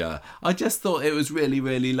mixture. I just thought it was really,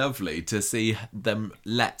 really lovely to see them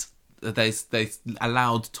they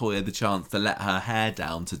allowed Toya the chance to let her hair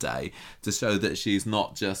down today to show that she's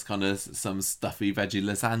not just kind of some stuffy veggie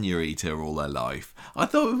lasagna eater all her life. I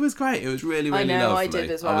thought it was great. It was really, really lovely. I did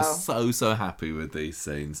as well. I was so happy with these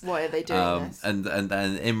scenes. Why are they doing this? And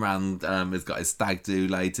then Imran has got his stag do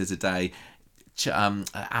later today.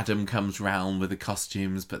 Adam comes round with the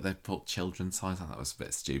costumes, but they put children's size. That was a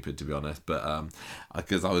bit stupid, to be honest. But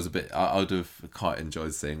because I would have quite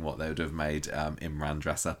enjoyed seeing what they would have made Imran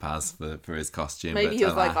dress up as for his costume. Maybe but, he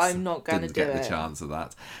was like, "I'm not going to do it." Didn't get the chance of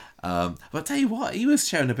that. But I tell you what, he was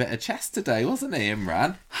showing a bit of chest today, wasn't he,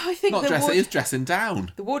 Imran? I think he was dressing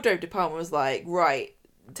down. The wardrobe department was like, right,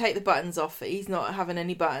 take the buttons off. He's not having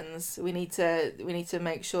any buttons. We need to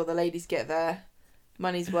make sure the ladies get their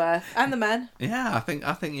money's worth, and the men. Yeah, I think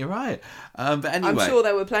you're right. But anyway, I'm sure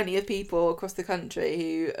there were plenty of people across the country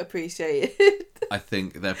who appreciated. I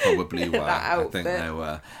think there probably were. I think there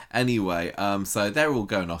were. Anyway, so they're all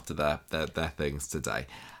going off to their things today.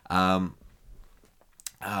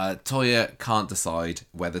 Toya can't decide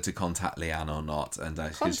whether to contact Leanne or not, and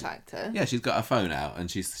contact her. Yeah, she's got her phone out and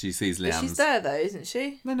she sees Leanne's. But she's there though, isn't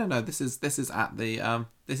she? No. This is at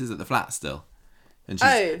the flat still.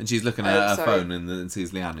 And she's looking at her phone and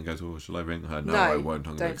sees Leanne and goes, "Oh, shall I ring her?" No, I won't.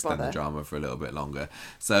 I'm going to extend the drama for a little bit longer.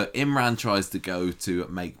 So Imran tries to go to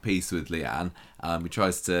make peace with Leanne. He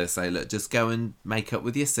tries to say, "Look, just go and make up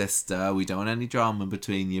with your sister. We don't want any drama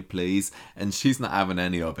between you, please." And she's not having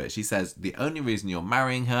any of it. She says, "The only reason you're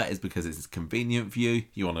marrying her is because it's convenient for you.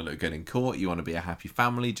 You want to look good in court. You want to be a happy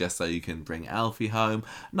family just so you can bring Alfie home.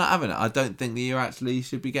 Not having it. I don't think that you actually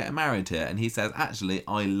should be getting married here." And he says, "Actually,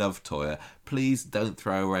 I love Toya. Please don't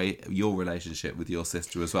throw away your relationship with your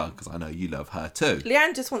sister as well, because I know you love her too."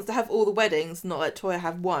 Leanne just wants to have all the weddings, not let Toya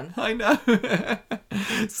have one. I know.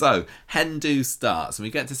 So, hen do starts, and we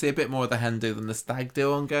get to see a bit more of the hen do than the stag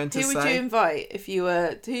do, I'm going to say. Who would you invite if you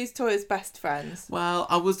were... Who's Toya's best friends? Well,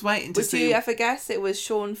 I was waiting to see... Would you ever guess it was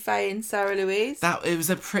Sean Faye and Sarah Louise? It was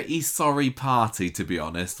a pretty sorry party, to be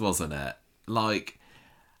honest, wasn't it? Like,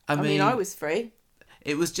 I mean, I was free.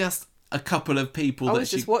 It was just a couple of people I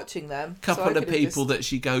was just watching them. That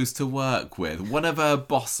she goes to work with. One of her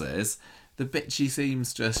bosses, the bitchy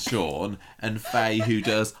seamstress Sean, and Faye, who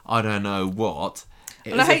does I don't know what.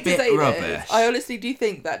 It was a bit rubbish. I honestly do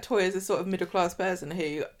think that Toya's a sort of middle class person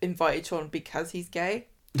who invited Sean because he's gay.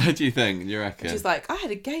 What do you think? You reckon? She's like, I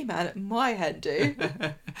had a gay man at my Hindu.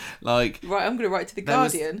 Like, right, I'm going to write to the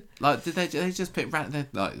Guardian. Did they just pick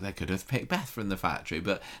they could have picked Beth from the factory,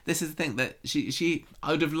 but this is the thing that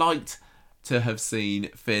I would have liked to have seen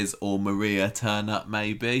Fizz or Maria turn up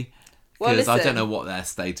maybe. Because I don't know what their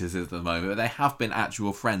status is at the moment, but they have been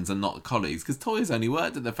actual friends and not colleagues. Because Toya's only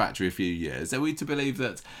worked at the factory a few years. Are we to believe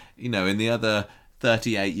that, in the other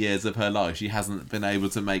 38 years of her life, she hasn't been able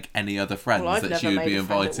to make any other friends that she would be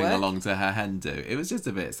inviting along to her hen do? It was just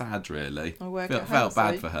a bit sad, really. Felt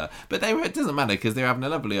bad for her. But it doesn't matter because they were having a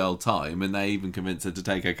lovely old time and they even convinced her to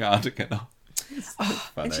take her cardigan off.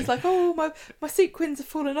 And she's like, my sequins have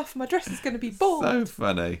fallen off and my dress is going to be bald. So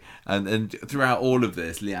funny. And throughout all of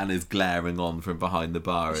this, Leanne is glaring on from behind the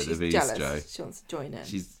bar at the bistro. Jealous. She wants to join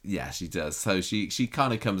in. She does. So she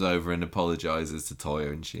kind of comes over and apologises to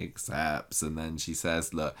Toya and she accepts. And then she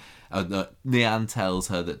says, look, Leanne tells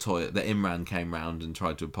her that Imran came round and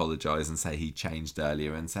tried to apologise and say he changed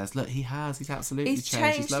earlier and says, look, he's absolutely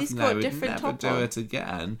changed. He's lovely now. He'd never do it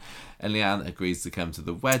again. And Leanne agrees to come to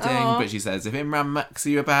the wedding, but she says, if Imran mucks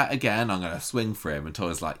you about again, I'm going to swing for him. And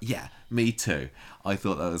Toya's like, yeah, me too. I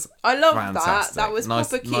thought that was fantastic. That was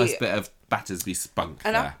proper cute. Nice bit of Battersby spunk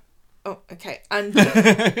there. Okay. And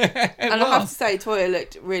I have to say, Toya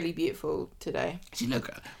looked really beautiful today. She looked...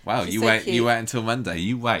 Wow, you wait until Monday.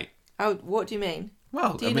 You wait. Oh, what do you mean?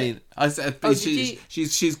 Well, I said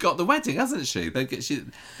she's got the wedding, hasn't she? She's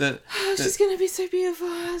going to be so beautiful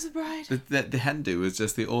as a bride. The hen do was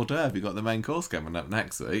just the hors d'oeuvre. You got the main course coming up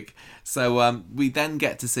next week. So we then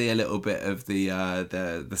get to see a little bit of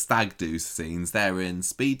the stag do scenes. They're in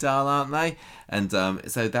speed dial, aren't they? And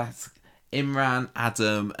so that's Imran,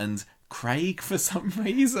 Adam, and Craig for some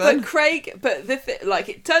reason. But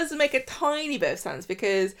it does make a tiny bit of sense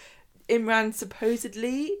because Imran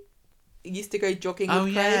supposedly used to go jogging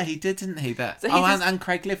with Craig. Yeah, he did, didn't he? And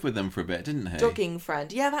Craig lived with them for a bit, didn't he? Jogging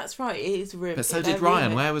friend. Yeah, that's right. It is rumored. But so did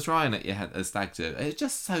Ryan. Where was Ryan at your stag do? It's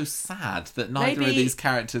just so sad that neither of these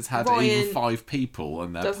characters had even 5 people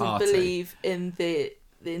in their party. Doesn't believe in the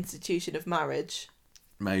institution of marriage.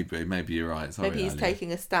 Maybe you're right. Sorry, maybe he's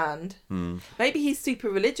taking a stand. Maybe he's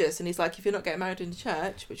super religious and he's like, if you're not getting married in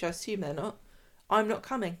church, which I assume they're not, I'm not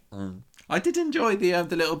coming. I did enjoy the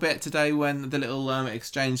little bit today when the little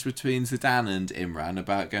exchange between Zidane and Imran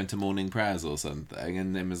about going to morning prayers or something,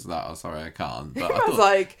 and Imran was like, "Oh, sorry, I can't." But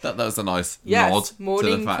I thought that was a nice nod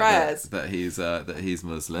to the fact that he's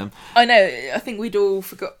Muslim. I know. I think we'd all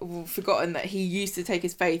forgotten that he used to take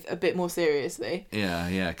his faith a bit more seriously.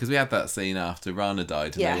 Yeah, because we had that scene after Rana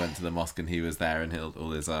died, and they went to the mosque, and he was there, and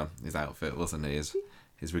all his outfit, wasn't he?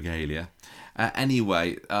 His regalia.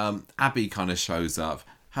 Anyway, Abby kind of shows up.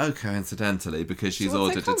 How coincidentally, because she's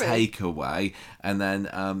ordered a takeaway, and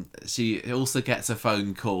then she also gets a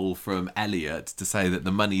phone call from Elliot to say that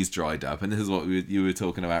the money's dried up, and this is what you were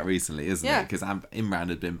talking about recently, isn't it? Because Imran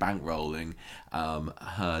had been bankrolling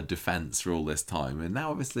her defence for all this time, and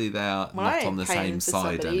now obviously they are not on the same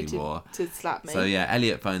side anymore. To slap me. So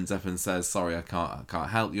Elliot phones up and says, "Sorry, I can't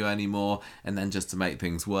help you anymore." And then just to make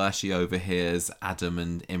things worse, she overhears Adam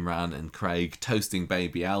and Imran and Craig toasting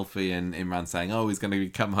baby Alfie, and Imran saying, "Oh, he's going to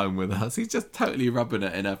come home with us." He's just totally rubbing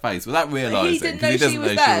it in her face without realising. He didn't know she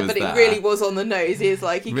was there, but it really was on the nose. He was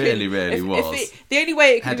like, really was. The only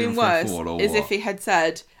way it could have been worse is if he had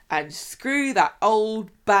said, "And screw that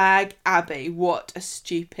old bag Abby, what a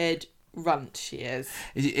stupid runt she is."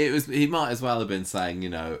 He might as well have been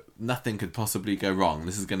saying, nothing could possibly go wrong.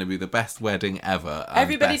 This is going to be the best wedding ever.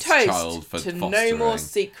 Everybody best toast child for to fostering. no more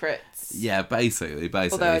secrets. Yeah, basically.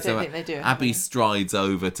 Although I don't think they do. Abby strides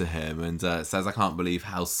over to him and says, "I can't believe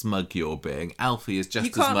how smug you're being. Alfie is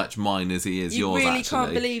just as much mine as he is yours, You really actually."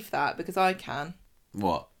 can't believe that, because I can.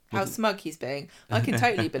 What? How smug he's being. I can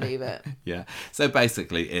totally believe it. Yeah. So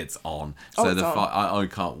basically, it's on. So I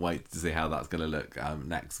can't wait to see how that's going to look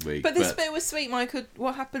next week. But this bit was sweet, Michael.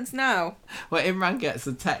 What happens now? Well, Imran gets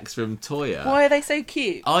a text from Toya. Why are they so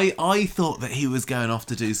cute? I thought that he was going off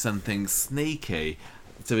to do something sneaky,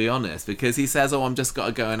 to be honest, because he says, "Oh, I'm just got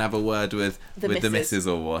to go and have a word with the missus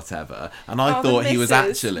or whatever," and I thought he was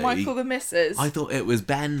actually Michael the missus. I thought it was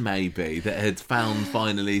Ben maybe that had found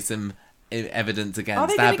finally some evidence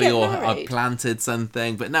against Abby or had planted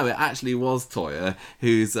something, but no, it actually was Toya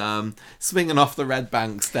who's swinging off the Red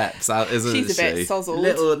Bank steps out, isn't she? She's a bit sozzled,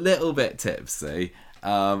 little bit tipsy.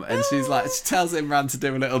 And she tells Imran to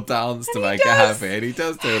do a little dance to make her happy, and he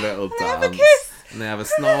does do a little dance. Have a kiss. And they have a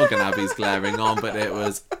snog, and Abby's glaring on, but it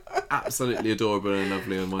was absolutely adorable and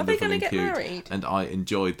lovely and wonderful gonna and get cute. married? And I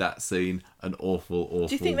enjoyed that scene an awful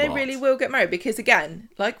Do you think they lot. really will get married? Because again,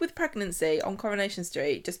 like with pregnancy on Coronation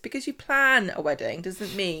Street, just because you plan a wedding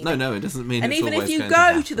doesn't mean... No, it doesn't mean And it's even if always you going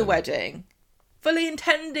go to to the happen. wedding, fully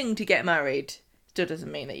intending to get married, still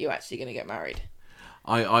doesn't mean that you're actually going to get married.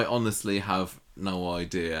 I honestly have no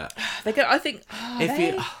idea. They go. I think If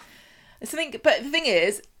you... something. But the thing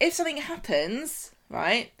is, if something happens,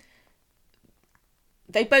 right,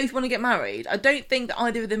 they both want to get married. I don't think that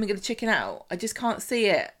either of them are going to chicken out. I just can't see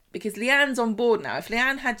it. Because Leanne's on board now. If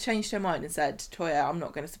Leanne had changed her mind and said, Toya, I'm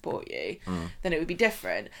not going to support you, then it would be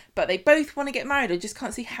different. But they both want to get married. I just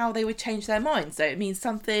can't see how they would change their mind. So it means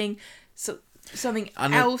something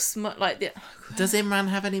else. Like the, Does Imran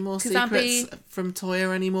have any more secrets Abby... from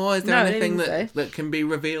Toya anymore? Is there No, I anything don't that, think so. that can be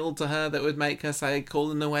revealed to her that would make her say,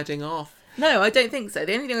 calling the wedding off? No, I don't think so.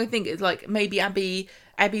 The only thing I think is like maybe Abby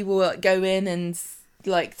will like, go in and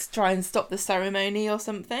like try and stop the ceremony or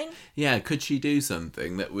something. Yeah, could she do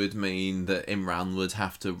something that would mean that Imran would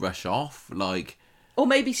have to rush off? Like... Or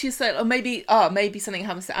maybe she's like, or maybe something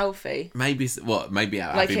happens to Alfie. Maybe Abby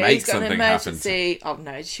Like makes he's got something an happen. emergency. Oh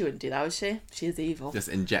no, she wouldn't do that, would she? She is evil. Just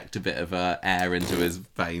inject a bit of air into his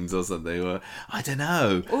veins or something. Or I don't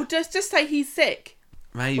know. Or just say he's sick.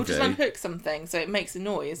 Maybe. Or just unhook something so it makes a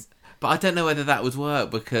noise. But I don't know whether that would work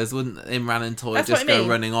because wouldn't Imran and Toya That's just what I go mean.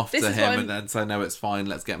 running off This to is what him I'm- and then say, no, it's fine,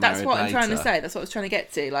 let's get married That's what later. I'm trying to say. That's what I was trying to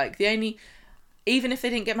get to. Like even if they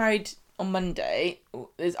didn't get married on Monday,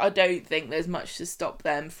 I don't think there's much to stop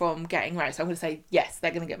them from getting married. So I'm going to say yes, they're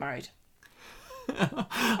going to get married.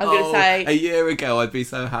 I'm going to say a year ago I'd be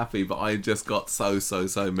so happy, but I just got so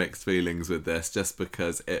mixed feelings with this just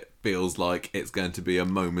because it feels like it's going to be a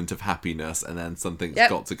moment of happiness and then something's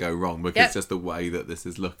got to go wrong because just the way that this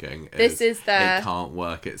is looking it can't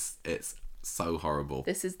work. It's so horrible.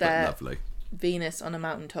 This is but their lovely. Venus on a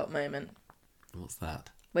mountaintop moment. What's that?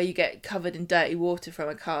 Where you get covered in dirty water from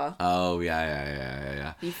a car. Oh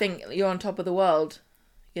yeah. You think you're on top of the world.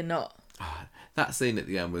 You're not. That scene at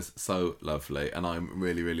the end was so lovely, and I'm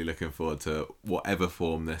really, really looking forward to whatever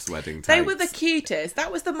form this wedding takes. They were the cutest. That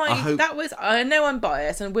was I know I'm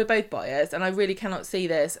biased, and we're both biased, and I really cannot see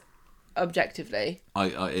this objectively.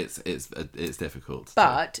 It's difficult.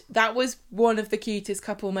 But that was one of the cutest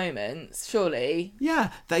couple moments, surely.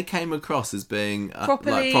 Yeah, they came across as being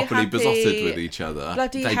Properly properly happy, besotted with each other.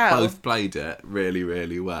 bloody they hell. both played it really,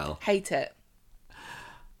 really well. Hate it.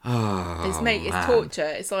 Oh, It's man. torture.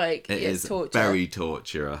 It's like It it's is torture. very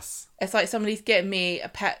torturous. It's like somebody's getting me a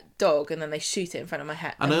pet dog and then they shoot it in front of my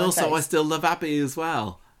head. And I face. still love Abby as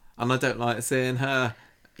well. And I don't like seeing her,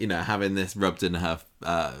 having this rubbed in her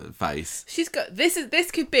face. She's got this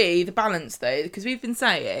could be the balance though, because we've been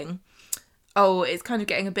saying, it's kind of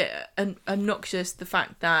getting a bit obnoxious the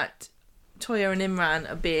fact that Toya and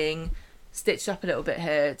Imran are being stitched up a little bit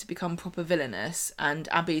here to become proper villainous, and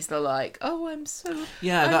Abby's like, I'm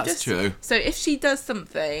that's true. So if she does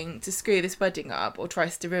something to screw this wedding up or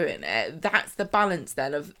tries to ruin it, that's the balance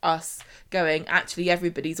then of us going, actually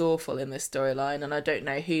everybody's awful in this storyline and I don't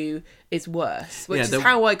know who is worse, which is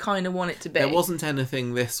how I kind of want it to be. There wasn't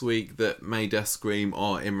anything this week that made us scream,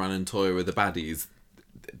 Imran and Toya are the baddies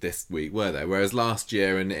this week, were there? Whereas last week,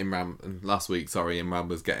 Imran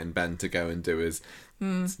was getting Ben to go and do his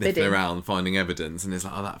sniffing around, finding evidence, and it's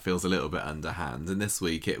like, that feels a little bit underhand. And this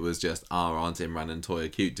week it was just, aren't Imran and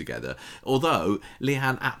Toya cute together? Although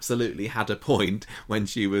Leanne absolutely had a point when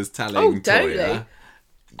she was telling Toya,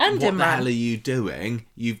 and what Imran, the hell are you doing?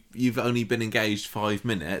 You've only been engaged 5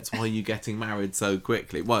 minutes. Why are you getting married so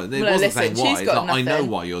quickly? Well, it wasn't saying why. It's like, I know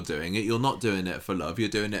why you're doing it. You're not doing it for love. You're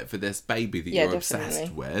doing it for this baby that you're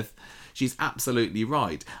obsessed with. She's absolutely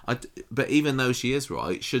right. But even though she is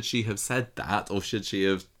right, should she have said that, or should she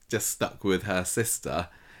have just stuck with her sister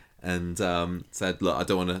and said, "Look, I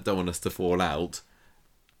don't want us to fall out"?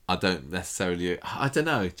 I don't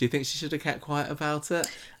know. Do you think she should have kept quiet about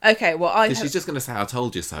it? Okay, well, she's just going to say, "I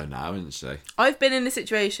told you so" now, isn't she? I've been in a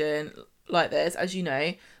situation like this, as you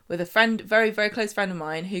know, with a friend, very, very close friend of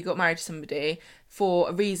mine, who got married to somebody for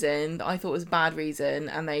a reason that I thought was a bad reason,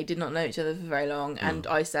 and they did not know each other for very long. And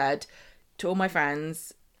I said to all my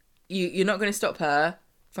friends, you're not going to stop her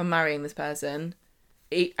from marrying this person.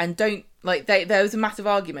 And don't, there was a massive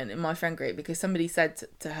argument in my friend group because somebody said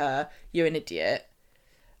to her, "You're an idiot.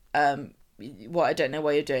 I don't know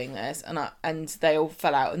why you're doing this," and they all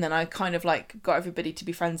fell out, and then I kind of got everybody to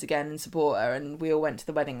be friends again and support her, and we all went to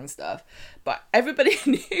the wedding and stuff. But everybody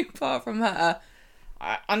knew, apart from her,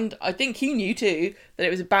 and I think he knew too, that it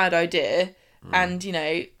was a bad idea. And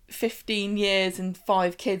 15 years and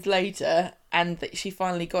 5 kids later, and that she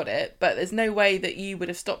finally got it, but there's no way that you would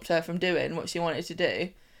have stopped her from doing what she wanted to do.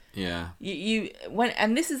 Yeah.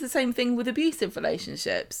 And this is the same thing with abusive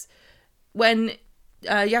relationships. When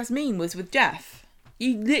Yasmin was with Jeff,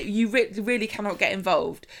 you really cannot get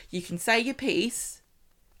involved. You can say your piece,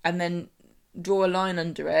 and then draw a line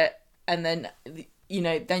under it, and then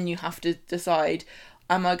then you have to decide: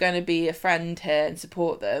 am I going to be a friend here and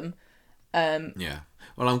support them? Yeah.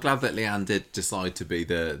 Well, I'm glad that Leanne did decide to be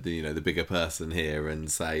the bigger person here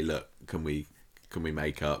and say, look, can we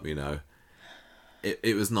make up?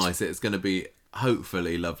 It was nice. It's going to be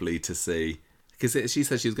hopefully lovely to see, because she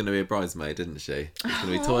said she was going to be a bridesmaid, didn't she? It's going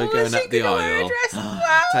to be Toy going up the aisle.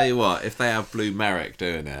 Tell you what, if they have Blue Merrick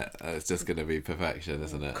doing it, it's just going to be perfection,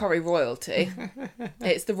 isn't it? Corrie royalty.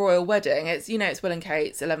 It's the royal wedding. It's it's Will and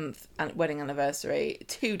Kate's 11th wedding anniversary.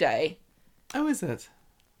 2-day. Oh, is it?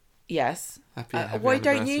 Yes. Happy why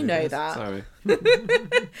don't you know that? Sorry.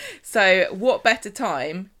 So, what better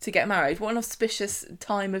time to get married? What an auspicious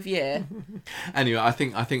time of year. Anyway, I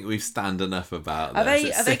think we've stand enough about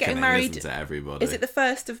this. Are they getting married? To everybody. Is it the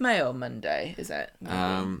 1st of May on Monday? Is it?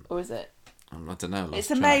 Or is it? I don't know.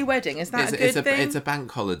 It's a May wedding. Is that a good thing? It's a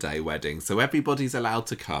bank holiday wedding, so everybody's allowed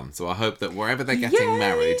to come. So I hope that wherever they're getting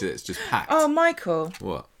married, it's just packed. Oh, Michael.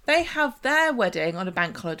 What? They have their wedding on a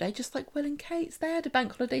bank holiday, just like Will and Kate's. They had a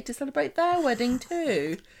bank holiday to celebrate their wedding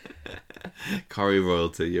too. Corrie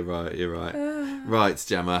royalty, you're right. Right,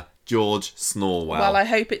 Gemma. George Snorwell. Well, I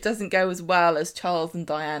hope it doesn't go as well as Charles and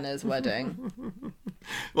Diana's wedding.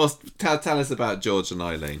 Well, tell us about George and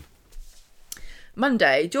Eileen.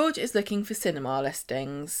 Monday, George is looking for cinema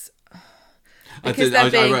listings. Because they're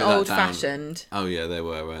being old-fashioned. Oh, yeah, they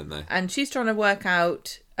were, weren't they? And she's trying to work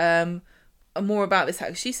out more about this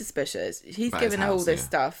house. She's suspicious. He's given her all this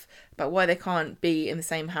stuff about why they can't be in the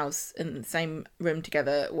same house, in the same room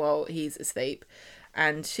together while he's asleep.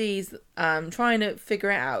 And she's trying to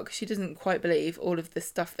figure it out because she doesn't quite believe all of the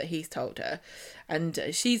stuff that he's told her. And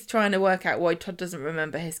she's trying to work out why Todd doesn't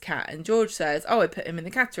remember his cat. And George says, I put him in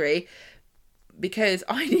the cattery because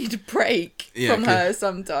I need a break from her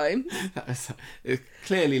sometimes. It's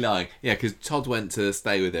clearly lying. Yeah, because Todd went to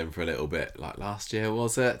stay with him for a little bit, like last year,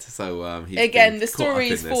 was it? So again, the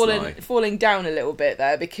story's falling down a little bit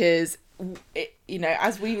there because,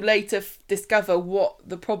 as we later discover what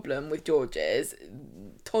the problem with George is,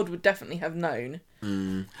 Todd would definitely have known.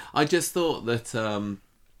 I just thought that...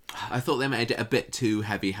 I thought they made it a bit too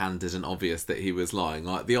heavy-handed and obvious that he was lying.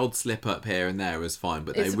 Like the odd slip up here and there was fine,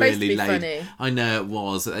 but it's they really laid. Funny. I know it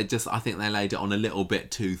was. I think they laid it on a little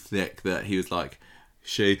bit too thick. That he was like,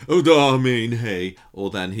 he, or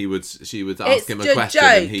then she would ask him a question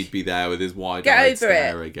and he'd be there with his wide-eyed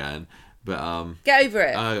stare again. But get over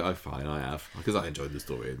it. Oh, fine, I have, because I enjoyed the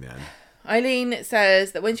story in the end. Eileen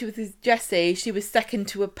says that when she was with Jessie, she was second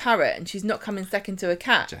to a parrot, and she's not coming second to a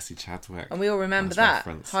cat. Jessie Chadwick. And we all remember that.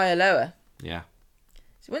 Reference. Higher, lower. Yeah.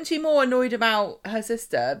 So wasn't she more annoyed about her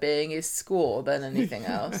sister being his score than anything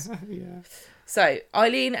else? Yeah. So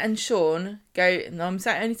Eileen and Sean go, and I'm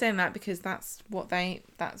only saying that because that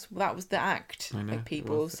was the act of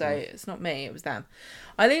people. So it's not me, it was them.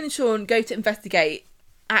 Eileen and Sean go to investigate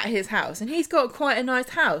at his house, and he's got quite a nice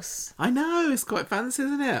house. I know, it's quite fancy,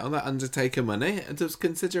 isn't it? All that Undertaker money. Just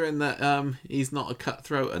considering that he's not a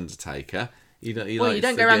cutthroat Undertaker. You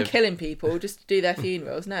don't go around killing people just to do their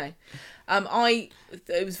funerals. No,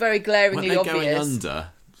 it was very glaringly obvious. Going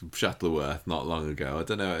under Shuttleworth not long ago. I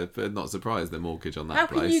don't know. I'm not surprised the mortgage on that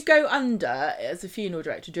place. How can you go under as a funeral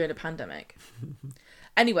director during a pandemic?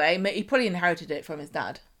 Anyway, he probably inherited it from his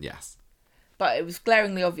dad. Yes, but it was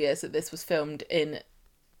glaringly obvious that this was filmed in.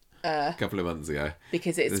 A couple of months ago.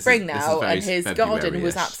 Because it's spring now and his garden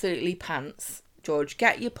was absolutely pants. George,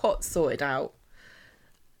 get your pot sorted out.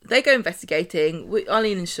 They go investigating with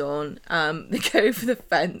Eileen and Sean. They go over the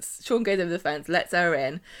fence. Sean goes over the fence, lets her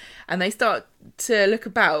in, and they start to look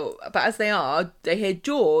about. But as they are, they hear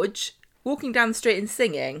George walking down the street and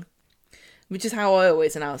singing, which is how I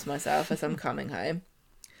always announce myself as I'm coming home.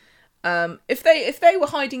 If they were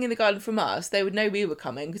hiding in the garden from us, they would know we were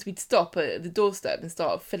coming because we'd stop at the doorstep and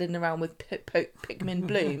start fiddling around with Pikmin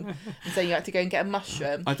Bloom and saying you had to go and get a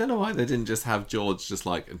mushroom. I don't know why they didn't just have George just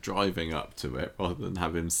like driving up to it rather than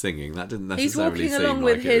have him singing. That didn't necessarily He's walking along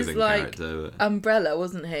with his umbrella,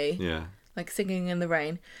 wasn't he? Yeah, like singing in the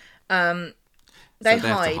rain. They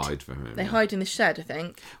hide. Have to hide from him. They hide in the shed, I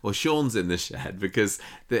think. Well, Sean's in the shed because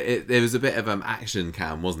there was a bit of an action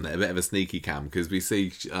cam, wasn't it? A bit of a sneaky cam because we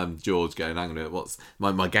see George going, hang on a minute, what's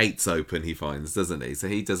my gate's open, he finds, doesn't he? So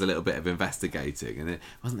he does a little bit of investigating. And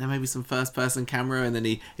wasn't there maybe some first-person camera? And then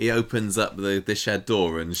he opens up the shed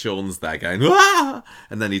door and Sean's there going, "Wah!"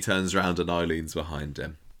 And then he turns around and Eileen's behind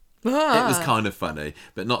him. Ah. It was kind of funny,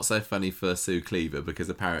 but not so funny for Sue Cleaver because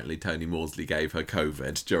apparently Tony Maudsley gave her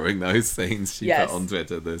COVID during those scenes she Yes. put on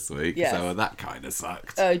Twitter this week. Yes. So that kind of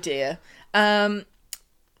sucked. Oh dear.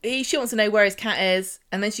 She wants to know where his cat is,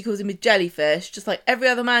 and then she calls him a jellyfish, just like every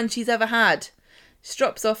other man she's ever had. She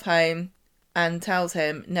drops off home and tells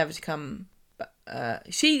him never to come.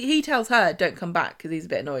 He tells her don't come back because he's a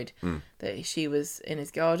bit annoyed that she was in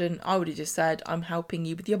his garden. I would have just said I'm helping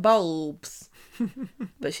you with your bulbs,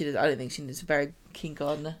 but she does. I don't think she's a very keen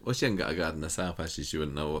gardener. Well, she hasn't got a garden herself, actually. You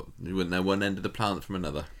wouldn't know one end of the plant from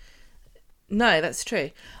another. No, that's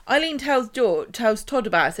true. Eileen tells Todd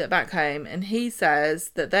about it back home, and he says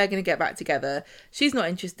that they're going to get back together. She's not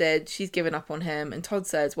interested. She's given up on him. And Todd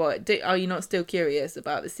says, well, are you not still curious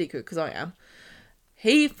about the secret? Because I am.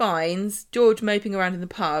 He finds George moping around in the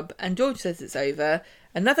pub, and George says it's over.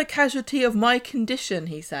 Another casualty of my condition,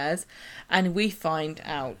 he says. And we find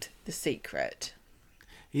out the secret.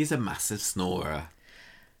 He's a massive snorer.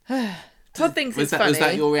 Todd thinks it's funny. Was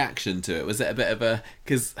that your reaction to it? Was it a bit of a...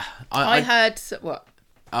 Because I heard... What?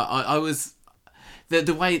 I was...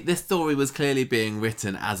 The way this story was clearly being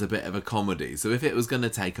written as a bit of a comedy. So if it was going to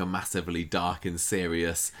take a massively dark and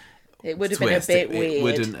serious it would have twist, been a bit weird. It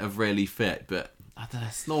wouldn't have really fit. But I don't know,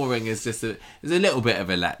 snoring is just it's a little bit of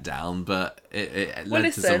a letdown, but it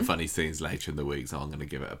led to some funny scenes later in the week, so I'm going to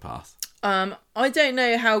give it a pass. I don't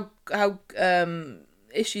know how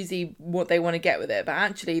issues what they want to get with it, but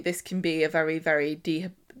actually this can be a very, very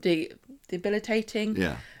debilitating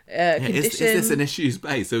condition. Is this an issues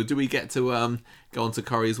base? So do we get to go onto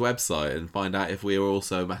Corrie's website and find out if we are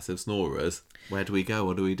also massive snorers? Where do we go?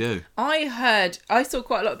 What do we do? I saw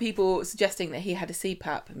quite a lot of people suggesting that he had a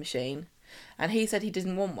CPAP machine, and he said he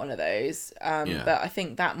didn't want one of those, but I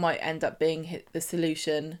think that might end up being the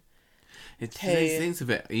solution. It seems a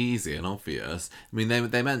bit easy and obvious. I mean,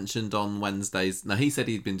 they mentioned on Wednesdays... Now, he said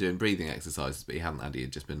he'd been doing breathing exercises, but he hadn't had. He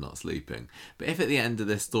had just been not sleeping. But if at the end of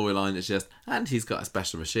this storyline it's just, and he's got a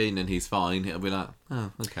special machine and he's fine, it'll be like,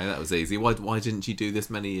 oh, okay, that was easy. Why didn't you do this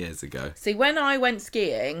many years ago? See, when I went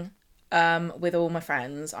skiing with all my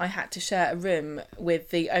friends, I had to share a room with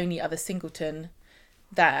the only other singleton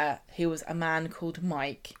there, who was a man called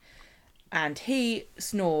Mike. And he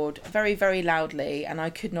snored very, very loudly, and I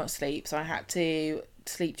could not sleep, so I had to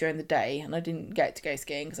sleep during the day, and I didn't get to go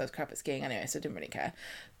skiing because I was crap at skiing anyway, so I didn't really care.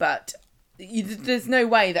 But there's no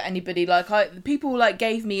way that anybody, people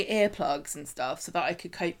gave me earplugs and stuff so that I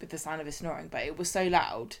could cope with the sound of his snoring, but it was so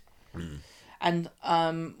loud. And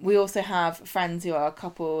we also have friends who are a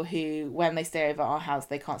couple who, when they stay over our house,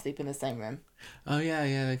 they can't sleep in the same room. Oh, yeah,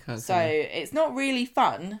 they can't. So it's not really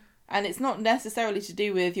fun. And it's not necessarily to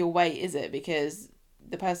do with your weight, is it? Because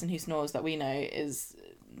the person who snores that we know is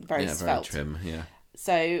very svelte. Very trim, yeah.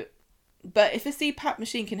 So, but if a CPAP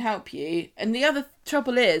machine can help you, and the other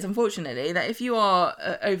trouble is, unfortunately, that if you are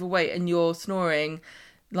overweight and you're snoring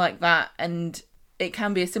like that, and it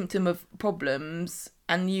can be a symptom of problems,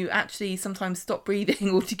 and you actually sometimes stop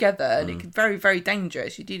breathing altogether, and it can be very, very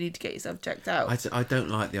dangerous. You do need to get yourself checked out. I don't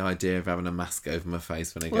like the idea of having a mask over my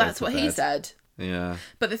face when I go to bed. Well, that's what he said. Yeah.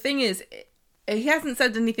 But the thing is, he hasn't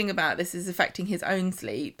said anything about this is affecting his own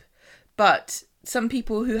sleep. But some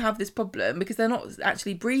people who have this problem, because they're not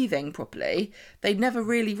actually breathing properly, they never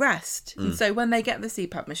really rest. And so when they get the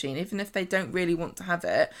CPAP machine, even if they don't really want to have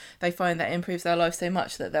it, they find that it improves their life so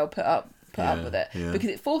much that they'll put up with it. Yeah. Because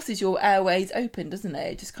it forces your airways open, doesn't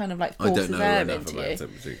it? It just kind of forces air into you.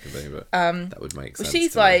 Particularly, but that would make sense. Well,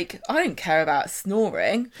 she's like, I don't care about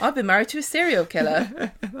snoring. I've been married to a serial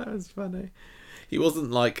killer. That was funny. He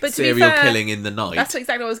wasn't serial killing in the night. That's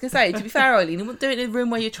exactly what I was going to say. To be fair, Eileen, he wasn't doing it in a room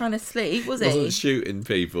where you're trying to sleep, was he? He wasn't shooting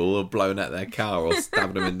people or blowing out their car or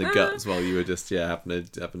stabbing them in the guts while you were just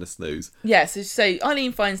having a snooze. Yeah, so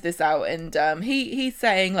Eileen finds this out, and he's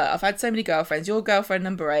saying, look, I've had so many girlfriends. You're girlfriend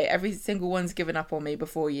number 8. Every single one's given up on me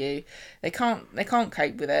before you. They can't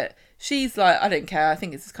cope with it. She's like, I don't care. I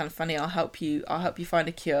think it's kind of funny. I'll help you find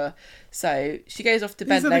a cure. So she goes off to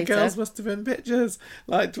bed later. These other girls must have been bitches.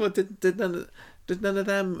 Did none of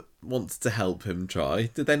them want to help him try?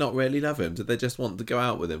 Did they not really love him? Did they just want to go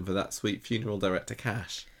out with him for that sweet funeral director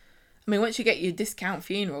cash? I mean, once you get your discount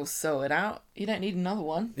funerals sorted out, you don't need another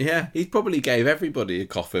one. Yeah, he probably gave everybody a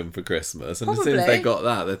coffin for Christmas, and as soon as they got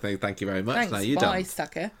that, they think, thank you very much. Thanks, now you bye, don't.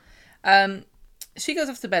 Sucker. She goes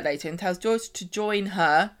off to bed later and tells George to join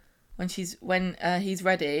her when he's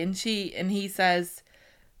ready, and he says,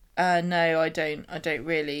 no, I don't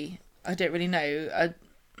really know.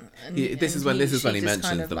 This is when he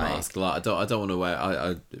mentions the mask. I don't want to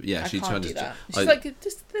wear. She's trying to. That. She's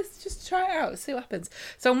let's just try it out, see what happens.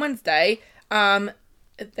 So on Wednesday,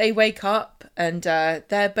 they wake up and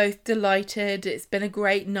they're both delighted. It's been a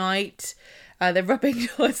great night. They're rubbing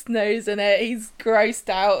Todd's nose in it. He's grossed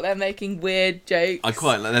out. They're making weird jokes. I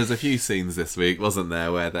quite like. There's a few scenes this week, wasn't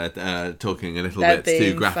there, where they're talking a little bit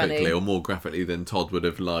too graphically, funny. Or more graphically than Todd would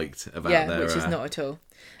have liked about their which is not at all.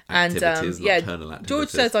 Activities, and George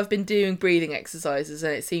says, I've been doing breathing exercises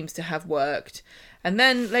and it seems to have worked. And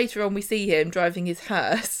then later on we see him driving his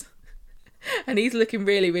hearse and he's looking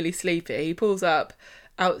really, really sleepy. He pulls up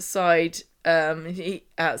outside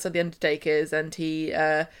outside the Undertaker's and he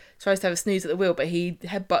tries to have a snooze at the wheel, but he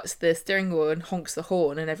headbutts the steering wheel and honks the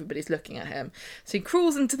horn and everybody's looking at him. So he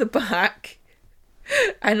crawls into the back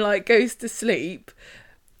and goes to sleep.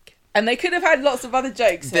 And they could have had lots of other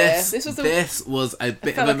jokes here. This was a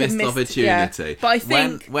bit of a missed opportunity. Yeah. But I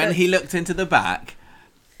think when he looked into the back,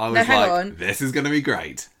 I was this is going to be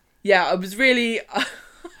great. Yeah, I was really...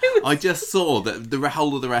 I just saw that the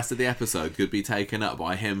whole of the rest of the episode could be taken up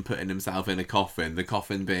by him putting himself in a coffin, the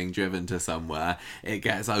coffin being driven to somewhere, it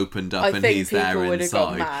gets opened up and he's there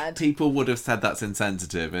inside. People would have said that's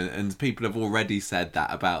insensitive, and people have already said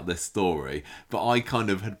that about this story, but I kind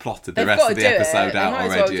of had plotted the rest of the episode out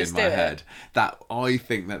already in my head. That I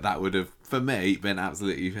think that would have, for me, been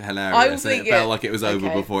absolutely hilarious. And it felt like it was over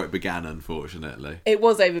before it began, unfortunately. It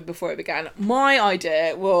was over before it began. My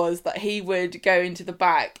idea was that he would go into the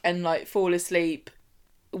back and fall asleep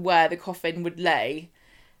where the coffin would lay.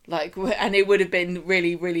 And it would have been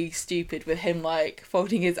really, really stupid with him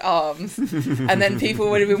folding his arms. And then people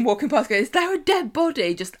would have been walking past going, is there a dead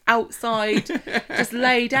body just outside, just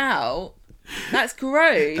laid out? That's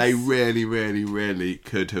gross. They really, really, really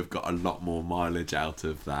could have got a lot more mileage out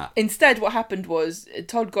of that. Instead, what happened was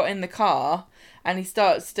Todd got in the car and he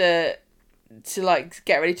starts to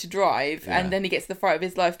get ready to drive, and then he gets the fright of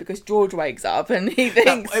his life because George wakes up and he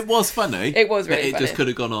thinks... It was funny. It was really funny. It just could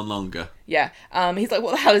have gone on longer. Yeah. He's like,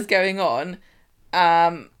 what the hell is going on?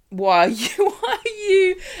 Why are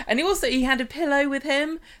you? And he had a pillow with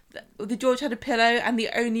him. The George had a pillow, and the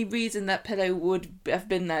only reason that pillow would have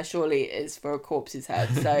been there surely is for a corpse's head.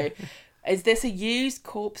 So, is this a used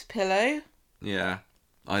corpse pillow? Yeah,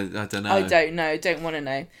 I don't know. I don't know. Don't want to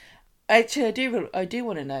know. Actually, I do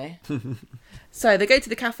want to know. So they go to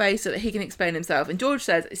the cafe so that he can explain himself. And George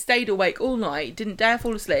says he stayed awake all night, didn't dare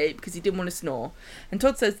fall asleep because he didn't want to snore. And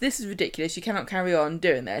Todd says, this is ridiculous, you cannot carry on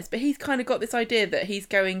doing this. But he's kind of got this idea that he's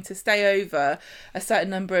going to stay over a certain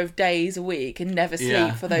number of days a week and never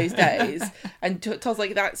sleep for those days. And Todd's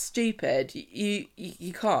like, that's stupid.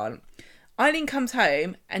 You can't. Eileen comes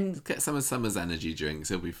home and... Get some of Summer's energy drinks,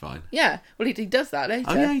 he'll be fine. Yeah, well, he does that later.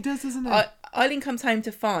 Oh, yeah, he does, doesn't he? Eileen comes home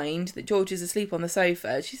to find that George is asleep on the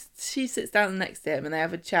sofa. She sits down next to him and they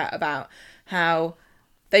have a chat about how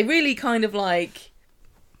they really kind of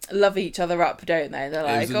love each other up, don't they? They're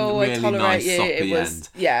like, really I tolerate nice, you. It was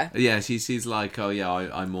end. Yeah, she's like, oh yeah,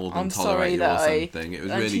 I more than tolerate you or something. It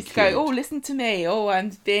was really cute. Go, oh, listen to me. Oh,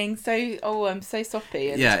 I'm so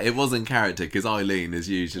soppy. And it was in character because Eileen is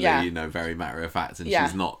usually very matter of fact and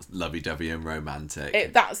she's not lovey-dovey and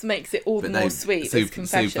romantic. That makes it all the more sweet. Sue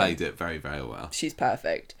played it very, very well. She's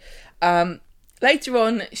perfect. Later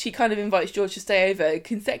on, she kind of invites George to stay over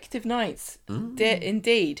consecutive nights.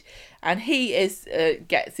 Indeed. And he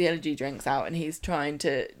gets the energy drinks out and he's trying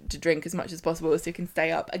to drink as much as possible so he can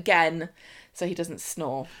stay up again so he doesn't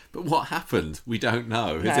snore. But what happened? We don't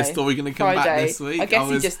know. Is this story going to come back this week? I guess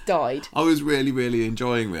he just died. I was really, really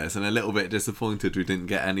enjoying this and a little bit disappointed we didn't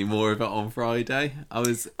get any more of it on Friday. I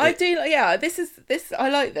like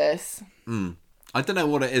this. I don't know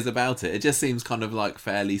what it is about it. It just seems kind of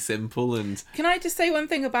fairly simple and... Can I just say one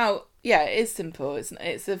thing about... Yeah, it is simple.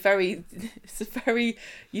 It's a very...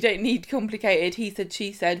 You don't need complicated he said,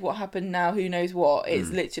 she said, what happened now, who knows what. It's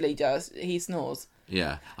literally just, he snores.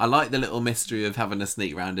 Yeah. I like the little mystery of having a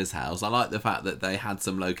sneak round his house. I like the fact that they had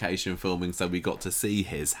some location filming so we got to see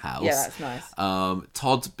his house. Yeah, that's nice.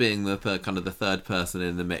 Todd being the third person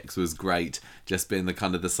in the mix was great. Just being the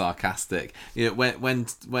kind of the sarcastic... when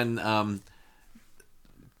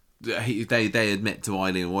they admit to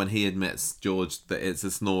Eileen when he admits George that it's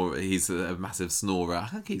a snore, he's a massive snorer.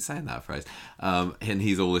 I keep saying that phrase. And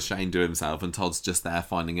he's all ashamed of himself, and Todd's just there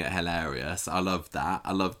finding it hilarious. I love that.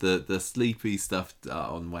 I love the sleepy stuff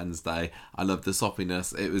on Wednesday. I love the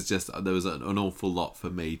soppiness. It was just there was an awful lot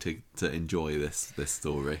for me to enjoy this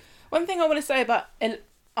story. One thing I want to say about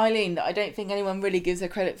Eileen that I don't think anyone really gives her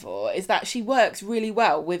credit for is that she works really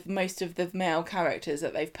well with most of the male characters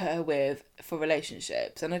that they've put her with for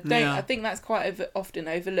relationships, and I think that's quite often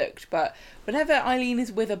overlooked. But whenever Eileen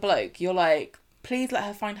is with a bloke, you're like, please let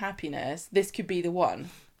her find happiness. This could be the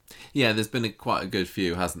one. Yeah, there's been quite a good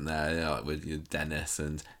few, hasn't there? With Dennis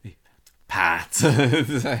and Pat.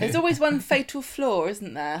 There's always one fatal flaw,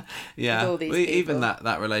 isn't there? Yeah, with all these even people.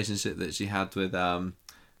 that relationship that she had with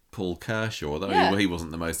Paul Kershaw, although Yeah. he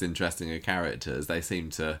wasn't the most interesting of characters, they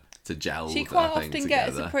seem to gel. She quite I think, often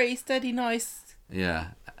together. gets a pretty steady, nice,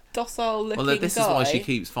 Yeah. docile looking Well, this guy. is why she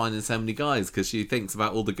keeps finding so many guys, because she thinks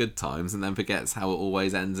about all the good times and then forgets how it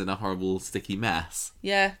always ends in a horrible, sticky mess.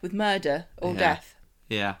 Yeah, with murder or Yeah. death.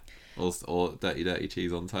 Yeah. Or dirty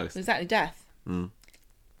cheese on toast. Exactly, death. Mm.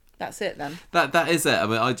 That's it then. That is it. I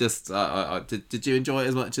mean, I just... did you enjoy it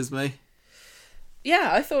as much as me?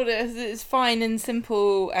 Yeah, I thought it was fine and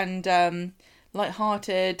simple and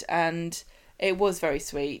light-hearted, and it was very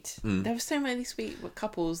sweet. There were so many sweet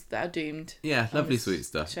couples that are doomed. Yeah, on lovely this sweet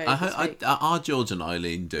stuff. show this week. Are George and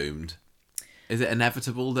Eileen doomed? Is it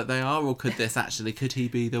inevitable that they are, or could he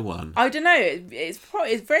be the one? I don't know. It's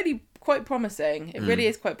really quite promising. It really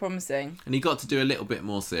is quite promising. And he got to do a little bit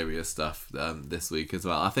more serious stuff this week as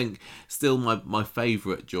well. I think still my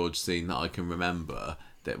favourite George scene that I can remember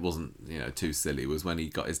that wasn't too silly was when he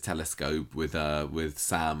got his telescope with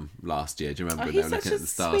Sam last year. Do you remember? Oh, They were he's looking such at a the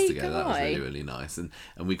stars sweet together. That was guy. really, really nice. And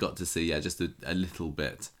we got to see just a little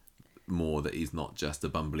bit more that he's not just a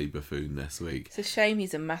bumbly buffoon this week. It's a shame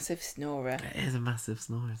he's a massive snorer. It is a massive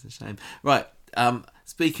snore. It's a shame. Right.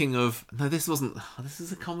 Speaking of, no, this wasn't. This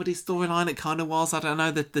is a comedy storyline. It kind of was. I don't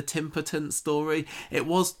know, the Timperton story. It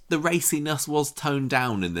was, the raciness was toned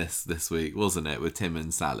down in this week, wasn't it, with Tim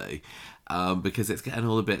and Sally? Because it's getting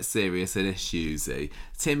all a bit serious and issuesy.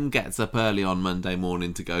 Tim gets up early on Monday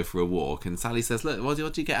morning to go for a walk, and Sally says, "Look, what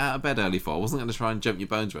do you get out of bed early for? I wasn't going to try and jump your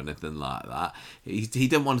bones or anything like that." He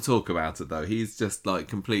didn't want to talk about it though. He's just like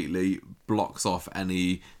completely blocks off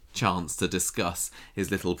any chance to discuss his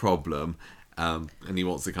little problem. And he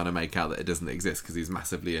wants to kind of make out that it doesn't exist because he's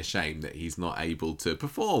massively ashamed that he's not able to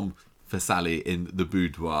perform for Sally in the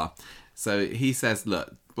boudoir. So he says,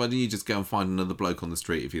 "Look, why don't you just go and find another bloke on the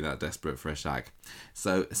street if you're that desperate for a shag?"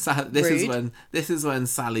 So this is when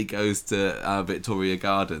Sally goes to Victoria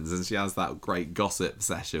Gardens, and she has that great gossip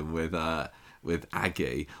session with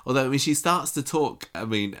Aggie. Although, I mean, she starts to talk. I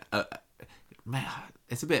mean,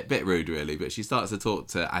 it's a bit rude, really, but she starts to talk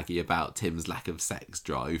to Aggie about Tim's lack of sex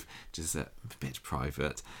drive, which is a bit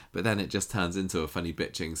private. But then it just turns into a funny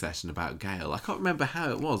bitching session about Gail. I can't remember how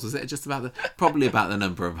it was. Was it just probably about the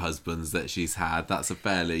number of husbands that she's had? That's a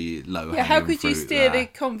fairly low hanging fruit. Yeah, how could you steer the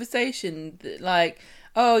conversation like,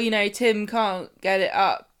 Tim can't get it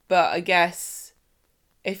up, but I guess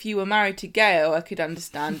if you were married to Gail, I could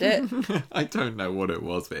understand it. I don't know what it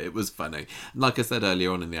was, but it was funny. Like I said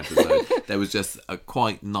earlier on in the episode, there was just a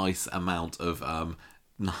quite nice amount of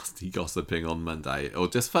nasty gossiping on Monday, or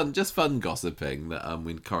just fun gossiping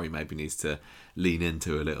that Corrie maybe needs to lean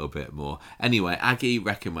into a little bit more. Anyway, Aggie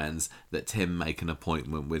recommends that Tim make an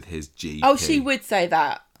appointment with his GP. Oh, she would say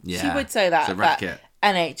that. Yeah, She would say that. it's a racket.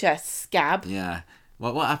 That NHS scab. Yeah.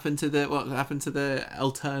 What happened to the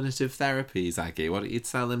alternative therapies, Aggie? Why don't you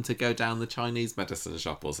tell them to go down the Chinese medicine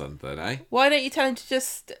shop or something, eh? Why don't you tell him to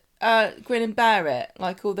just grin and bear it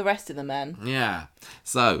like all the rest of the men? Yeah.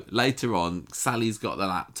 So later on, Sally's got the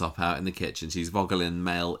laptop out in the kitchen. She's voggling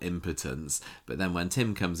male impotence. But then when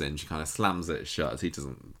Tim comes in, she kind of slams it shut. He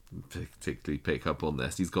doesn't particularly pick up on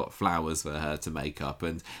this. He's got flowers for her to make up,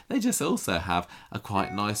 and they just also have a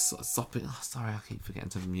quite nice soppy. Oh, sorry, I keep forgetting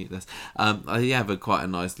to mute this. They have quite a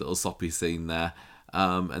nice little soppy scene there.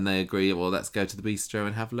 And they agree, well, let's go to the bistro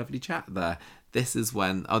and have a lovely chat there. This is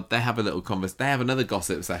when they have a little they have another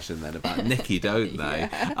gossip session then about Nikki, don't they?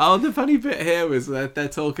 Yeah. Oh, the funny bit here was they're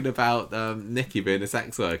talking about Nikki being a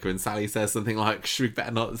sex worker, and Sally says something like, "We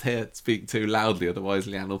better not speak too loudly, otherwise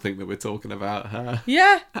Leanne will think that we're talking about her."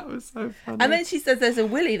 Yeah. That was so funny. And then she says there's a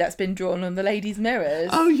willy that's been drawn on the ladies' mirrors.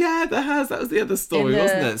 Oh yeah, there has. That was the other story,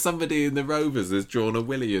 wasn't it? Somebody in the Rovers has drawn a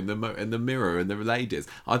willy in the mirror in the ladies.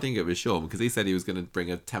 I think it was Sean, because he said he was going to bring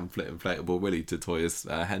a template inflatable willy to Toya's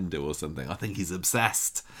hen do or something. I think he's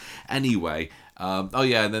obsessed. Anyway, and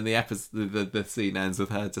then the episode, the scene ends with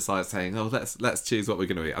her saying, "Oh, let's choose what we're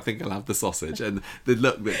going to eat. I think I'll have the sausage." And the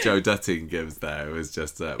look that Joe Dutting gives there was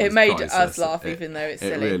just it made priceless. us laugh, even though it's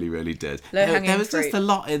silly. It really, really did. There was fruit. just a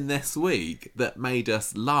lot in this week that made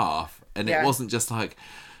us laugh, and it wasn't just like.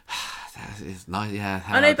 It's nice, yeah.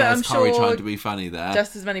 I know, but I'm Corrie sure trying to be funny there.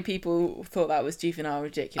 Just as many people thought that was juvenile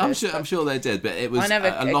ridiculous. I'm sure they did, but it was a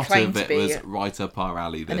lot of it was right up our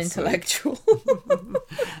alley. An intellectual.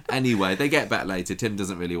 Anyway, they get back later. Tim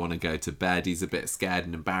doesn't really want to go to bed. He's a bit scared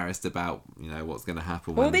and embarrassed about what's going to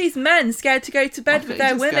happen. All these men scared to go to bed with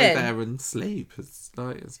their women. Go there and sleep. It's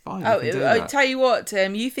fine. I tell you what,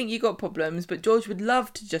 Tim. You think you got problems, but George would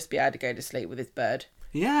love to just be able to go to sleep with his bird.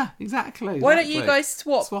 Yeah, exactly. Why don't you guys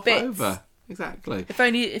swap bits? over? exactly. If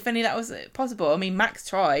only that was possible. I mean, Max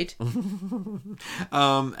tried.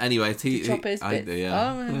 Anyway, Chop his bits.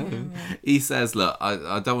 He says, look,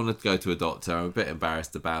 I don't want to go to a doctor. I'm a bit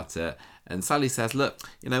embarrassed about it. And Sally says, look,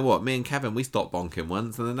 you know what? Me and Kevin, we stopped bonking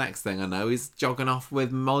once, and the next thing I know, he's jogging off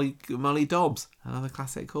with Molly Dobbs. Another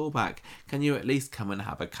classic callback. Can you at least come and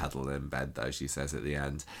have a cuddle in bed, though, she says at the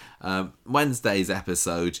end. Wednesday's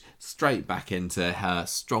episode, straight back into her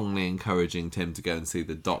strongly encouraging Tim to go and see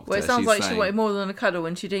the doctor. Well, it sounds like she wanted more than a cuddle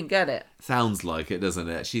when she didn't get it. Sounds like it, doesn't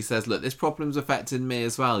it? She says, look, this problem's affecting me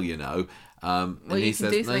as well, you know. And he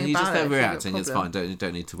says, no, you're just overreacting. It's fine.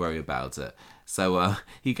 Don't need to worry about it. So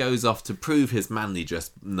he goes off to prove his manliness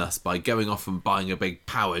by going off and buying a big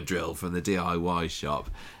power drill from the DIY shop.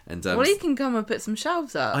 And well, he can come and put some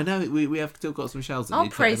shelves up. I know, we have still got some shelves that I'll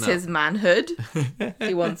need praise putting his manhood.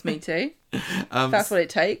 He wants me to. That's what it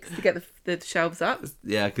takes to get the shelves up.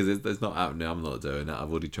 Yeah, because it's not happening. I'm not doing it. I've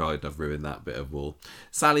already tried. I've ruined that bit of wall.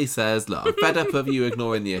 Sally says, look, I'm fed up of you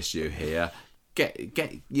ignoring the issue here.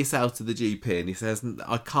 Get yourself to the GP. And he says,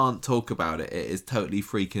 I can't talk about it. It is totally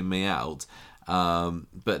freaking me out.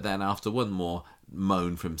 But then after one more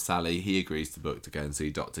moan from Sally, he agrees to book to go and see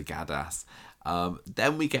Dr. Gaddis.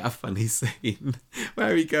 Then we get a funny scene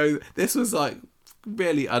where he goes, this was like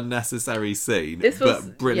really unnecessary scene,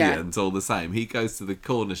 but brilliant all the same. He goes to the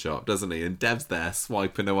corner shop, doesn't he? And Dev's there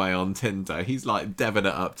swiping away on Tinder. He's like deving it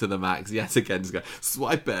up to the max yet again, just go,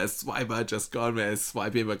 swipe her, just go on there,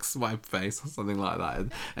 swipe him, like swipe face or something like that.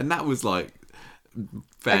 And that was like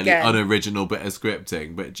fairly unoriginal bit of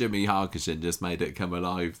scripting, but Jimmy Harkishin just made it come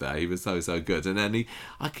alive there. He was so good. And then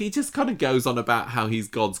he just kind of goes on about how he's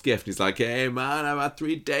God's gift. He's like, hey man, I've had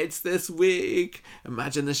 3 dates this week.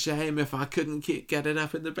 Imagine the shame if I couldn't get it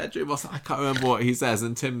up in the bedroom. I can't remember what he says,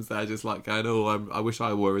 and Tim's there just like going, I wish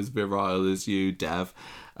I were as virile as you, Dev.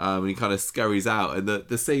 And he kind of scurries out, and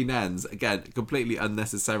the scene ends again completely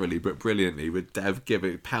unnecessarily but brilliantly with Dev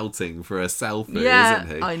pouting for a selfie,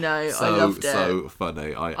 isn't he? I know. I loved it. So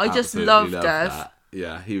funny. I just loved Dev. That.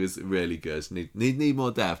 Yeah, he was really good. Need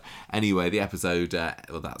more Dev. Anyway, the episode,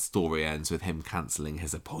 that story ends with him cancelling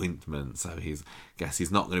his appointment. So guess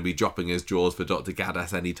he's not going to be dropping his drawers for Dr.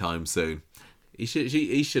 Gaddis anytime soon. He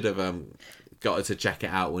should have got her to check it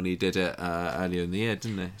out when he did it earlier in the year,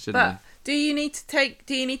 didn't he? Shouldn't he? Do you need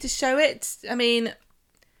to show it? I mean,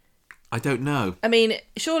 I don't know. I mean,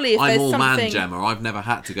 surely if I'm there's all something... man, Gemma. I've never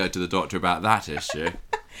had to go to the doctor about that issue.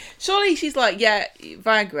 Surely she's like, yeah,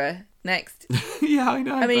 Viagra, next. Yeah, I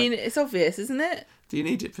know. I mean, it's obvious, isn't it? Do you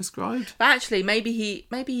need it prescribed? But actually, maybe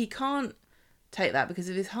he can't take that because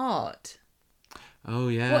of his heart. Oh,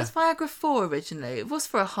 yeah. What's Viagra for originally? It was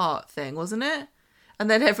for a heart thing, wasn't it?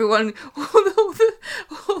 And then everyone, all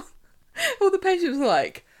the patients were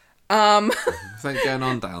like... Something going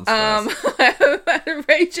on downstairs. I had a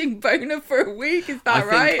raging boner for a week. Is that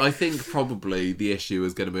right? I think probably the issue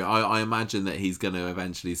is going to be. I imagine that he's going to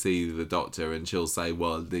eventually see the doctor, and she'll say,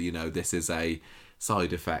 "Well, this is a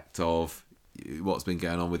side effect of what's been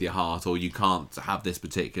going on with your heart, or you can't have this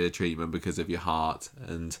particular treatment because of your heart."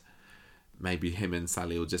 And maybe him and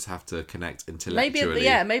Sally will just have to connect intellectually.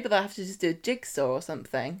 Maybe they'll have to just do a jigsaw or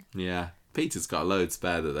something. Yeah, Peter's got a load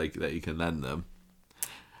spare that you can lend them.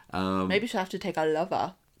 Maybe she'll have to take a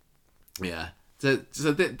lover. Yeah. So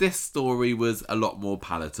this story was a lot more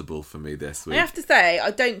palatable for me this week. I have to say,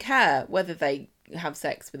 I don't care whether they have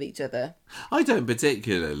sex with each other. I don't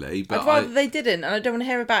particularly, but I'd rather they didn't, and I don't want to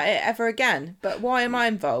hear about it ever again. But why am I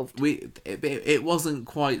involved? It wasn't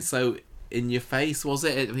quite so in your face, was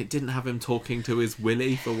it? It didn't have him talking to his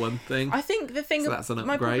Willie, for one thing. I think the thing, so that's an upgrade.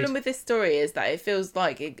 My problem with this story is that it feels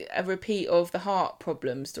like a repeat of the heart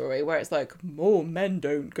problem story, where it's like, more men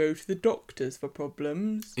don't go to the doctors for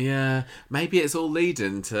problems. Yeah, maybe it's all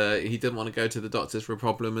leading to he didn't want to go to the doctors for a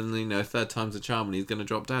problem, and third time's a charm, and he's going to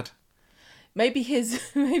drop dead. Maybe his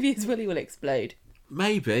Willie will explode.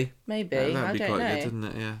 Maybe. That'd be quite good, wouldn't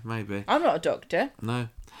it? Yeah, maybe. I'm not a doctor. No.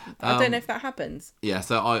 I don't know if that happens. Yeah,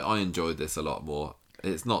 so I enjoyed this a lot more.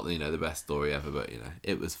 It's not, the best story ever, but,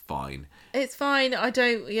 it was fine. It's fine.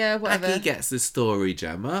 Whatever. Aggie gets a story,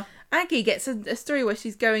 Gemma. Aggie gets a story where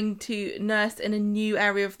she's going to nurse in a new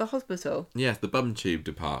area of the hospital. Yes, the bum tube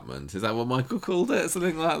department. Is that what Michael called it?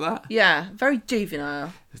 Something like that? Yeah, very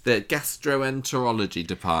juvenile. The gastroenterology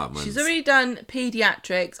department. She's already done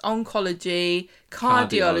paediatrics, oncology,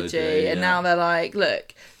 cardiology, and now they're like,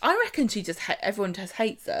 look, I reckon everyone just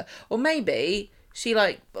hates her. Or maybe she,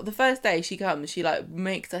 the first day she comes, she,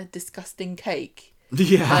 makes a disgusting cake.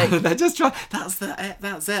 Yeah, they're just trying. That's it.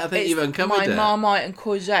 I think you've uncovered it. My Marmite and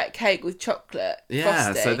courgette cake with chocolate. Yeah,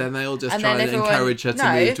 frosting. so then they all just try and encourage her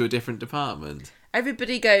to move to a different department.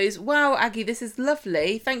 everybody goes, "Wow, Aggie, this is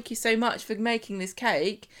lovely. Thank you so much for making this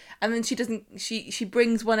cake." And then she doesn't. She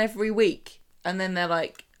brings one every week, and then they're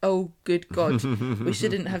like, "Oh, good God, we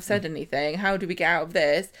shouldn't have said anything. How do we get out of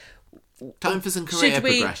this?" Time for some career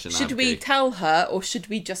progression. Should we tell her, or should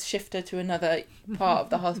we just shift her to another part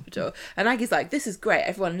of the hospital? And Aggie's like, "This is great.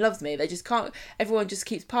 Everyone loves me. They just can't. Everyone just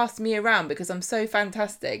keeps passing me around because I'm so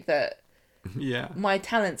fantastic that my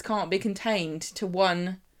talents can't be contained to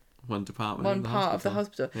one department, one part of the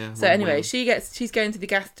hospital." Yeah, so anyway, she's going to the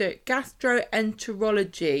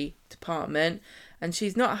gastroenterology department. And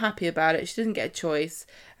she's not happy about it. She doesn't get a choice.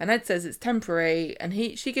 And Ed says it's temporary. And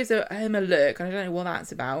she gives him a look. And I don't know what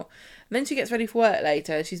that's about. And then she gets ready for work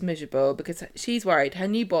later. She's miserable because she's worried. Her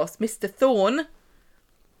new boss, Mr. Thorne,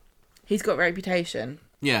 he's got a reputation.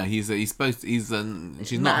 Yeah, she's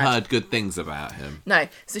not heard good things about him. No.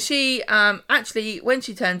 So she, actually, when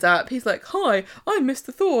she turns up, he's like, "Hi, I'm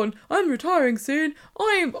Mr. Thorne. I'm retiring soon.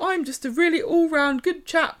 I'm just a really all-round good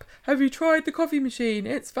chap. Have you tried the coffee machine?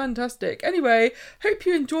 It's fantastic. Anyway, hope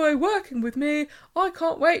you enjoy working with me. I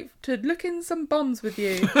can't wait to look in some bums with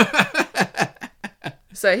you."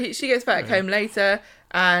 So she gets back home later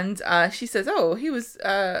and she says, "Oh, he was...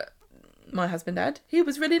 my husband Ed, he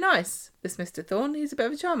was really nice, this Mr. Thorne. He's a bit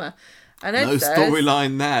of a charmer." And Ed says... No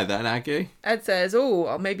storyline there then, Aggie. Ed says,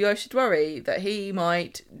 "Oh, maybe I should worry that he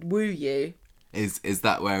might woo you." Is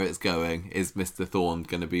that where it's going? Is Mr. Thorne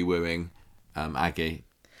going to be wooing Aggie?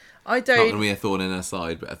 I don't... Not going to be a thorn in her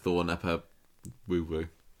side, but a thorn up her woo-woo.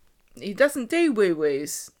 He doesn't do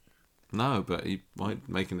woo-woos. No, but he might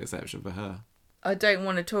make an exception for her. I don't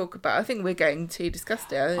want to talk about... I think we're getting too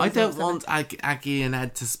disgusting. I don't want Aggie and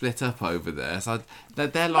Ed to split up over this. They're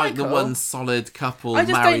like Michael, the one solid couple, I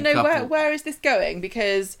just don't know couple. where is this going,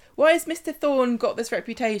 because why has Mr. Thorne got this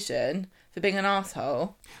reputation for being an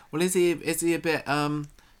arsehole? Well, is he a bit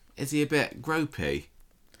gropey?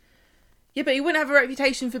 Yeah, but he wouldn't have a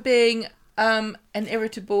reputation for being an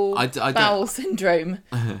irritable bowel syndrome.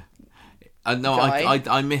 No, guy.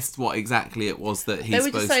 I missed what exactly it was that he's supposed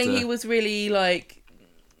to... They were just saying he was really, like,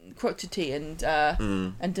 crotchety and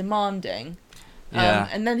demanding. Yeah.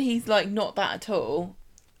 And then he's, like, not that at all.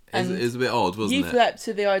 And it's a bit odd, wasn't it? You've leapt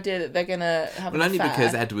to the idea that they're going to have an only affair.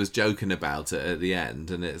 because Ed was joking about it at the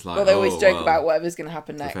end, and it's like... Well, they always joke about whatever's going to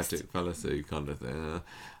happen next. Prophetic fallacy kind of thing.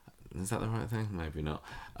 Is that the right thing? Maybe not.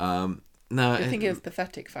 No, I think it was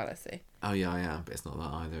pathetic fallacy. Oh yeah, I am, but it's not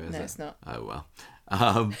that either, is it? No, it's not. Oh well.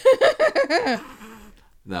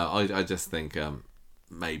 No, I just think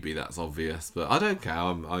maybe that's obvious, but I don't care.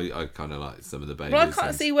 I kind of like some of the babies. Well, I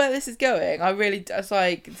can't see where this is going. It's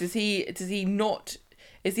like, is he not?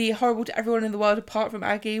 Is he horrible to everyone in the world apart from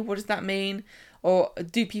Aggie? What does that mean? Or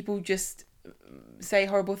do people just say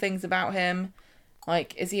horrible things about him?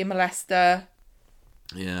 Like, is he a molester?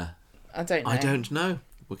 Yeah. I don't know. I don't know.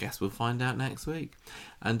 Well, guess we'll find out next week.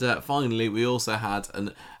 And finally, we also had...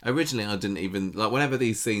 originally, I didn't even... Like, whenever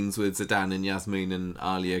these scenes with Zidane and Yasmin and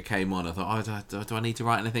Alia came on, I thought, do I need to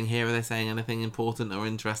write anything here? Are they saying anything important or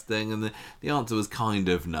interesting? And the answer was kind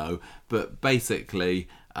of no. But basically,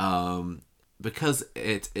 because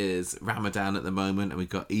it is Ramadan at the moment and we've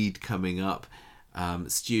got Eid coming up,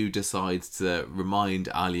 Stu decides to remind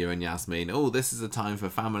Alia and Yasmin, this is a time for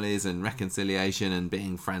families and reconciliation and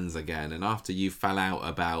being friends again. And after you fell out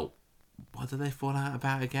about... What did they fall out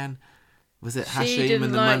about again? Was it Hashim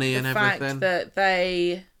and the money and everything? Fact that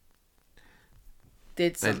they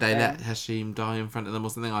did something. They let Hashim die in front of them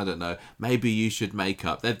or something? I don't know. Maybe you should make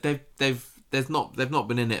up. They've not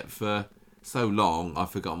been in it for so long.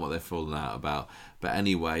 I've forgotten what they've fallen out about. But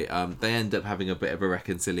anyway, they end up having a bit of a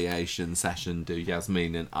reconciliation session, do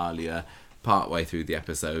Yasmin and Alia, partway through the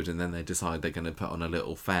episode, and then they decide they're going to put on a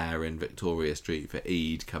little fair in Victoria Street for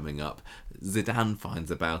Eid coming up. Zidane finds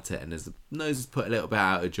about it and his nose is put a little bit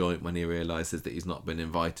out of joint when he realises that he's not been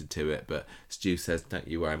invited to it, but Stu says, "Don't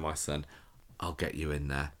you worry, my son, I'll get you in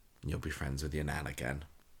there and you'll be friends with your nan again."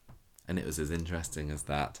 And it was as interesting as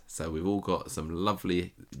that. So we've all got some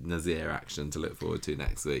lovely Nazir action to look forward to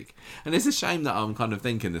next week. And it's a shame that I'm kind of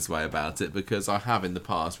thinking this way about it, because I have in the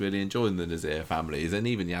past really enjoyed the Nazir families, and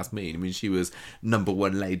even Yasmin. I mean, she was number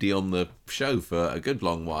one lady on the show for a good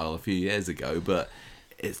long while a few years ago, but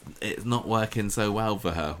it's not working so well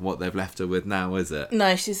for her, what they've left her with now, is it?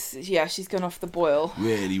 No, she's gone off the boil.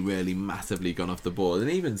 Really, really massively gone off the boil.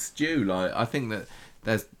 And even Stu, like, I think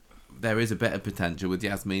that there is a bit of potential with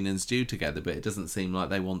Yasmin and Stu together, but it doesn't seem like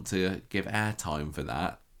they want to give airtime for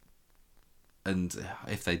that. And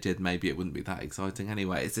if they did, maybe it wouldn't be that exciting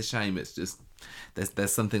anyway. It's a shame. It's just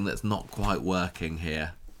there's something that's not quite working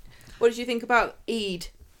here. What did you think about Eid?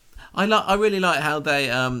 I really like how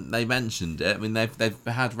they mentioned it. I mean, they've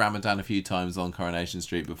had Ramadan a few times on Coronation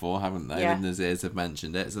Street before, haven't they? Yeah. And the Nazirs have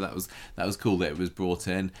mentioned it, so that was cool that it was brought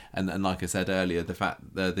in. And like I said earlier, the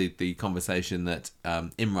fact the conversation that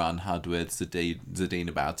Imran had with Zadine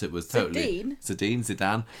about it was totally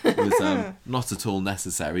Zidane was not at all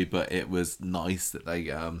necessary, but it was nice that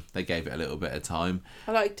they gave it a little bit of time.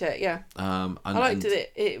 I liked it. Yeah. I liked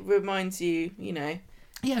it. It reminds you, you know.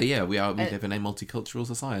 Yeah, we live in a multicultural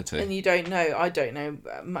society. And I don't know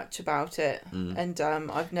much about it. And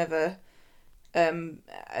I've never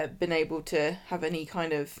been able to have any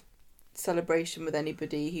kind of celebration with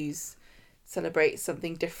anybody who's celebrates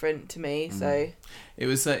something different to me. So it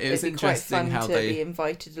was interesting quite fun how to be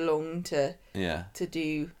invited along to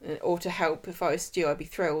do or to help. If I was Stu, I'd be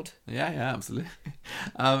thrilled. Yeah, absolutely.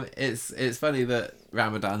 It's funny that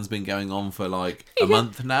Ramadan's been going on for like a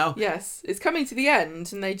month now. Yes, it's coming to the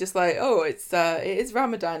end, and they just like, it is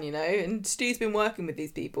Ramadan, you know. And Stu's been working with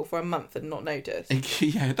these people for a month and not noticed.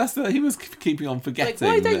 Yeah, he was keeping on forgetting.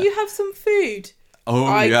 Like, why don't you have some food?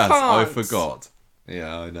 Oh yes, I forgot.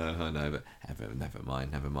 Yeah, I know, but never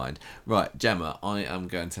mind. Right, Gemma, I am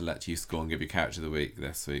going to let you score and give your character of the week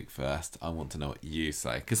this week first. I want to know what you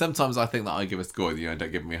say, because sometimes I think that I give a score and you end up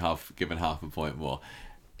giving half a point more,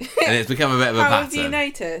 and it's become a bit of a pattern. How have you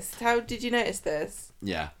noticed? How did you notice this?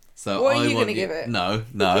 Yeah. So what are you going to give it? No.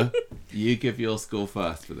 You give your score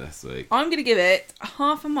first for this week. I'm going to give it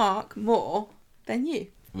half a mark more than you.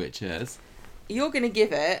 Which is? You're going to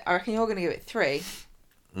give it, I reckon you're going to give it 3.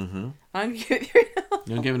 Mm-hmm. I'm going to give it 3.5.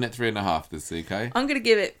 You're giving it 3.5 this week, eh? I'm going to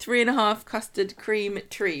give it 3.5 custard cream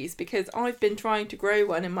trees because I've been trying to grow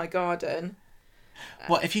one in my garden.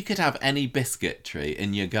 Well, if you could have any biscuit tree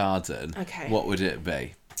in your garden, what would it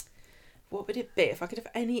be? What would it be if I could have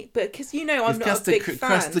any? But because I'm not a big fan.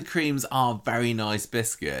 Custard creams are very nice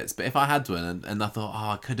biscuits, but if I had one and I thought,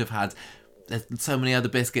 I could have had, there's so many other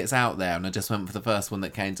biscuits out there, and I just went for the first one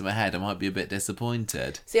that came to my head, I might be a bit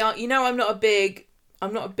disappointed. See, I'm not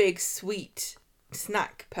a big sweet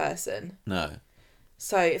snack person. No.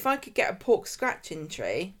 So if I could get a pork scratching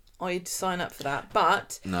tree, I'd sign up for that.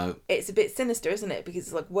 But no, it's a bit sinister, isn't it? Because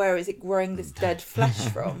it's like, where is it growing this dead flesh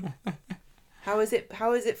from? How is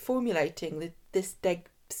it formulating this dead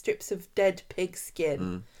strips of dead pig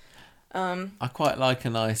skin? I quite like a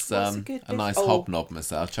nice hobnob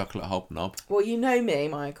myself, chocolate hobnob. Well, you know me,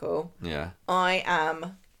 Michael. Yeah. I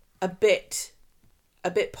am a bit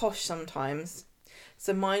posh sometimes.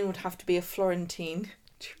 So mine would have to be a Florentine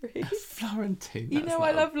tree. Florentine? You know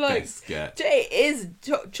I love biscuit. It is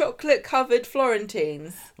chocolate covered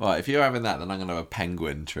Florentines. Right, if you're having that, then I'm going to have a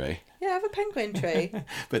penguin tree. Yeah, have a penguin tree.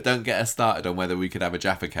 But don't get us started on whether we could have a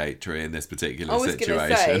Jaffa Cake tree in this particular situation. I was going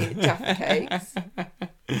to say Jaffa Cakes.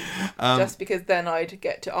 Just because then I'd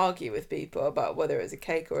get to argue with people about whether it's a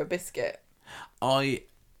cake or a biscuit. I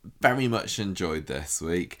very much enjoyed this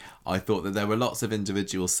week. I thought that there were lots of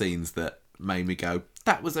individual scenes that made me go,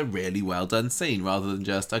 that was a really well done scene, rather than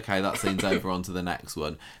just, okay, that scene's over, on to the next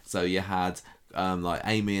one. So you had like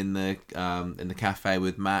Amy in the cafe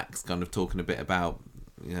with Max, kind of talking a bit about,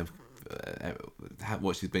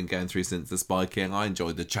 what she's been going through since the spiking. I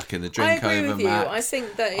enjoyed the chucking the drink over Max. I agree with you. I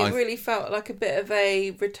think that it really felt like a bit of a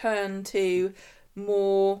return to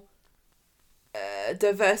more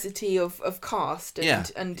diversity of cast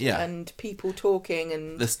and people talking,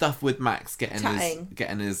 and the stuff with Max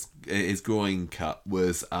getting his groin cut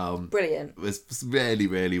was brilliant. Was really,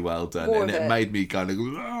 really well done. More and it made me kind of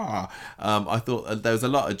I thought there was a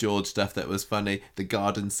lot of George stuff that was funny. The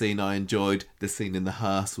garden scene I enjoyed. The scene in the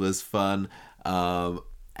hearse was fun.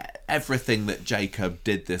 Everything that Jacob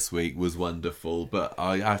did this week was wonderful, but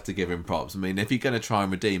I have to give him props. I mean, if you're going to try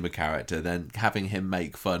and redeem a character, then having him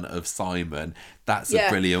make fun of Simon, that's a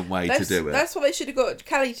brilliant way to do it. That's what they should have got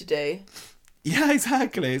Callie to do. Yeah,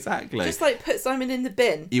 exactly. Just like put Simon in the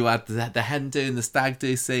bin. You had the hen do and the stag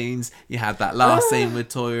do scenes. You had that last scene with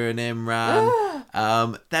Toya and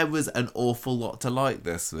Imran. There was an awful lot to like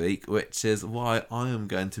this week, which is why I am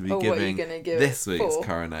going to be giving this week's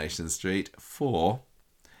Coronation Street 4.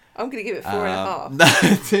 I'm going to give it 4.5. No,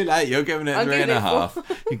 too late. You're giving it 3.5.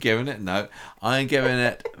 You're giving it, no. I'm giving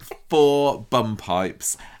it 4 bum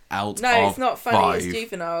pipes out of 5. No, it's not funny. It's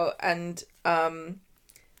juvenile. And I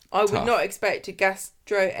would not expect a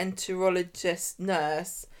gastroenterologist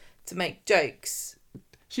nurse to make jokes.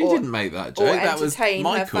 She didn't make that joke. That was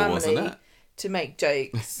Michael, wasn't it? To make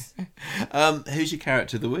jokes. Who's your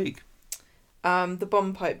character of the week? The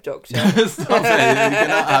bomb pipe doctor. Stop it. You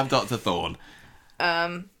cannot have Dr. Thorne.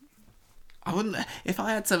 I wouldn't. If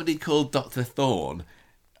I had somebody called Dr. Thorne,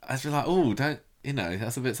 I'd be like, oh, don't.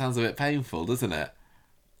 Sounds a bit painful, doesn't it?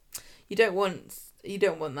 You don't want You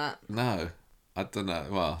don't want that. No. I don't know.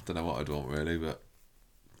 Well, I don't know what I'd want really, but...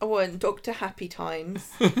 I want Dr. Happy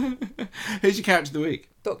Times. Who's your character of the week?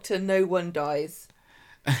 Dr. No One Dies.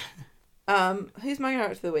 Who's my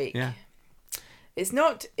character of the week? Yeah. It's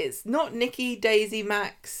not Nikki, Daisy,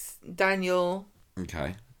 Max, Daniel.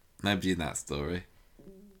 Okay. Nobody in that story.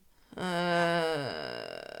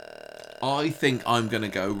 I think I'm going to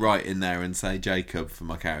go right in there and say Jacob for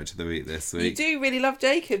my character of the week this week. You do really love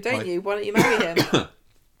Jacob, don't you? Why don't you marry him?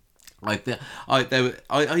 I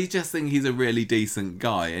just think he's a really decent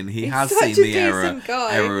guy, and he has such seen a the decent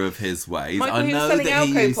guy. error of his ways. Michael, I he was know selling that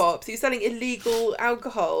Alco Pops. He was selling illegal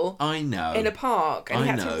alcohol. I know. In a park, and he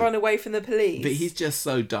had to run away from the police. But he's just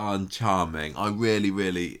so darn charming. I really,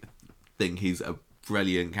 really think he's a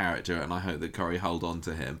brilliant character, and I hope that Corrie hold on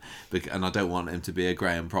to him. And I don't want him to be a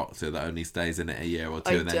Graham Proctor that only stays in it a year or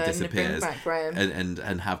two and then disappears. Bring back Graham.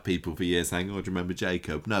 And have people for years saying, "Oh, do you remember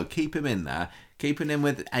Jacob?" No, keep him in there. Keeping him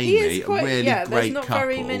with Amy, a really great there's not couple.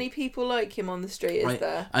 very many people like him on the street, is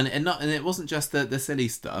there? And it wasn't just the silly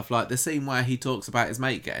stuff, like the scene where he talks about his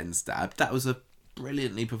mate getting stabbed. That was a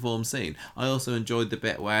brilliantly performed scene. I also enjoyed the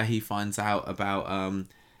bit where he finds out about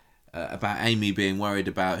Amy being worried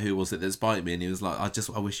about who was it that spiked me, and he was like,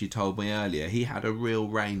 I wish you told me earlier. He had a real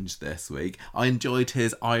range this week. I enjoyed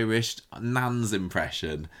his Irish Nan's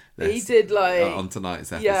impression. He did on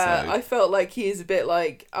tonight's episode. Yeah, I felt like he is a bit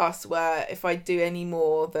like us, where if I do any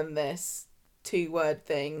more than this 2-word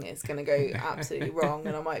thing, it's going to go absolutely wrong,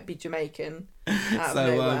 and I might be Jamaican out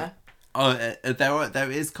of nowhere.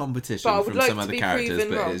 There is competition from some other characters,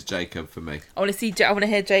 but it is Jacob for me. I want to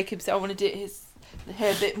hear Jacob's. I want to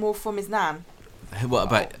hear a bit more from his nan. What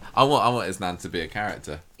about? I want his nan to be a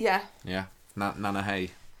character. Yeah. Yeah. Nana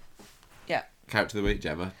Hay. Yeah. Character of the week,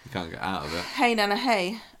 Gemma. You can't get out of it. Hey, Nana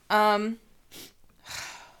Hay.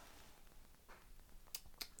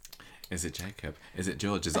 Is it Jacob? Is it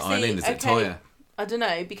George? Is it Eileen? Is it Toya? I don't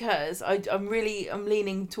know, because I'm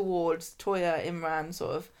leaning towards Toya, Imran,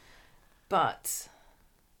 sort of, but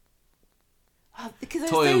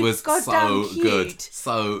because Toya was so cute. good,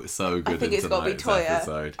 so good. I think it's got to be Toya.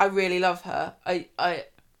 Episode. I really love her.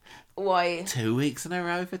 Why? 2 weeks in a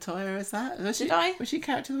row for Toya, is that? Was she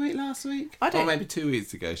character of the week last week? Or maybe 2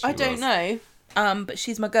 weeks ago. I don't know. But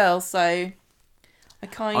she's my girl, so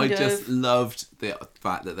I just loved the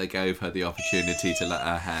fact that they gave her the opportunity to let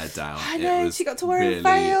her hair down. I know, she got to wear a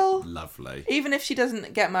veil. Lovely. Even if she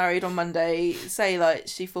doesn't get married on Monday, say like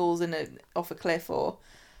she falls off a cliff or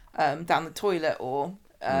down the toilet or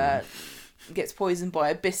gets poisoned by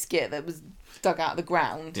a biscuit that was dug out of the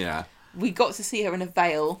ground. Yeah. We got to see her in a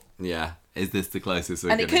veil. Yeah. Is this the closest we're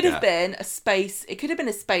going to get? And it could have been a space. It could have been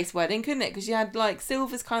a space wedding, couldn't it? Because you had like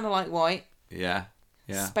silver's kind of like white. Yeah.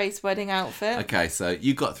 Yeah. Space wedding outfit. Okay, so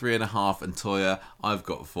you got 3.5 and Toya. I've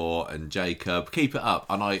got 4 and Jacob. Keep it up.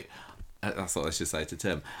 And that's what I should say to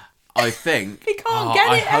Tim. I think he can't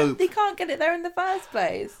get it. He can't get it there in the first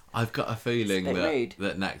place. I've got a feeling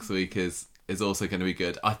that next week is also going to be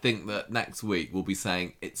good. I think that next week we'll be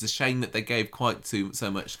saying it's a shame that they gave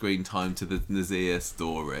so much screen time to the Nazir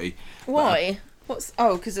story. Why?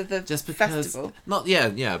 Because of the festival? But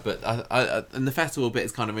and the festival bit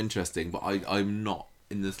is kind of interesting, but I'm not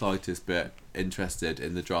in the slightest bit interested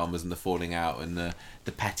in the dramas and the falling out and the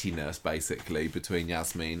pettiness basically between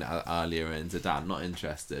Yasmin, Alia and Zedan. Not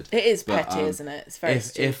interested. It is petty, isn't it? It's very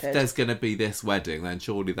stupid. If there's going to be this wedding, then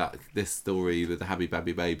surely this story with the Happy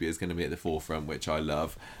Babby Baby is going to be at the forefront, which I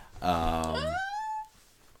love. I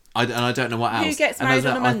don't know what else. Who gets married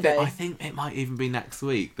on a Monday? I think it might even be next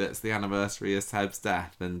week. That's the anniversary of Seb's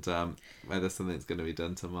death, and whether something's going to be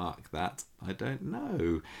done to mark that, I don't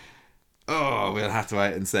know. Oh, we'll have to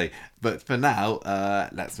wait and see. But for now,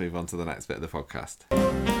 let's move on to the next bit of the podcast.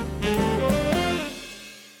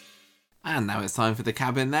 And now it's time for the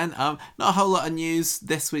cabin then. Not a whole lot of news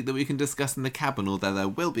this week that we can discuss in the cabin, although there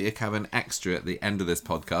will be a cabin extra at the end of this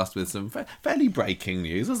podcast with some fairly breaking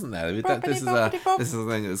news, wasn't there? This is a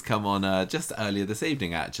thing that's come on just earlier this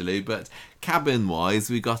evening, actually. But cabin-wise,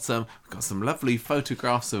 we got some lovely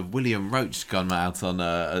photographs of William Roach come out on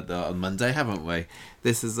Monday, haven't we?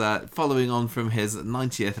 This is following on from his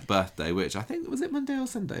 90th birthday, which I think, was it Monday or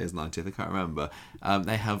Sunday his 90th? I can't remember.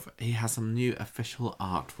 He has some new official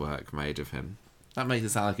artwork made of him. That makes it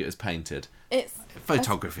sound like it was painted.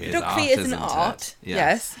 Photography is art, isn't it?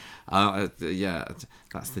 Yes. Yeah,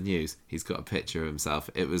 that's the news. He's got a picture of himself.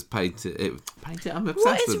 It was painted. I'm obsessed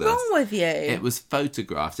What is with this. wrong with you? It was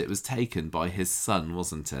photographed. It was taken by his son,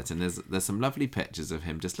 wasn't it? And there's some lovely pictures of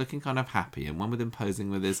him just looking kind of happy, and one with him posing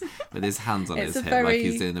with his hands on his hip like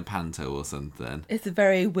he's doing a panto or something. It's a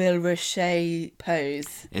very Will Roche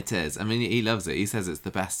pose. It is. I mean, he loves it. He says it's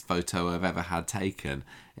the best photo I've ever had taken.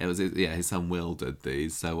 It was, yeah, his son Will did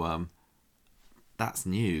these. So that's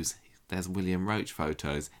news. There's William Roach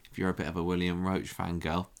photos. If you're a bit of a William Roach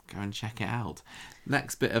fangirl, go and check it out.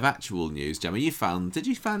 Next bit of actual news, Gemma. Did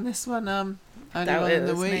you find this one earlier on in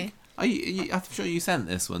the week? I'm sure you sent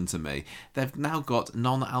this one to me. They've now got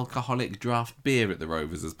non-alcoholic draft beer at the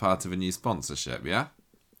Rovers as part of a new sponsorship, yeah?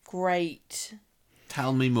 Great.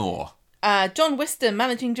 Tell me more. John Wiston,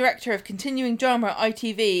 Managing Director of Continuing Drama at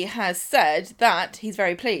ITV, has said that he's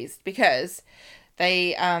very pleased because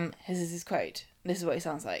they... This is his quote. This is what he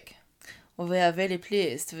sounds like. Well, we are very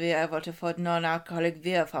pleased to be able to put non-alcoholic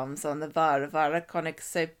beer farms on the bar of our iconic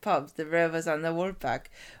safe pubs, the Rovers and the Wolfpack.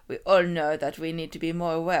 We all know that we need to be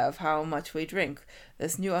more aware of how much we drink.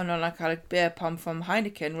 This new non-alcoholic beer pump from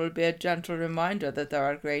Heineken will be a gentle reminder that there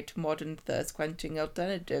are great modern thirst-quenching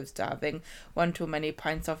alternatives to having one too many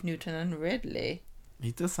pints of Newton and Ridley.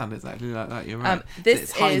 He does sound exactly like that, you're right.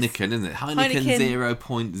 It's Heineken, isn't it? Heineken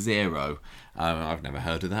 0.0. I've never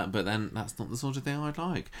heard of that, but then that's not the sort of thing I'd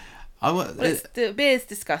like. The beer's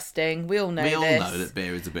disgusting. We all know this. We all know that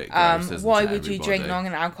beer is a bit gross, isn't why it, would you drink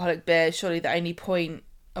non-alcoholic beer? Surely the only point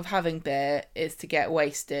of having beer is to get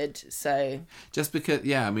wasted, so... Just because,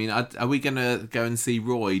 yeah, I mean, are we going to go and see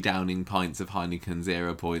Roy downing pints of Heineken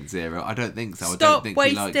 0.0? I don't think so. Stop I don't think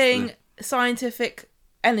wasting scientific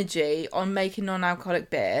energy on making non-alcoholic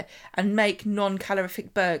beer and make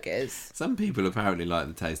non-calorific burgers. Some people apparently like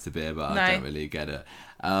the taste of beer, but I don't really get it.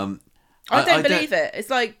 I don't believe it. It's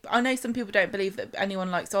like, I know some people don't believe that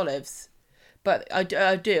anyone likes olives, but I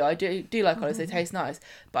do like olives. They taste nice,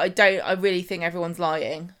 but I really think everyone's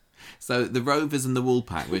lying. So the Rovers and the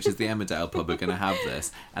Woolpack, which is the Emmerdale pub, are going to have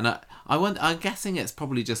this, and I'm guessing it's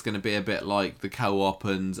probably just going to be a bit like the Co-op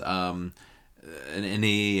and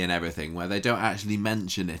EE and everything, where they don't actually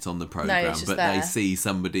mention it on the programme, but they see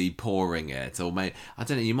somebody pouring it, or I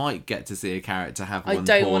don't know, you might get to see a character have one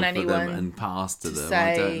poured for them and pass to them.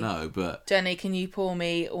 I don't know, but Jenny, can you pour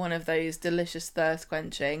me one of those delicious thirst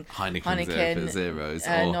quenching Heineken Zeros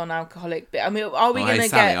or non-alcoholic beer? I mean, are we going to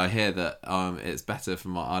Sally, get... I hear that it's better for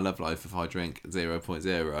my I Love Life if I drink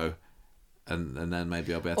 0.0 and then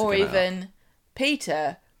maybe I'll be able to or get even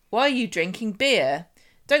Peter, why are you drinking beer?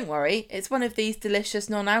 Don't worry, it's one of these delicious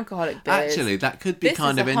non-alcoholic beers. Actually, that could be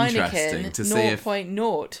kind of interesting Heineken to see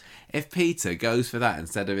 0.0. If Peter goes for that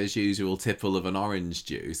instead of his usual tipple of an orange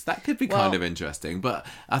juice. That could be kind of interesting. But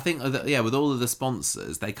I think that, with all of the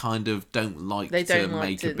sponsors, they kind of don't like to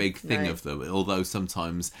make a big thing of them. Although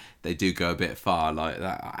sometimes they do go a bit far, like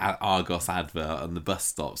that Argos advert on the bus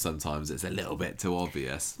stop. Sometimes it's a little bit too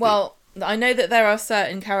obvious. Well, I know that there are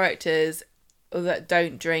certain characters that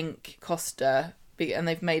don't drink Costa, and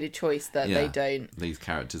they've made a choice that they don't. These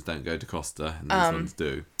characters don't go to Costa, and these ones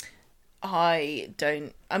do. I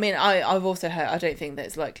don't. I mean, I've also heard. I don't think that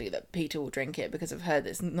it's likely that Peter will drink it because I've heard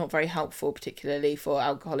it's not very helpful, particularly for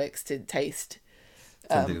alcoholics, to taste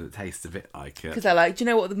something that tastes a bit like it. Because they're like, do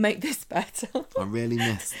you know what would make this better? I really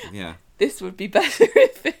miss. Yeah. This would be better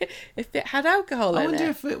if it had alcohol in it. I wonder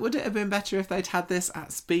if would it have been better if they'd had this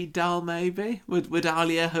at speed dial, maybe? Would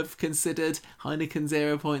Alia have considered Heineken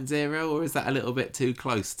 0.0, or is that a little bit too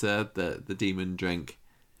close to the demon drink?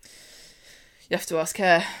 You have to ask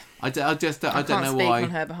her. I don't know why.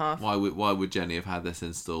 On her behalf. Why would Jenny have had this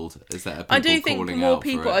installed? Is that I do think more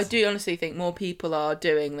people. I do honestly think more people are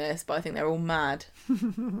doing this, but I think they're all mad.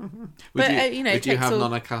 would you have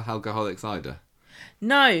non-alcoholic cider?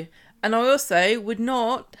 No. And I also would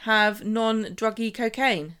not have non-druggy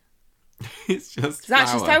cocaine. It's just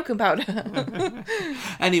talcum powder.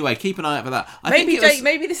 Anyway, keep an eye out for that. Maybe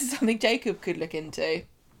this is something Jacob could look into.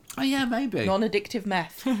 Oh yeah, maybe. Non-addictive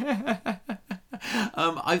meth.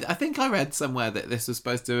 I think I read somewhere that this was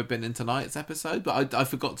supposed to have been in tonight's episode, but I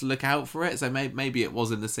forgot to look out for it. So maybe it was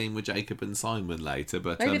in the scene with Jacob and Simon later.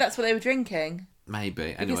 But maybe that's what they were drinking. Maybe.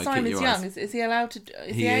 Because anyway, Simon's young. Is he allowed to?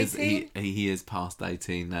 Is he 18? He is past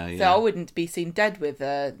 18 now. Yeah. So I wouldn't be seen dead with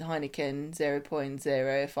a Heineken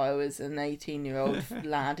 0.0 if I was an 18-year-old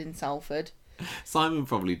lad in Salford. Simon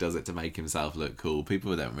probably does it to make himself look cool.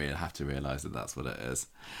 People don't really have to realise that that's what it is.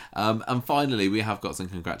 And finally, we have got some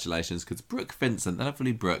congratulations because Brooke Vincent, the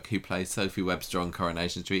lovely Brooke, who plays Sophie Webster on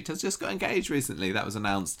Coronation Street, has just got engaged recently. That was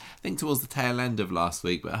announced, I think, towards the tail end of last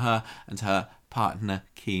week. But her and her partner,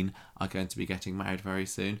 Keen, are going to be getting married very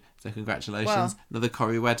soon. So congratulations. Well, another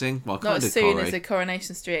Corrie wedding. Well, Not kind as of soon Corrie. as a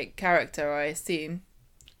Coronation Street character, I assume.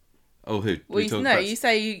 Oh, who? Well, you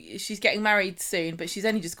say she's getting married soon, but she's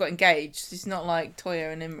only just got engaged. She's not like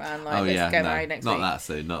Toya and Imran, let's get married next week. Not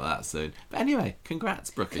that soon. But anyway, congrats,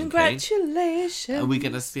 Brooke and Keen. Congratulations. Are we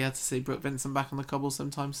going to be able to see Brooke Vincent back on the cobble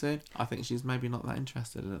sometime soon? I think she's maybe not that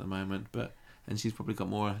interested at the moment, and she's probably got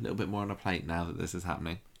a little bit more on her plate now that this is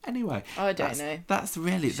happening. Anyway, I don't know. That's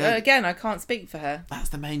really... again, I can't speak for her. That's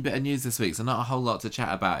the main bit of news this week, so not a whole lot to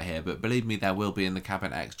chat about here, but believe me, there will be in the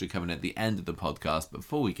Cabin Extra coming at the end of the podcast. But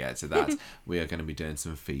before we get to that, we are going to be doing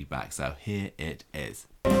some feedback, so here it is.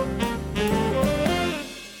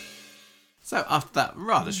 So after that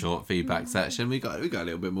rather short feedback section, we got a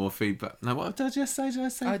little bit more feedback. No, what did I just say? Did I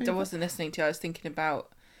say feedback? I wasn't listening to you. I was thinking about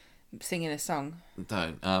singing a song.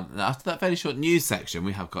 Don't. After that fairly short news section,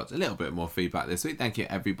 we have got a little bit more feedback this week. Thank you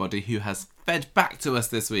everybody who has fed back to us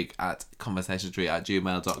this week at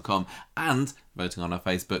conversationstreet@gmail.com and voting on our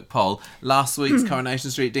Facebook poll. Last week's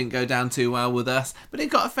Coronation Street didn't go down too well with us, but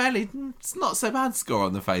it got a fairly not so bad score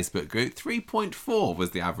on the Facebook group. 3.4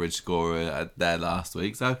 was the average score there last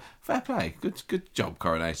week, so fair play. Good job,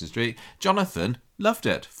 Coronation Street. Jonathan loved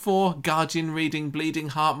it. 4 Guardian reading Bleeding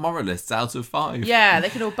Heart moralists out of 5. Yeah, they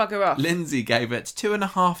can all bugger off. Lindsay gave it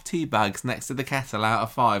 2.5 tea bags next to the kettle out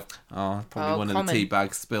of 5. Oh, probably one of the tea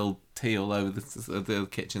bags spilled tea all over the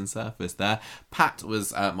kitchen surface there. Pat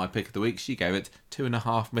was my pick of the week. She gave it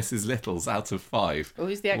 2.5 Mrs. Littles out of 5. Oh,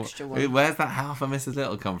 who's the extra one? Where's that half a Mrs.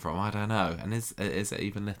 Little come from? I don't know. And is it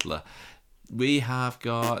even littler? We have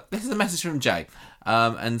got... This is a message from Jay.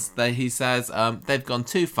 He says they've gone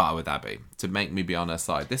too far with Abby to make me be on her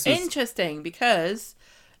side. This was interesting because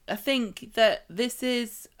I think that this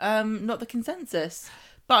is not the consensus.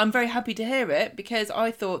 But I'm very happy to hear it because I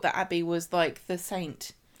thought that Abby was like the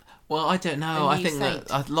saint. Well, I don't know. I think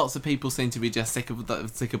that lots of people seem to be just sick of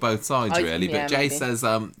both sides, really. But Jay says,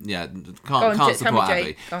 can't support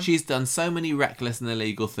Abby. She's done so many reckless and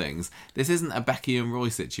illegal things. This isn't a Becky and Roy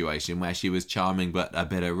situation where she was charming but a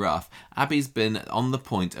bit rough. Abby's been on the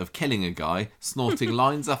point of killing a guy, snorting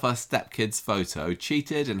lines off her stepkid's photo,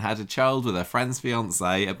 cheated and had a child with her friend's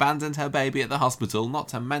fiancé, abandoned her baby at the hospital, not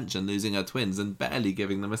to mention losing her twins and barely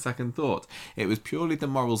giving them a second thought. It was purely the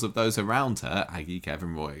morals of those around her, Aggie,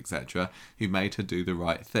 Kevin, Roy, etc., who made her do the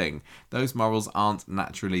right thing. Those morals aren't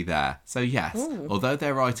naturally there. So yes, although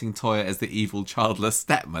they're writing Toya as the evil childless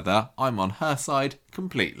stepmother, I'm on her side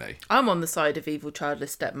completely. I'm on the side of evil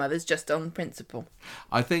childless stepmothers, just on principle.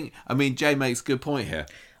 Jay makes a good point here.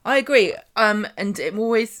 I agree. And it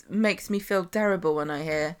always makes me feel terrible when I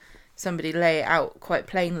hear somebody lay it out quite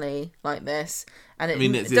plainly like this. And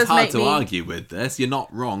it's hard to argue with this. You're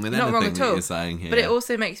not wrong in anything that you're saying here. But it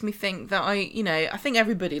also makes me think that I think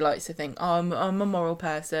everybody likes to think, I'm a moral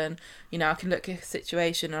person. I can look at a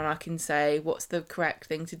situation and I can say what's the correct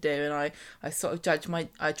thing to do, and I sort of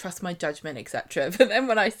I trust my judgment, etc. But then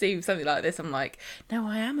when I see something like this, I'm like, no,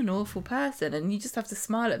 I am an awful person, and you just have to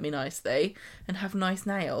smile at me nicely and have nice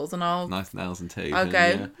nails, and nice nails and teeth. I'll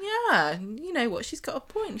go, yeah, you know what? She's got a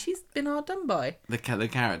point. She's been hard done by. The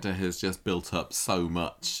character has just built up so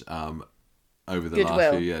much over the last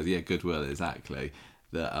few years. Yeah, goodwill, exactly.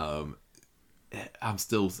 That I'm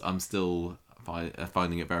still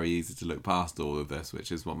finding it very easy to look past all of this,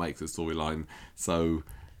 which is what makes the storyline so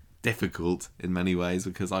difficult in many ways,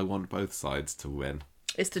 because I want both sides to win.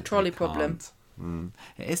 It's the trolley problem.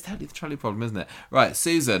 It is totally the trolley problem, isn't it? Right,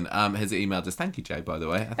 Susan has emailed us. Thank you, Jay, by the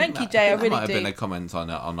way. Thank you, Jay. I really do. That might have been a comment on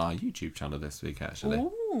our YouTube channel this week, actually.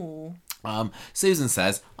 Ooh. Susan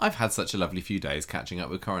says, I've had such a lovely few days catching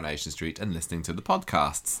up with Coronation Street and listening to the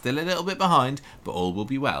podcast. Still a little bit behind, but all will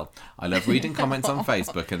be well. I love reading comments on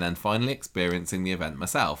Facebook and then finally experiencing the event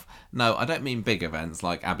myself. No, I don't mean big events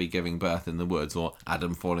like Abby giving birth in the woods or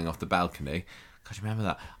Adam falling off the balcony. God, you remember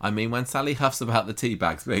that? I mean when Sally huffs about the tea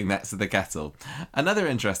bags being next to the kettle. Another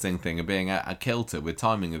interesting thing of being a kilter with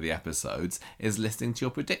timing of the episodes is listening to your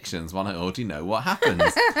predictions when I already know what happens.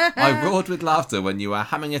 I roared with laughter when you were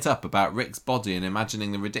hamming it up about Rick's body and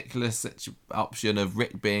imagining the ridiculous option of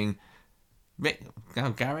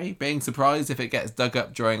Gary being surprised if it gets dug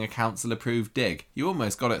up during a council-approved dig. You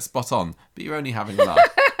almost got it spot on, but you're only having a laugh.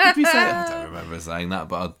 Did we say it? I don't remember saying that,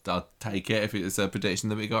 but I'll take it if it's a prediction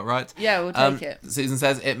that we got right. Yeah, we'll take it. Susan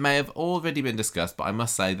says, it may have already been discussed, but I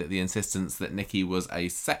must say that the insistence that Nikki was a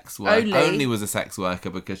sex worker, only was a sex worker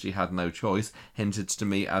because she had no choice, hinted to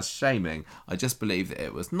me as shaming. I just believe that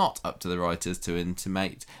it was not up to the writers to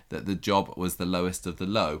intimate that the job was the lowest of the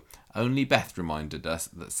low. Only Beth reminded us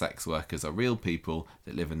that sex workers are real people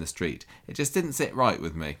that live in the street. It just didn't sit right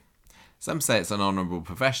with me. Some say it's an honourable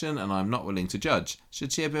profession and I'm not willing to judge.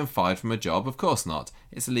 Should she have been fired from a job? Of course not.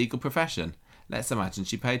 It's a legal profession. Let's imagine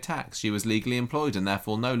she paid tax. She was legally employed and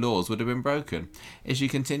therefore no laws would have been broken. If she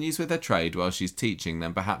continues with her trade while she's teaching,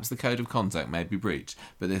 then perhaps the code of conduct may be breached.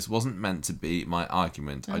 But this wasn't meant to be my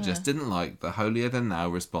argument. I just didn't like the holier-than-thou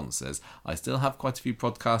responses. I still have quite a few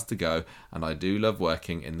podcasts to go, and I do love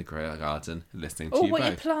working in the garden, listening to you both. What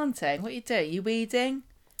are you planting? What are you doing? You weeding?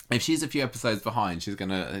 If she's a few episodes behind, she's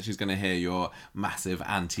gonna hear your massive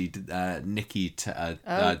anti Nikki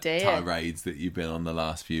tirades that you've been on the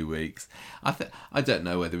last few weeks. I don't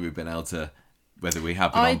know whether we have been on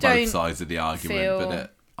both sides of the argument,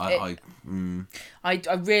 but I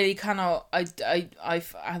really cannot. I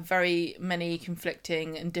have very many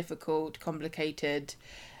conflicting and difficult, complicated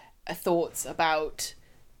thoughts about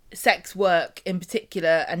sex work in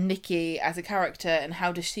particular, and Nikki as a character, and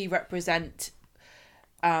how does she represent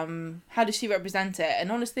it?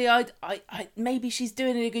 And honestly, I maybe she's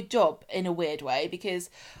doing a good job in a weird way,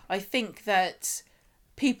 because I think that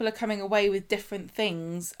people are coming away with different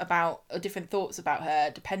things about, or different thoughts about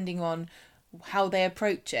her, depending on how they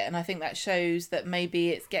approach it. And I think that shows that maybe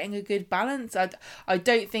it's getting a good balance. I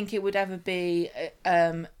don't think it would ever be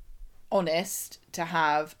honest to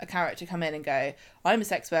have a character come in and go, I'm a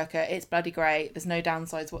sex worker, it's bloody great, there's no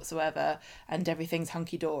downsides whatsoever, and everything's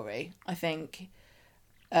hunky-dory. I think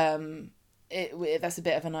that's a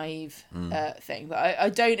bit of a naive thing, but I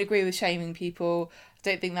don't agree with shaming people. I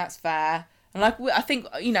don't think that's fair. And I think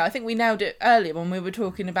we nailed it earlier when we were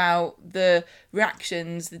talking about the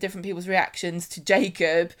reactions, the different people's reactions to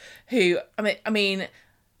Jacob, who, I mean,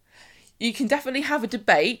 you can definitely have a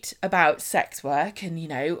debate about sex work and,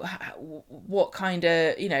 what kind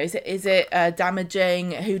of, is it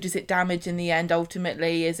damaging? Who does it damage in the end?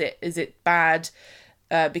 Ultimately, is it bad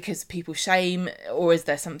because people shame, or is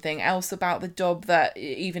there something else about the job that,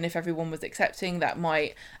 even if everyone was accepting, that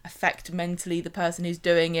might affect mentally the person who's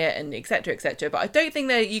doing it, and etc. etc. But I don't think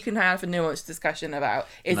that you can have a nuanced discussion about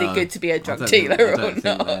is it good to be a drug dealer or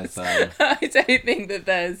not. I don't think that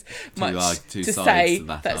there's much to say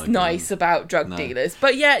that's nice about drug dealers.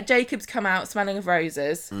 But yeah, Jacob's come out smelling of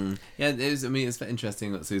roses. Yeah, it's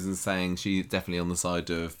interesting that Susan's saying she's definitely on the side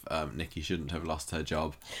of Nikki shouldn't have lost her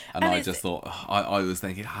job, and I just thought I was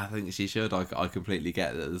thinking, I think she should. I completely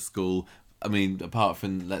get that the school, apart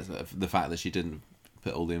from the fact that she didn't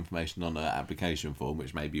put all the information on her application form,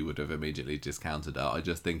 which maybe would have immediately discounted her, I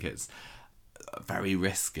just think it's very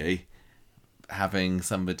risky having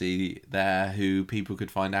somebody there who people could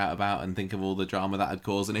find out about and think of all the drama that would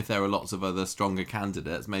cause. And if there are lots of other stronger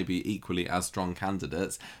candidates, maybe equally as strong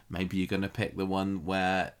candidates, maybe you're going to pick the one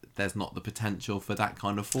where there's not the potential for that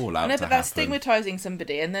kind of fallout. No, but that's stigmatising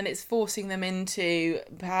somebody, and then it's forcing them into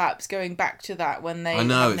perhaps going back to that when they. I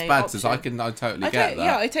know it's bad. So I totally get that.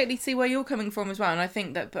 Yeah, I totally see where you're coming from as well, and I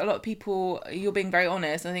think that a lot of people, you're being very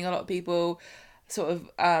honest. I think a lot of people sort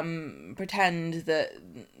of pretend that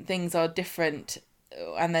things are different,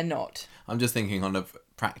 and they're not. I'm just thinking on a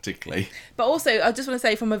practically. But also, I just want to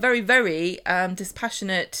say, from a very, very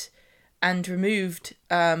dispassionate and removed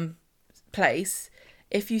place,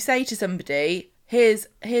 if you say to somebody, here's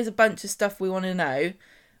a bunch of stuff we want to know,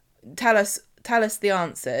 tell us the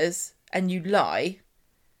answers, and you lie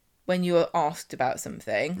when you're asked about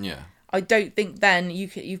something, I don't think then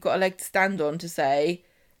you've got a leg to stand on to say,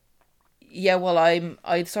 yeah, well,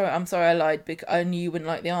 I'm sorry I lied because I knew you wouldn't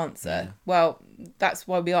like the answer. Yeah. Well, that's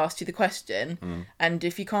why we asked you the question. And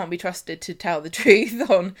if you can't be trusted to tell the truth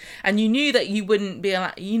and you knew that you wouldn't be,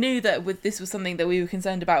 you knew that this was something that we were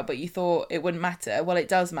concerned about, but you thought it wouldn't matter. Well, it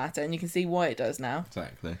does matter, and you can see why it does now.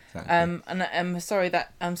 Exactly. And I'm sorry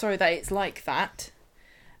that it's like that.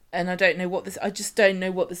 And I just don't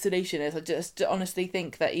know what the solution is. I just honestly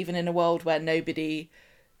think that even in a world where nobody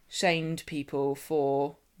shamed people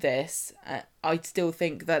for this, I still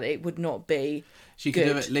think that it would not be. She could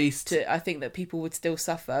have at least. I think that people would still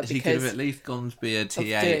suffer. She could have at least gone to be a TA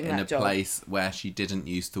in a place where she didn't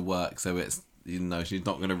used to work, so it's she's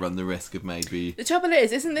not going to run the risk of maybe. The trouble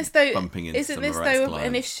is, isn't this though clients.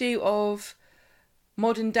 An issue of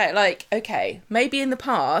modern day? Like, okay, maybe in the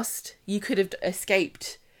past you could have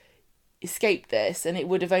escaped this, and it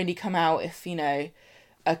would have only come out if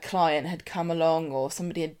a client had come along or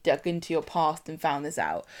somebody had dug into your past and found this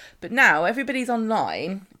out. But now everybody's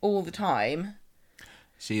online all the time.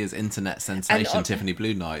 She is internet sensation Tiffany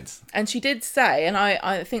Blue Knight. And she did say, and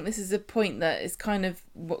I think this is a point that is kind of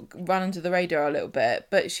run under the radar a little bit,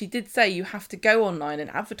 but she did say you have to go online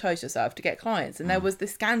and advertise yourself to get clients. And there was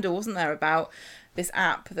this scandal, wasn't there, about this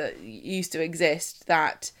app that used to exist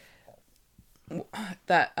that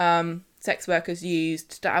sex workers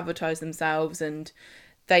used to advertise themselves, and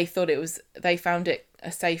they found it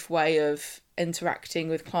a safe way of interacting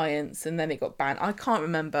with clients, and then it got banned. I can't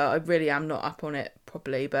remember. I really am not up on it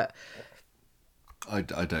properly, but I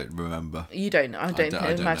don't remember. You don't. I don't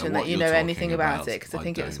imagine that you know anything about it, because I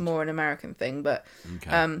think it was more an American thing. But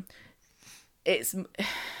okay. It's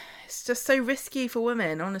just so risky for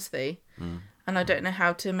women, honestly. And I don't know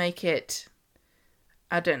how to make it.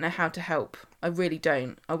 I don't know how to help. I really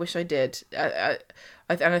don't. I wish I did. And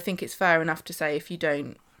I think it's fair enough to say, if you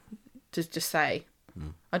don't, just say,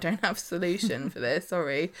 I don't have a solution for this.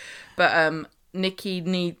 Sorry, but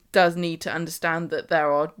Nikki does need to understand that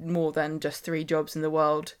there are more than just 3 jobs in the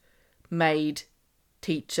world: maid,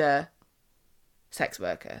 teacher, sex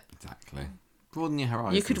worker. Exactly. Broaden your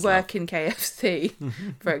horizons. You could work in KFC,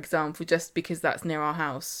 for example, just because that's near our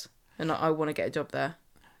house, and I want to get a job there.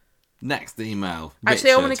 Next email.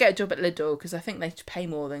 Actually, Richard. I want to get a job at Lidl, because I think they pay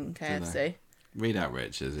more than KFC. Read out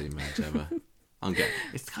Richard's email, Gemma.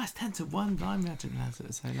 It's guys 10 to 1. Blimey, I didn't realise it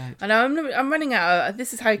was so late. I know, I'm running out.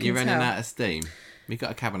 This is how you can You're tell. running out of steam. We've got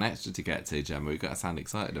a cabin extra to get to, Gemma. We've got to sound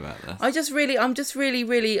excited about this. I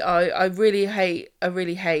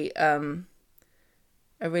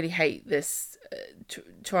really hate this.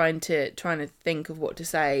 Trying to think of what to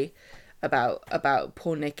say about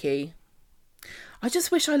poor Nikki. I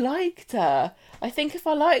just wish I liked her. I think if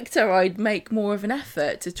I liked her, I'd make more of an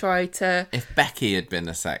effort to try to... If Becky had been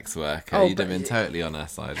a sex worker, you'd have been totally on her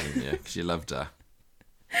side, wouldn't you? Because you loved her.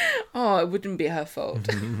 Oh, it wouldn't be her fault.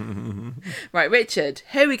 Right, Richard.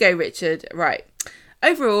 Here we go, Richard. Right.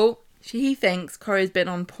 Overall, he thinks Corrie's been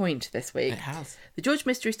on point this week. It has. The George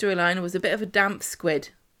Mystery storyline was a bit of a damp squid.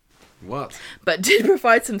 What? But did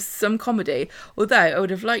provide some comedy, although I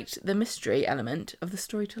would have liked the mystery element of the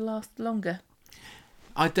story to last longer.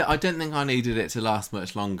 I don't think I needed it to last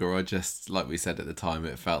much longer. I just, like we said at the time,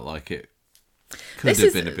 it felt like it could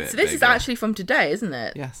have been a bit So this is actually from today, isn't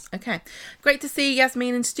it? Yes. Okay. Great to see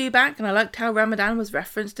Yasmin and Stu back, and I liked how Ramadan was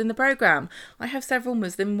referenced in the programme. I have several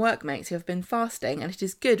Muslim workmates who have been fasting, and it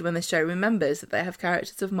is good when the show remembers that they have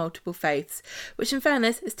characters of multiple faiths, which in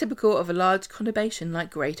fairness is typical of a large conurbation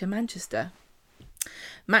like Greater Manchester.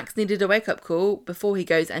 Max needed a wake-up call before he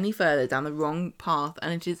goes any further down the wrong path,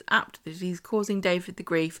 and it is apt that he's causing David the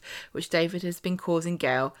grief which David has been causing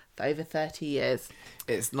Gail for over 30 years.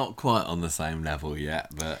 It's not quite on the same level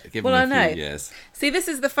yet, but give him a few years. See, this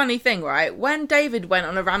is the funny thing, right? When David went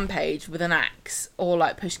on a rampage with an axe or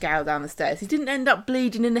pushed Gail down the stairs, he didn't end up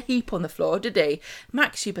bleeding in a heap on the floor, did he?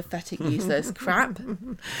 Max, you pathetic, useless crap.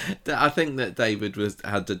 I think that David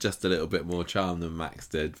had just a little bit more charm than Max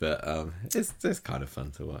did, but it's kind of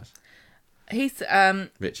fun to watch.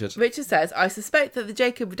 Richard says, I suspect that the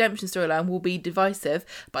Jacob redemption storyline will be divisive,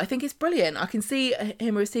 but I think it's brilliant. I can see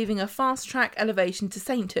him receiving a fast track elevation to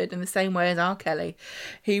sainthood in the same way as R. Kelly.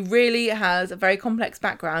 He really has a very complex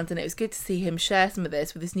background, and it was good to see him share some of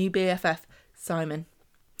this with his new BFF, Simon.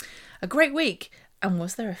 A great week. And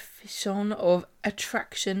was there a frisson of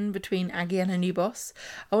attraction between Aggie and her new boss?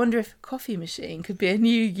 I wonder if coffee machine could be a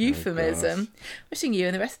new euphemism. Wishing you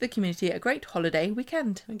and the rest of the community a great holiday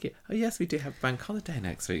weekend. Thank you. Oh yes, we do have bank holiday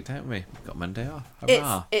next week, don't we? We've got Monday off.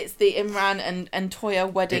 Hurrah. It's the Imran and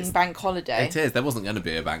Toya wedding bank holiday. It is. There wasn't going to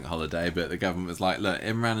be a bank holiday, but the government was like, look,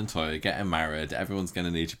 Imran and Toya getting married. Everyone's going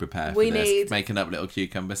to need to prepare for this. Making up little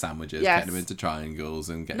cucumber sandwiches, getting them into triangles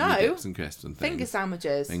and getting your dips and crisps and things. Finger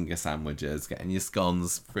sandwiches, getting your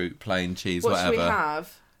scones, fruit, plain cheese, whatever. What should we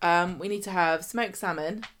have? We need to have smoked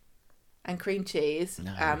salmon and cream cheese,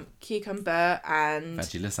 cucumber and...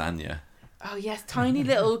 veggie lasagna. Oh yes, tiny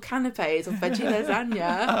little canapes of veggie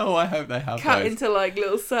lasagna. Oh, I hope they have cut those. Into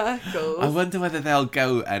little circles. I wonder whether they'll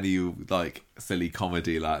go any silly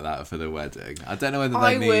comedy like that for the wedding. I don't know whether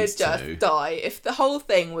they need to. I would just die if the whole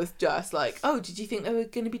thing was just oh, did you think there were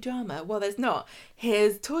going to be drama? Well, there's not.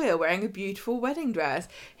 Here's Toya wearing a beautiful wedding dress.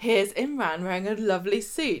 Here's Imran wearing a lovely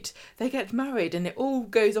suit. They get married and it all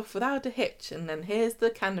goes off without a hitch. And then here's the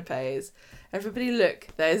canapes. Everybody look,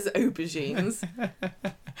 there's aubergines.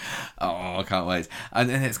 Oh, I can't wait.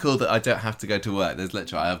 And it's cool that I don't have to go to work.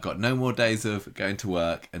 I've got no more days of going to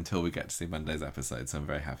work until we get to see Monday's episode, so I'm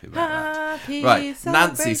very happy about that. Right,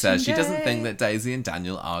 Nancy says she doesn't think that Daisy and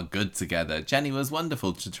Daniel are good together. Jenny was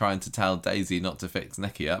wonderful trying to tell Daisy not to fix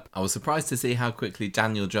Nikki up. I was surprised to see how quickly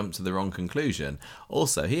Daniel jumped to the wrong conclusion.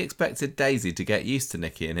 Also, he expected Daisy to get used to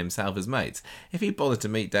Nikki and himself as mates. If he bothered to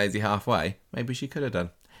meet Daisy halfway, maybe she could have done.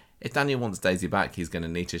 If Daniel wants Daisy back, he's going to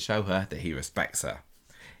need to show her that he respects her.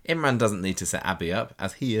 Imran doesn't need to set Abby up,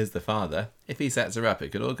 as he is the father. If he sets her up,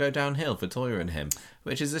 it could all go downhill for Toya and him,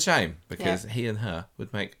 which is a shame, because he and her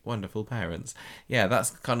would make wonderful parents. Yeah,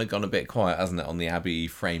 that's kind of gone a bit quiet, hasn't it, on the Abby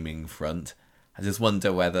framing front. I just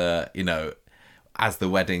wonder whether, as the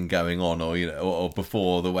wedding going on, or or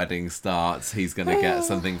before the wedding starts, he's going to get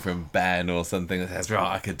something from Ben or something that says,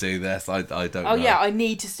 right, I could do this. I don't know. Oh yeah, I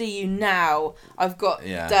need to see you now. I've got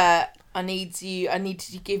dirt. I need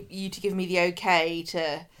to give me the okay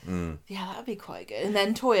to. Yeah, that'd be quite good. And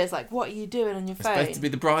then Toya's like, "What are you doing on your phone?" It's supposed to be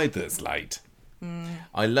the bride that's late.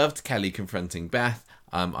 I loved Kelly confronting Beth.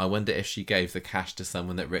 I wonder if she gave the cash to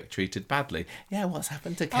someone that Rick treated badly. Yeah, what's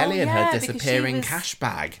happened to Kelly and her disappearing cash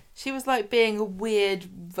bag? She was like being a weird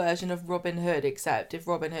version of Robin Hood, except if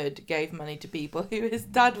Robin Hood gave money to people who his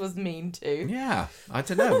dad was mean to. Yeah, I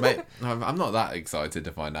don't know, mate. I'm not that excited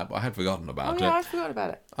to find out, but I had forgotten about it. Oh yeah, I forgot about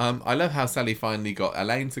it. I love how Sally finally got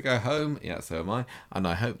Elaine to go home. Yeah, so am I. And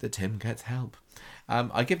I hope that Tim gets help.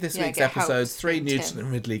 I give this week's episodes 3 Newton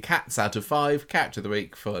and Ridley cats out of 5. Character of the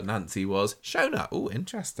week for Nancy was Shona. Oh,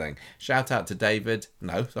 interesting. Shout out to Daisy,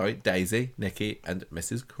 Nikki, and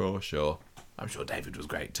Mrs. Crawshaw. I'm sure David was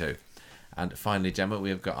great too. And finally, Gemma,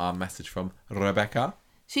 we have got our message from Rebecca.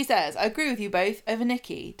 She says, I agree with you both over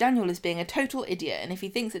Nikki. Daniel is being a total idiot, and if he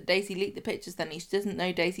thinks that Daisy leaked the pictures, then he doesn't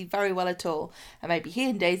know Daisy very well at all. And maybe he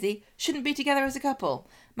and Daisy shouldn't be together as a couple.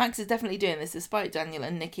 Max is definitely doing this despite Daniel,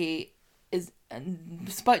 and Nikki is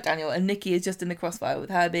just in the crossfire with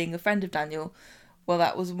her being a friend of Daniel. Well,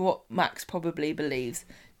 that was what Max probably believes.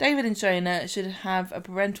 David and Shona should have a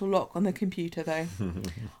parental lock on the computer, though.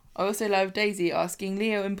 I also love Daisy asking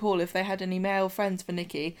Leo and Paul if they had any male friends for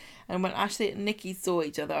Nikki, and when Ashley and Nikki saw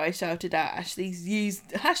each other, I shouted out, Ashley's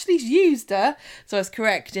used her, so I was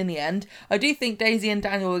correct in the end. I do think Daisy and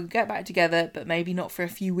Daniel will get back together, but maybe not for a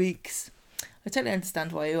few weeks. I totally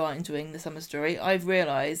understand why you are enjoying the summer story. I've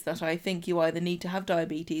realised that I think you either need to have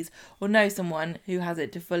diabetes or know someone who has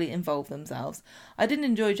it to fully involve themselves. I did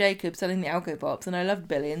enjoy Jacob selling the Alco Pops, and I loved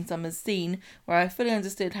Billy in Summer's scene where I fully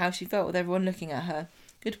understood how she felt with everyone looking at her.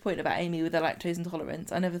 Good point about Amy with the lactose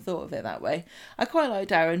intolerance. I never thought of it that way. I quite like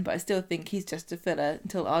Darren, but I still think he's just a filler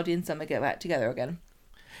until Ardy and Summer get back together again.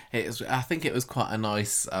 I think it was quite a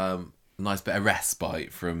nice bit of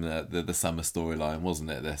respite from the Summer storyline,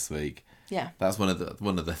 wasn't it, this week? Yeah. That's one of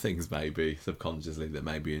the things maybe subconsciously that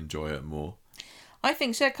made me enjoy it more. I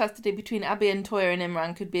think shared custody between Abby and Toya and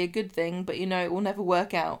Imran could be a good thing, but it will never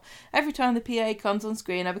work out. Every time the PA comes on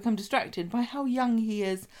screen, I become distracted by how young he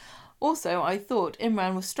is. Also, I thought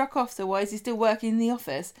Imran was struck off, so why is he still working in the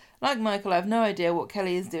office? Like Michael, I have no idea what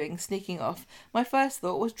Kelly is doing, sneaking off. My first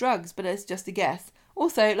thought was drugs, but it's just a guess.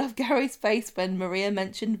 Also, love Gary's face when Maria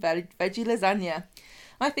mentioned veggie lasagna.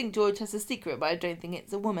 I think George has a secret, but I don't think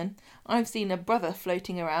it's a woman. I've seen a brother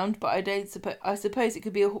floating around, but I suppose it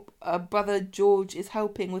could be a brother George is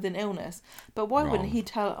helping with an illness. But why wouldn't he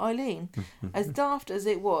tell Eileen? As daft as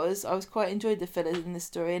it was, I was quite enjoyed the fillers in this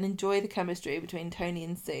story and enjoy the chemistry between Tony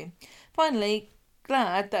and Sue. Finally,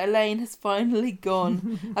 glad that Elaine has finally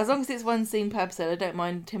gone. As long as it's one scene per episode, I don't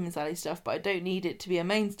mind Tim and Sally stuff, but I don't need it to be a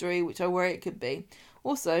main story, which I worry it could be.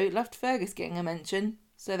 Also, loved Fergus getting a mention,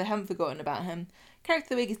 so they haven't forgotten about him. Character of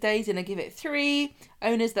the week is Daisy, and I give it 3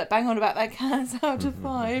 owners that bang on about their cats out of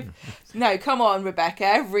 5. No, come on, Rebecca.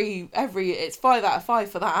 Every it's 5 out of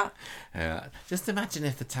 5 for that. Yeah, just imagine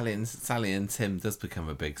if the Sally and Tim does become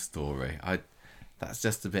a big story. That's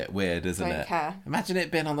just a bit weird, isn't it? Care. Imagine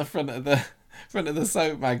it being on the front of the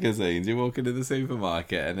soap magazines. You walk into the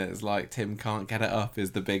supermarket and it's like Tim can't get it up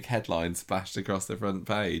is the big headline splashed across the front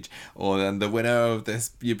page. Or then the winner of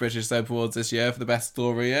this Your British Soap Awards this year for the best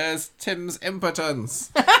story is Tim's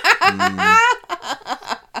impotence. I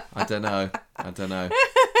don't know.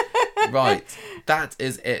 Right, that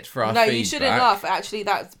is it for our feedback. No, you shouldn't laugh. Actually,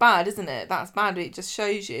 that's bad, isn't it? That's bad. It just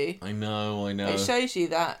shows you. I know. It shows you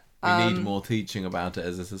that we need more teaching about it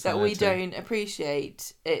as a society. That we don't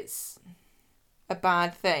appreciate it's a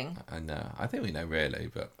bad thing. I know. I think we know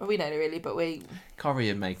really, but...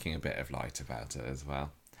 Corrie are making a bit of light about it as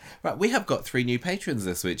well. Right, we have got 3 new patrons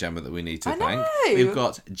this week, Gemma, that we need to thank. We've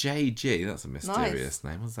got JG, that's a mysterious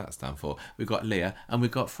name. What does that stand for? We've got Leah and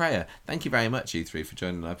we've got Freya. Thank you very much, you 3, for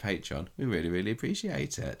joining our Patreon. We really, really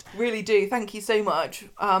appreciate it. Really do. Thank you so much.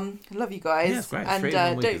 Love you guys. Yeah, it's great. And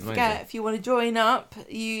don't forget, if you want to join up,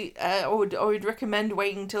 I would recommend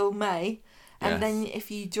waiting till May. And then if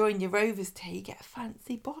you join your Rovers tea, you get a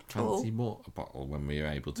fancy bottle. Fancy bottle when we are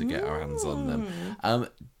able to get our hands on them.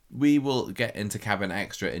 We will get into Cabin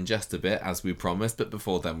Extra in just a bit, as we promised, but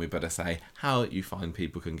before then we better say how you find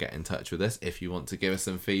people can get in touch with us if you want to give us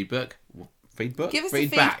some feedback. Give us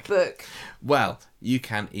Feedback. a feedback. Well, you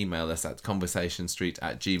can email us at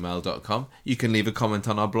conversationstreet@gmail.com. You can leave a comment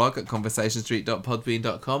on our blog at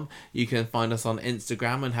conversationstreet.podbean.com. You can find us on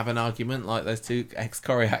Instagram and have an argument like those two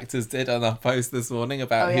ex-Corrie actors did on our post this morning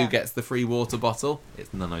about who gets the free water bottle.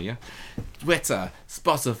 It's none of you. Twitter,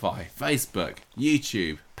 Spotify, Facebook,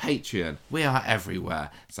 YouTube, Patreon. We are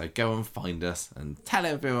everywhere. So go and find us and tell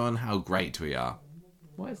everyone how great we are.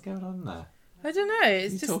 What is going on there? I don't know.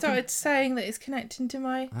 It's just talking? started saying that it's connecting to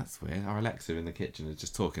my... That's weird. Our Alexa in the kitchen is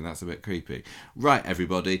just talking. That's a bit creepy. Right,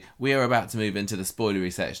 everybody. We are about to move into the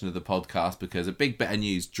spoilery section of the podcast because a big bit of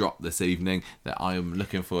news dropped this evening that I am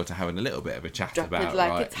looking forward to having a little bit of a chat about it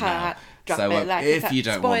like right it's hot. now. Drop So it like it's if hot. you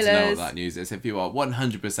don't want to know what Spoilers. that news is, if you are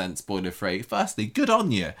 100% spoiler free, firstly, good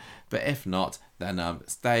on you. But if not, then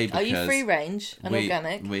stay because Are you free range and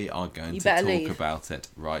organic? We are going You to better talk leave. about it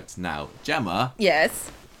right now. Gemma.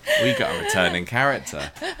 Yes. We got a returning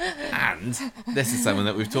character, and this is someone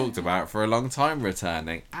that we've talked about for a long time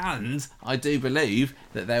returning, and I do believe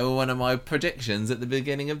that they were one of my predictions at the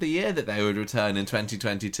beginning of the year that they would return in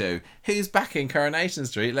 2022. Who's back in Coronation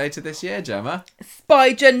Street later this year, Gemma?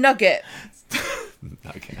 Spider Nugget.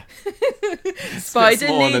 Okay. Spider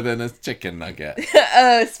Smaller Nu- than a chicken nugget.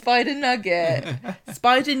 Spider Nugget.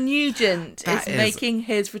 Spider Nugent That is is making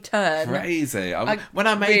his return. Crazy. When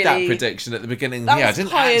I made that really- prediction at the beginning of That the year, I was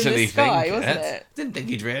didn't high in the actually sky, think wasn't it? Didn't think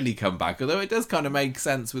he'd really come back, although it does kind of make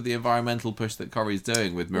sense with the environmental push that Corrie's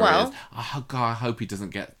doing with Maria's. Well- Oh, God, I hope he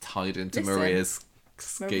doesn't get tied into Listen, Maria's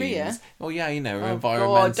schemes. Maria? Oh, yeah, you know, God,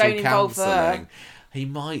 environmental don't involve her. counselling. He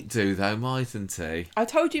might do, though, mightn't he? I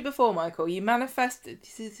told you before, Michael, you manifest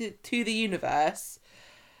to the universe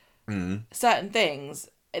certain things.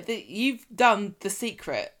 You've done The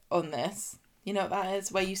Secret on this. You know what that is?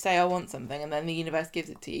 Where you say, I want something, and then the universe gives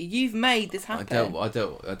it to you. You've made this happen. I don't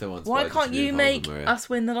want Why Spider can't to be you involved make in Maria. us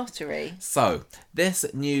win the lottery? So, this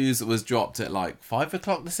news was dropped at like 5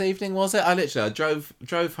 o'clock this evening, was it? I drove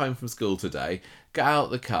home from school today, got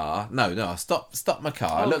out the car. No, I stopped my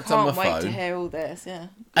car. I looked on my phone. Can't wait to hear all this, yeah.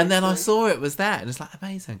 And then I saw it was there, and it's like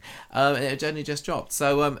amazing. And it had only just dropped.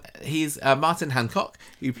 So he's Martin Hancock,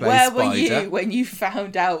 who plays Where Spider. were you when you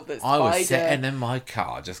found out that Spider... I was sitting in my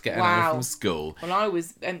car, just getting home from school. Well, I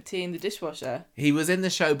was emptying the dishwasher. He was in the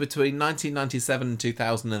show between 1997 and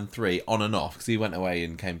 2003, on and off, because he went away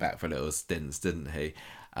and came back for little stints, didn't he?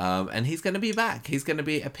 And he's going to be back. He's going to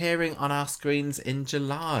be appearing on our screens in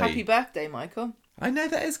July. Happy birthday, Michael. I know,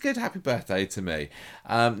 that is good. Happy birthday to me.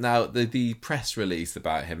 Now, the press release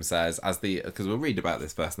about him says, because we'll read about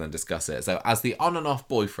this first and then discuss it. So, as the on and off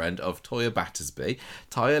boyfriend of Toya Battersby,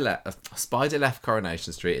 Spider left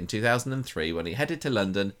Coronation Street in 2003 when he headed to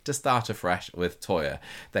London to start afresh with Toya.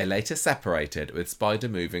 They later separated, with Spider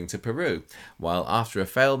moving to Peru, while after a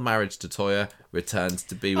failed marriage to Toya, returned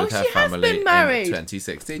to be with her she has family been married. in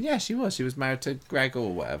 2016. Yeah, she was. She was married to Greg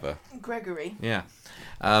or whatever. Gregory. Yeah.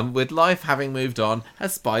 With life having moved on,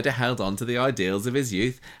 has Spider held on to the ideals of his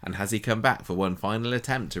youth, and has he come back for one final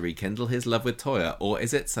attempt to rekindle his love with Toya, or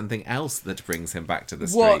is it something else that brings him back to the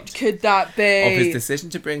street? What could that be? Of his decision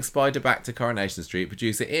to bring Spider back to Coronation Street,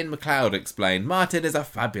 producer Ian McLeod explained, Martin is a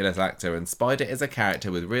fabulous actor and Spider is a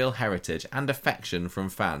character with real heritage and affection from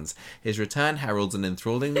fans. His return heralds an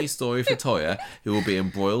enthralling new story for Toya, who will be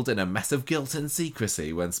embroiled in a mess of guilt and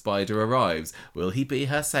secrecy when Spider arrives. Will he be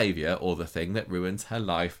her saviour or the thing that ruins her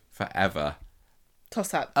life forever?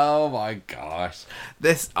 Toss up. Oh my gosh.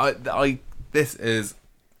 This is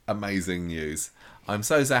amazing news. I'm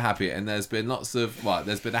so happy, and there's been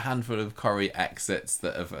there's been a handful of Corrie exits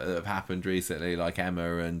that have happened recently, like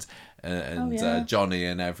Emma and Johnny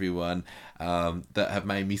and everyone, that have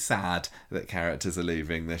made me sad that characters are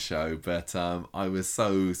leaving the show. But I was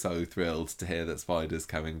so thrilled to hear that Spider's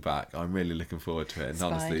coming back. I'm really looking forward to it, and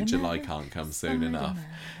honestly, Spider-Man. July can't come soon enough.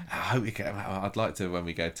 I hope we can. I'd like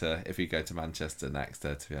to, if we go to Manchester next,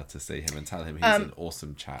 to be able to see him and tell him he's an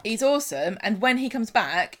awesome chap. He's awesome, and when he comes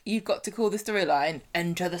back, you've got to call the storyline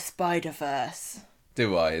Enter the Spider-Verse.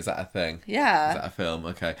 Do I? Is that a thing? Yeah. Is that a film?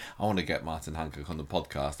 Okay. I want to get Martin Hancock on the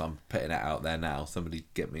podcast. I'm putting it out there now. Somebody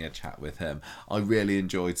get me a chat with him. I really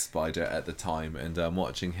enjoyed Spider at the time, and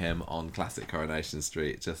watching him on classic Coronation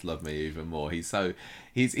Street just loved me even more. He's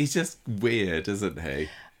just weird, isn't he?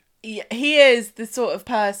 He is the sort of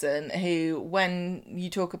person who, when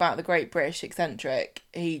you talk about the Great British Eccentric,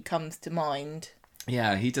 he comes to mind.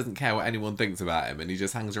 Yeah, he doesn't care what anyone thinks about him, and he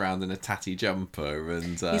just hangs around in a tatty jumper.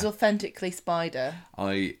 And he's authentically Spider.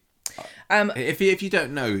 If you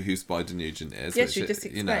don't know who Spider Nugent is, yes, you just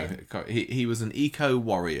explain. He was an eco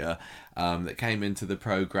warrior that came into the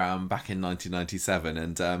programme back in 1997,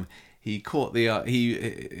 and he caught the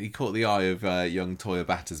he caught the eye of young Toya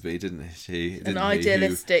Battersby, didn't she? An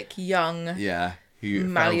idealistic young, who fell for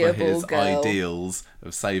malleable his girl. ideals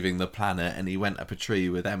of saving the planet, and he went up a tree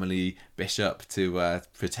with Emily Bishop to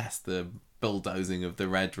protest the bulldozing of the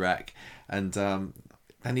Red Wreck, and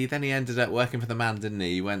then he ended up working for the man, didn't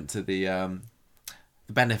he? He went to the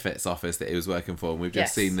benefits office that he was working for, and we've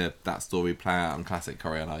just seen that story play out on Classic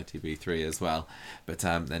Corrie on ITV3 as well. But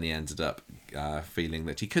then he ended up feeling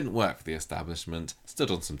that he couldn't work for the establishment,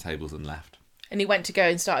 stood on some tables and left. And he went to go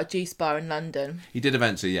and start a juice bar in London. He did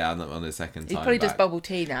eventually, on his second time. He probably does back. bubble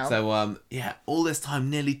tea now. So all this time,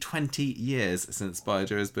 nearly 20 years since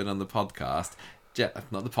Spider has been on the podcast.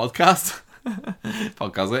 Not the podcast.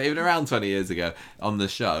 Podcast weren't even around 20 years ago on the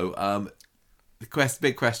show. The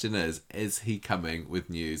big question is he coming with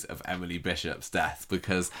news of Emily Bishop's death?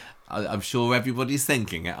 Because I'm sure everybody's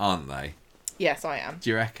thinking it, aren't they? Yes, I am. Do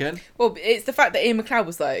you reckon? Well, it's the fact that Ian McLeod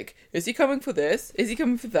was like, is he coming for this? Is he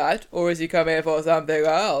coming for that? Or is he coming for something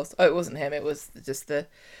else? Oh, it wasn't him. It was just the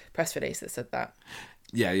press release that said that.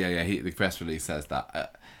 Yeah. The press release says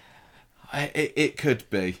that. It could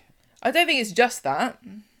be. I don't think it's just that.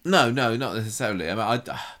 No, not necessarily.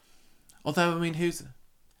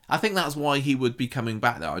 I think that's why he would be coming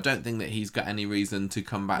back there. I don't think that he's got any reason to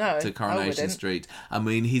come back to Coronation Street. I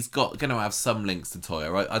mean, he's going to have some links to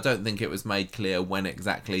Toya, right? I don't think it was made clear when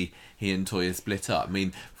exactly he and Toya split up. I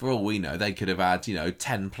mean, for all we know, they could have had,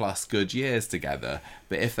 10 plus good years together.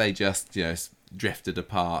 But if they just, drifted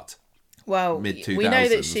apart... Well, mid-2000s, we know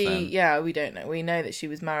that we don't know. We know that she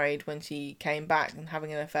was married when she came back and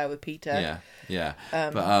having an affair with Peter. Yeah.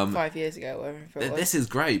 But 5 years ago, whatever it was. This is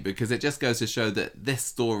great because it just goes to show that this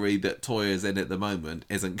story that Toya's in at the moment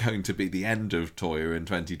isn't going to be the end of Toya in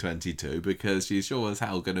 2022 because she's sure as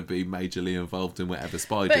hell going to be majorly involved in whatever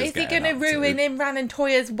Spider's But is he going to ruin Imran and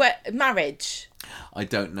Toya's marriage? I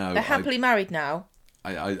don't know. They're happily married now.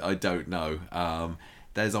 I don't know.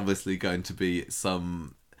 There's obviously going to be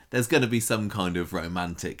some... There's going to be some kind of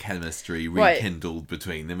romantic chemistry rekindled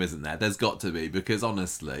between them, isn't there? There's got to be, because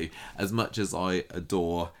honestly, as much as I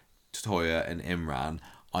adore Toya and Imran,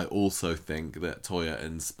 I also think that Toya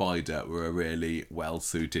and Spider were a really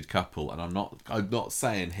well-suited couple, and I'm not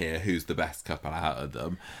saying here who's the best couple out of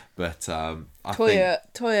them, but Imran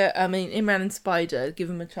and Spider, give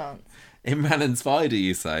them a chance. Imran and Spider,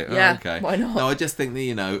 you say? Yeah, oh, okay. Why not? No, I just think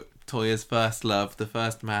that, Toya's first love, the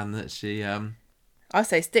first man that she... I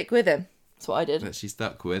say stick with him. That's what I did. That she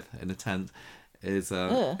stuck with in a tent is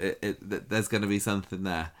there's going to be something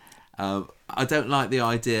there. I don't like the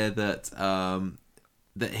idea that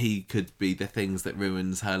that he could be the things that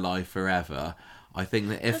ruins her life forever. I think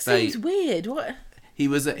that if that seems weird. What? He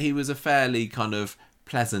was a fairly kind of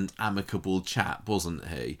pleasant, amicable chap, wasn't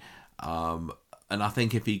he? And I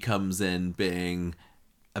think if he comes in being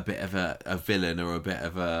a bit of a villain or a bit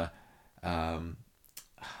of a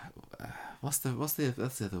what's the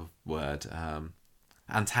other word?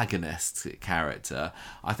 Antagonist character.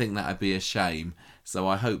 I think that would be a shame. So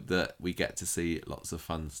I hope that we get to see lots of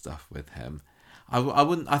fun stuff with him.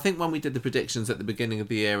 I think when we did the predictions at the beginning of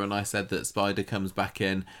the year and I said that Spider comes back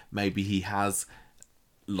in, maybe he has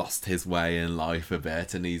lost his way in life a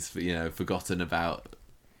bit and he's forgotten about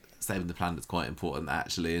saving the planet's quite important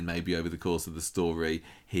actually, and maybe over the course of the story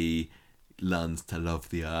he learns to love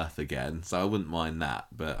the Earth again. So I wouldn't mind that,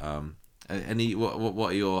 but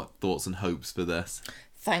what are your thoughts and hopes for this?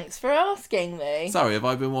 Thanks for asking me. Sorry, have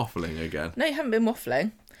I been waffling again? No, you haven't been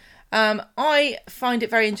waffling. I find it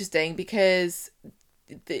very interesting because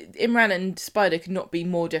Imran and Spider could not be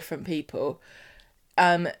more different people.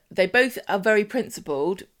 They both are very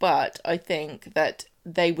principled, but I think that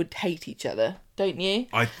they would hate each other, don't you?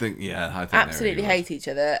 I think absolutely hate each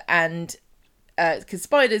other, and because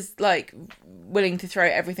Spider's like willing to throw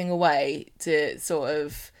everything away to sort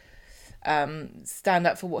of stand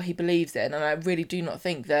up for what he believes in, and I really do not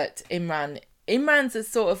think that Imran's the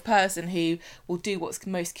sort of person who will do what's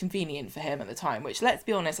most convenient for him at the time, which, let's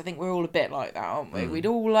be honest, I think we're all a bit like that, aren't we? We'd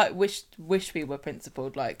all wish we were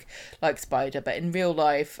principled like Spider, but in real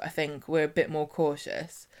life I think we're a bit more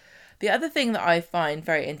cautious. The other thing that I find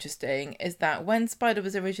very interesting is that when Spider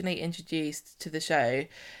was originally introduced to the show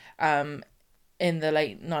in the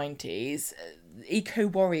late 90s, eco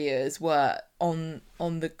warriors were on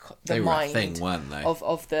the mind, thing, weren't they?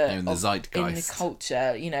 of the in the zeitgeist, in the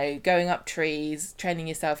culture. Going up trees, training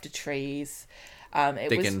yourself to trees,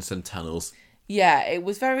 digging some tunnels. Yeah, it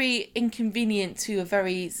was very inconvenient to a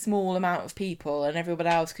very small amount of people, and everyone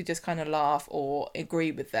else could just kind of laugh or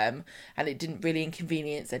agree with them, and it didn't really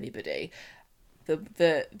inconvenience anybody.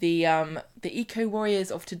 the eco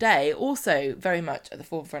warriors of today also very much at the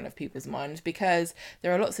forefront of people's minds, because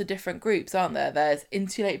there are lots of different groups, aren't there? There's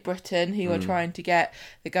Insulate Britain, who are trying to get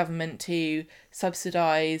the government to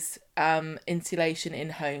subsidise insulation in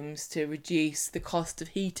homes to reduce the cost of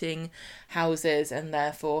heating houses and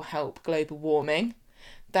therefore help global warming.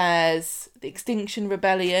 There's the Extinction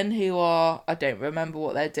Rebellion, who are, I don't remember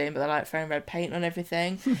what they're doing, but they're like throwing red paint on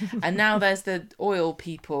everything. And now there's the oil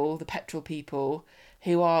people, the petrol people,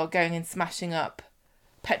 who are going and smashing up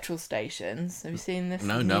petrol stations. Have you seen this?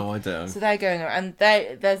 No, I don't. So they're going around,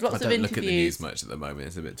 and there's lots of interviews. I don't look at the news much at the moment.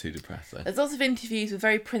 It's a bit too depressing. There's lots of interviews with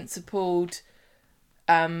very principled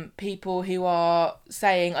people who are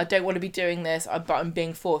saying, I don't want to be doing this, but I'm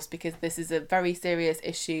being forced because this is a very serious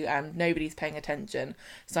issue and nobody's paying attention,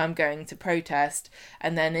 so I'm going to protest.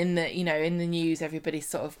 And then in the news, everybody's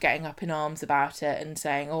sort of getting up in arms about it and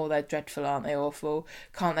saying, oh, they're dreadful, aren't they awful?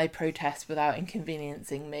 Can't they protest without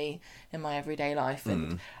inconveniencing me in my everyday life?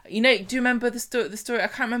 And do you remember the story? I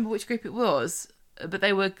can't remember which group it was, but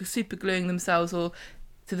they were super gluing themselves or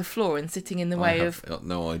to the floor and sitting in the way of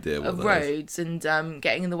no idea what of roads and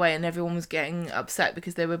getting in the way, and everyone was getting upset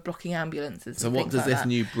because they were blocking ambulances. So what does this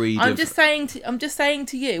new breed I'm just saying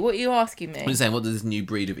to you, what are you asking me? I'm just saying, what does this new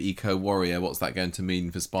breed of eco warrior, what's that going to mean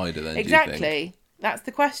for Spider then? Exactly. Do you think? That's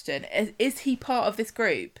the question. Is he part of this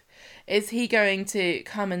group? Is he going to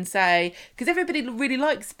come and say, because everybody really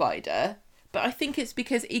likes Spider, but I think it's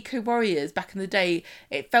because eco warriors back in the day,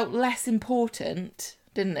 it felt less important,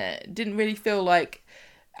 didn't it? It didn't really feel like,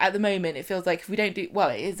 at the moment, it feels like if we don't do... Well,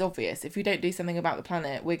 it is obvious. If we don't do something about the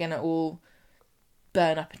planet, we're going to all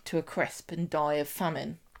burn up to a crisp and die of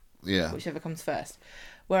famine. Yeah. Whichever comes first.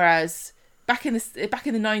 Whereas back in the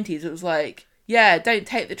 90s, it was like, yeah, don't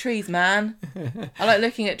take the trees, man. I like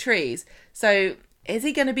looking at trees. So is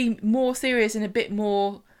he going to be more serious and a bit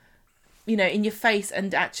more, in your face,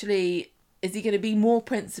 and actually... Is he going to be more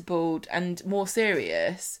principled and more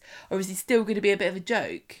serious? Or is he still going to be a bit of a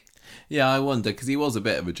joke? Yeah, I wonder, because he was a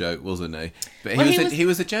bit of a joke, wasn't he? But he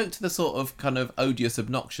was a joke to the sort of kind of odious,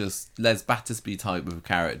 obnoxious Les Battersby type of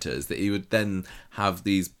characters that he would then have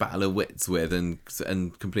these battle of wits with and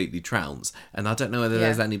completely trounce. And I don't know whether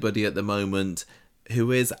there's anybody at the moment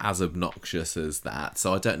who is as obnoxious as that,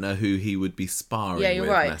 so I don't know who he would be sparring with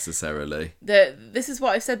necessarily. This is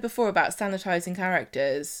what I've said before about sanitising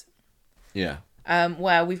characters. Yeah.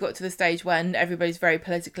 Where we've got to the stage when everybody's very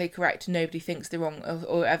politically correct, nobody thinks the wrong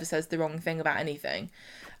or ever says the wrong thing about anything,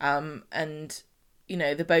 and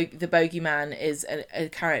the bogeyman is a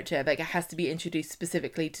character that has to be introduced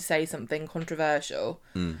specifically to say something controversial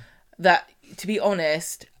that, to be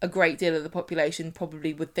honest, a great deal of the population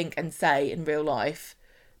probably would think and say in real life,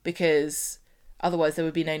 because otherwise there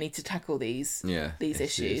would be no need to tackle these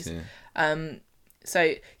issues. Yeah.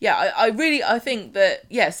 So yeah, I think that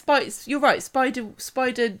you're right.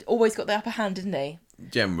 Spider always got the upper hand, didn't he?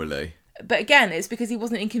 Generally. But again, it's because he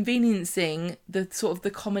wasn't inconveniencing the sort of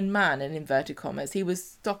the common man, in inverted commas. He was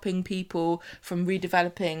stopping people from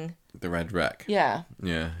redeveloping the Red Wreck. Yeah.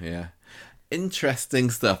 Yeah. Interesting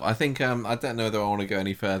stuff. I think I don't know whether I want to go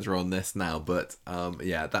any further on this now, but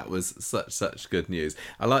that was such good news.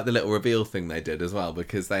 I like the little reveal thing they did as well,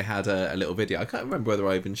 because they had a little video. I can't remember whether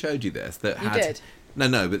I even showed you this. You did?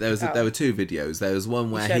 No, but there were two videos. There was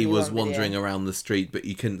one where he was wandering around the street, but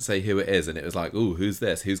you couldn't say who it is, and it was like, "Ooh, who's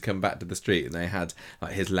this? Who's come back to the street?" And they had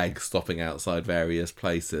like his legs stopping outside various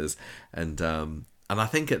places, and I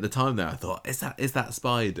think at the time there I thought, is that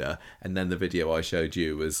Spider? And then the video I showed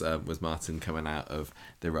you was Martin coming out of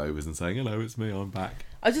the Rovers and saying, "Hello, it's me, I'm back."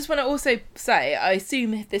 I just want to also say, I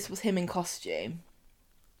assume this was him in costume.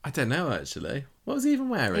 I don't know, actually. What was he even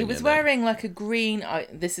wearing? He was wearing like a green...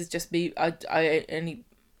 this is just me...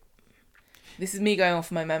 This is me going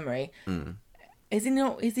off my memory. Is he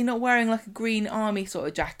not wearing like a green army sort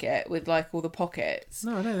of jacket with like all the pockets?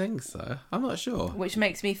 No, I don't think so. I'm not sure. Which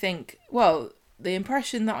makes me think... Well, the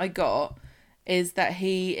impression that I got is that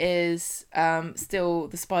he is still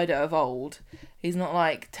the Spider of old. He's not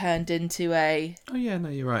like turned into a... Oh yeah, no,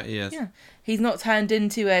 you're right, he is. Yeah. He's not turned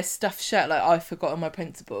into a stuffed shirt like I've forgotten my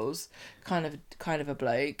principles kind of a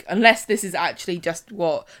bloke. Unless this is actually just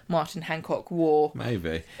what Martin Hancock wore.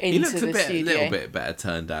 Maybe. He looks a little bit better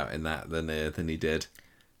turned out in that than he did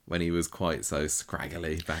when he was quite so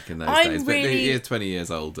scraggly back in those days. But he is 20 years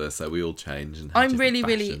older, so we all change. And I'm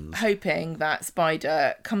really hoping that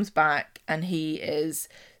Spider comes back and he is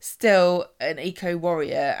still an eco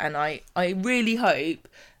warrior, and I really hope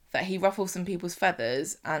that he ruffles some people's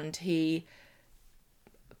feathers and he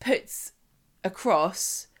puts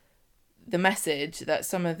across the message that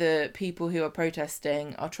some of the people who are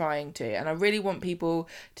protesting are trying to, and I really want people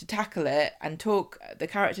to tackle it and talk, the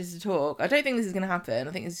characters to talk. I don't think this is going to happen.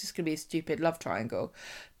 I think it's just going to be a stupid love triangle,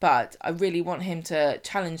 but I really want him to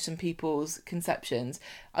challenge some people's conceptions.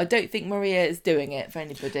 I don't think Maria is doing it for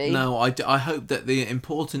anybody. No, I hope that the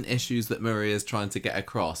important issues that Maria is trying to get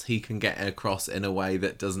across, he can get across in a way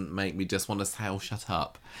that doesn't make me just want to say, oh, shut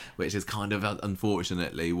up, which is kind of,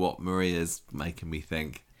 unfortunately, what Maria's making me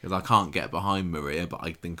think. Because I can't get behind Maria, but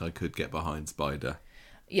I think I could get behind Spider.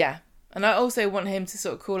 Yeah. And I also want him to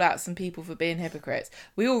sort of call out some people for being hypocrites.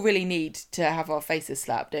 We all really need to have our faces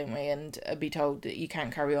slapped, don't we? And be told that you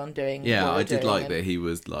can't carry on doing Yeah, what I did like and... that he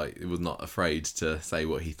was not afraid to say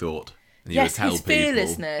what he thought. And he yes, would tell his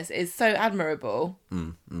fearlessness is so admirable.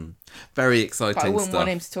 Very exciting stuff. But I wouldn't want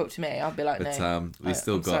him to talk to me. I'd be like, but, no,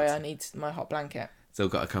 sorry, I need my hot blanket. Still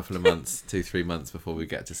got a couple of months, 2-3 months before we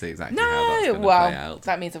get to see exactly how that's going to play out.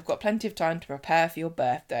 That means I've got plenty of time to prepare for your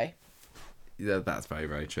birthday. Yeah, that's very,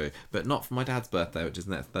 very true. But not for my dad's birthday, which is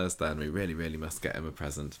next Thursday, and we really, really must get him a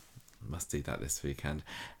present. Must do that this weekend.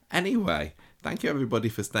 Anyway, thank you everybody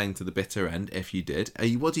for staying to the bitter end, if you did.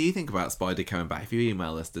 What do you think about Spider coming back? If you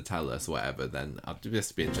email us to tell us whatever, then I'd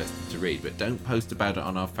just be interested to read. But don't post about it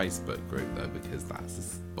on our Facebook group, though, because that's a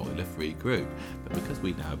spoiler-free group. But because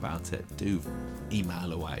we know about it, do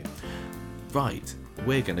email away. Right,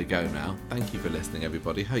 we're going to go now. Thank you for listening,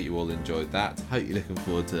 everybody. Hope you all enjoyed that. Hope you're looking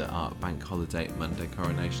forward to our bank holiday Monday,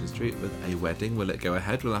 Coronation Street, with a wedding. Will it go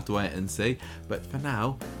ahead? We'll have to wait and see. But for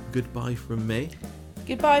now, goodbye from me.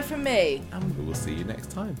 Goodbye from me. And we will see you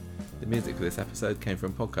next time. The music for this episode came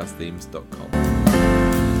from podcastthemes.com.